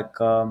actually like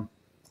the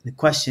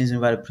question isn't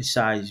very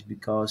precise,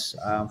 because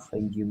I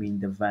think you mean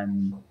the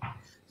van.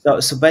 So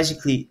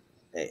basically,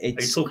 it's.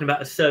 Are you talking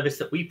about a service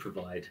that we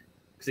provide?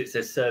 Because it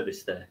says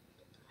service there.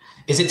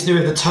 Is it to do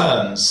with the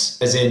terms,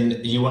 as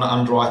in you want to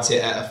underwrite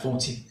it at a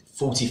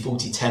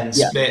 40-40-10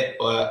 split,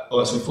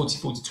 or so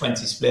 40-40-20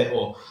 split,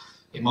 or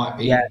it might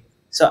be? Yeah.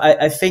 So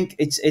I think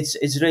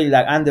it's really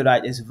like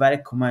underwrite is a very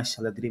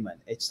commercial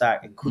agreement. It's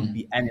like it could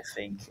be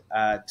anything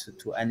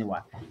to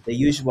anyone. The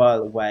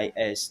usual way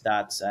is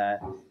that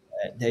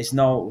there's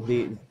no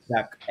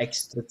like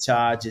extra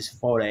charges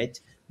for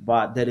it,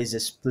 but there is a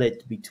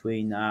split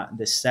between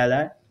the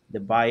seller, the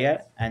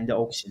buyer, and the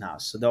auction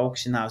house. So the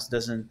auction house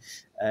doesn't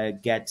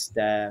get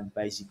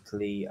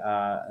basically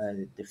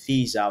the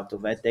fees out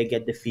of it. They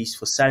get the fees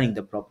for selling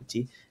the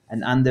property,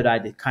 and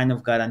underwrite it kind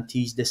of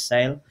guarantees the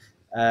sale.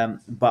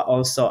 But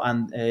also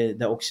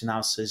the auction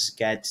houses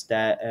get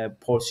the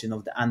portion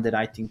of the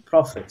underwriting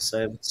profit. So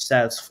if it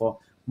sells for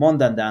more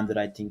than the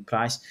underwriting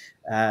price,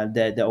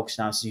 the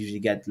auction houses usually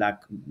get like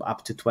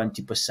up to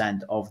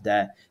 20% of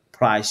the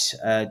price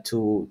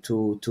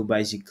to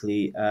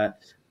basically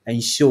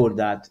ensure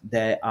that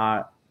they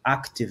are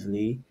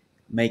actively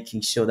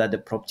making sure that the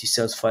property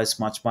sells for as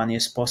much money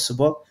as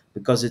possible,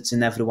 because it's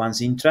in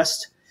everyone's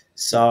interest.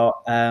 So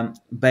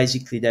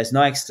basically, there's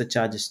no extra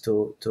charges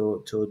to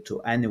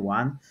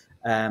anyone,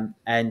 and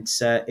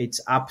it's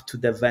up to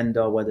the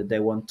vendor whether they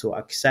want to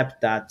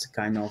accept that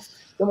kind of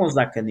almost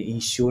like an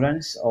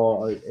insurance,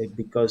 or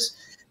because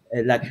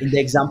like in the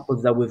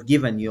examples that we've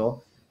given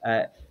you,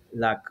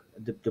 like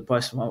the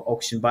person from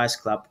Auction Buyers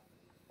Club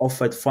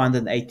offered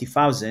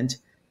 480,000.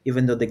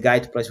 Even though the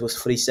guide price was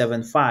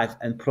 375,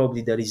 and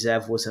probably the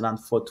reserve was around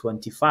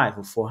 425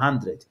 or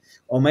 400,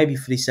 or maybe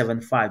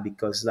 375,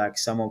 because like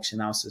some auction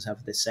houses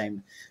have the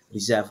same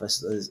reserve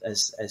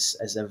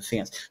as everything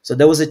else. So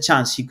there was a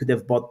chance he could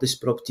have bought this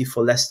property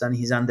for less than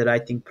his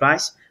underwriting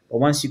price. But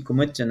once you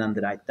commit to an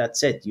underwrite,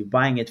 that's it. You're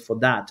buying it for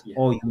that,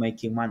 or you're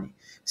making money.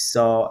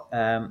 So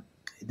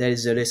there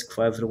is a risk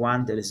for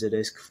everyone. There is a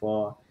risk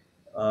for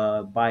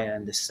buyer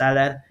and the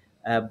seller,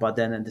 but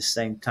then at the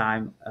same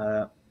time,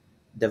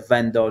 the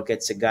vendor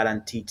gets a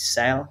guaranteed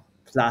sale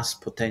plus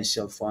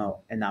potential for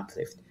an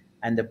uplift,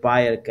 and the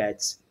buyer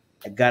gets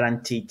a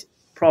guaranteed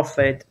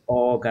profit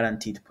or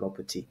guaranteed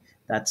property.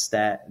 That's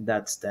the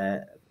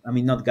I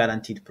mean, not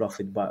guaranteed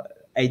profit,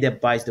 but either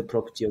buys the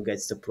property or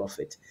gets the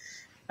profit.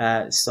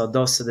 So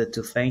those are the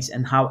two things.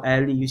 And how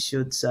early you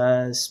should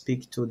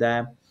speak to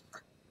the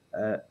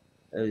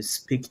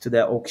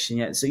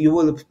auctioneer. So you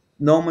will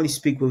normally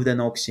speak with an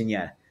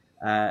auctioneer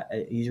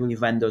Usually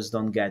vendors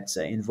don't get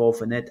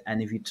involved in it,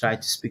 and if you try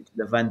to speak to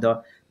the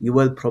vendor, you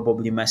will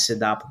probably mess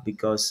it up,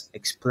 because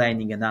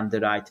explaining an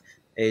underwrite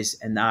is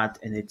an art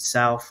in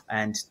itself,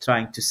 and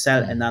trying to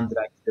sell an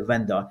underwrite to the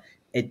vendor,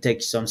 it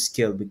takes some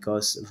skill,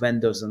 because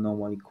vendors are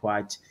normally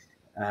quite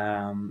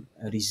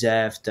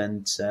reserved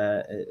and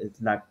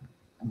like,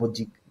 what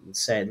do you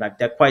say, like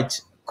they're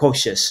quite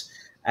cautious,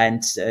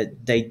 and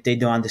they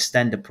don't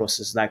understand the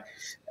process. Like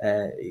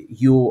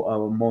you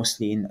are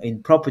mostly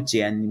in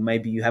property, and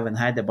maybe you haven't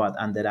heard about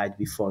underwrite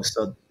before.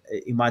 So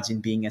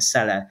imagine being a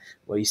seller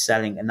where you're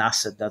selling an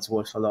asset that's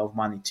worth a lot of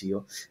money to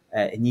you.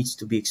 It needs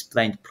to be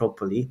explained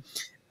properly.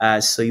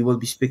 So you will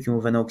be speaking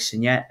with an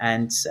auctioneer,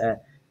 and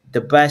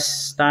the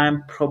best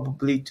time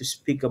probably to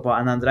speak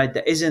about an underwrite,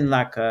 there isn't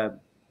like a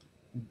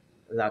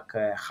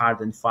hard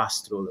and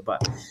fast rule,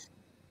 but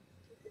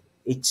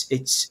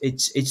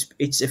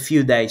it's a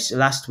few days,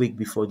 last week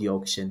before the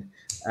auction,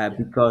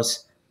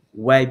 because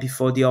way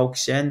before the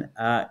auction,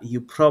 you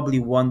probably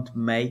won't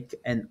make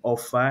an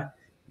offer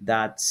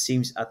that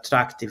seems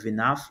attractive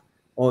enough,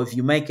 or if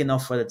you make an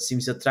offer that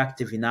seems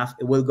attractive enough,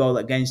 it will go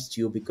against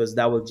you, because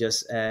that will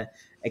just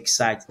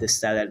excite the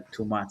seller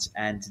too much,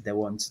 and they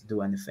won't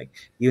do anything.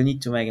 You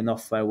need to make an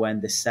offer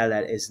when the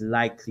seller is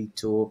likely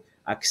to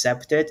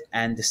accept it,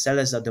 and the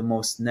sellers are the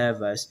most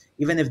nervous.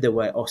 Even if they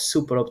were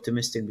super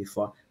optimistic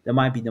before, they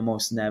might be the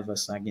most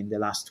nervous, like in the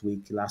last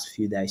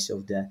few days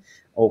of the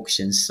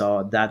auction.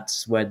 So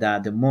that's where they're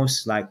the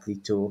most likely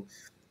to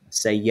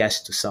say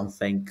yes to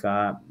something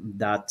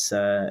that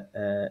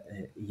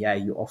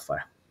you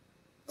offer.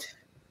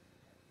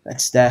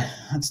 That's the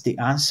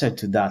answer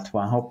to that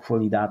one.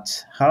 Hopefully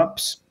that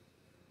helps.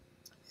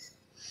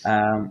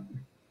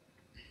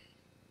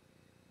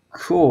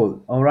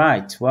 Cool. All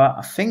right. Well,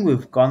 I think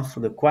we've gone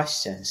through the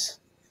questions.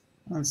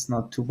 That's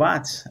not too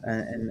bad.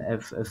 And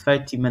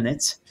 30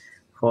 minutes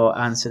for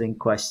answering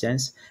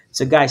questions.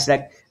 So, guys,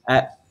 like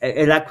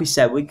we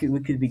said, we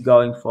could be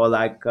going for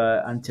like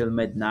until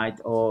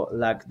midnight, or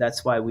like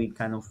that's why we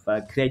kind of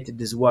created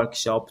this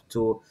workshop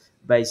to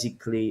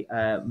basically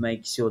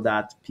make sure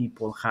that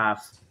people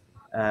have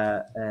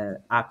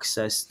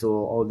access to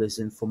all this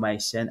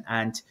information,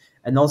 and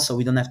also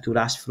we don't have to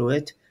rush through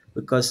it,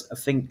 because I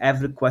think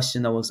every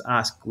question that was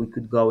asked, we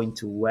could go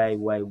into way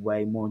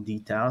more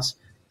details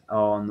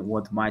on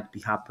what might be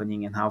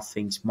happening and how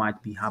things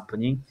might be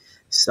happening.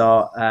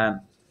 So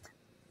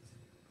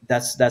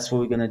that's what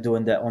we're gonna do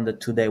on the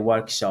 2-day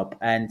workshop,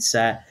 and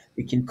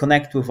you can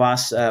connect with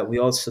us. We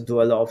also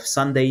do a lot of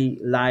Sunday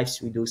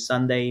lives. We do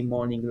Sunday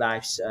morning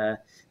lives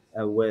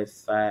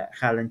with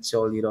Helen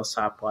Choli, Ross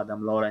Harper,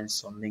 Adam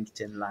Lawrence on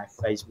LinkedIn Live,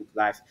 Facebook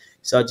Live.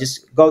 So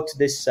just go to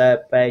this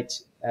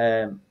page,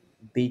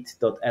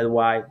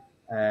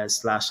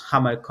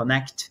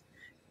 bit.ly/hammerconnect,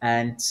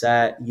 and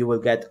you will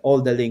get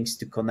all the links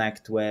to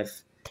connect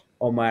with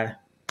Omer,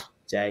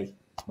 Jay,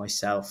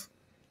 myself,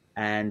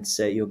 and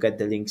you'll get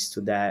the links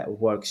to the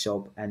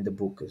workshop and the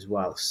book as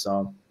well.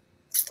 So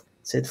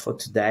that's it for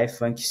today.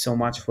 Thank you so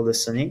much for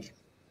listening.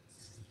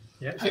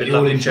 Yeah, it's been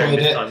lovely sharing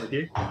this time with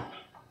you.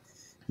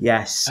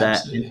 Yes,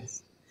 Absolutely.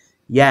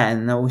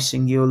 and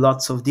wishing you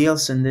lots of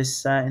deals in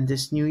this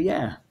new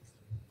year.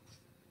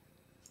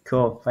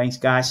 Cool. Thanks,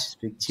 guys.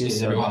 Speak to you Cheers,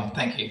 soon. everyone.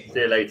 Thank you. See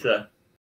you later.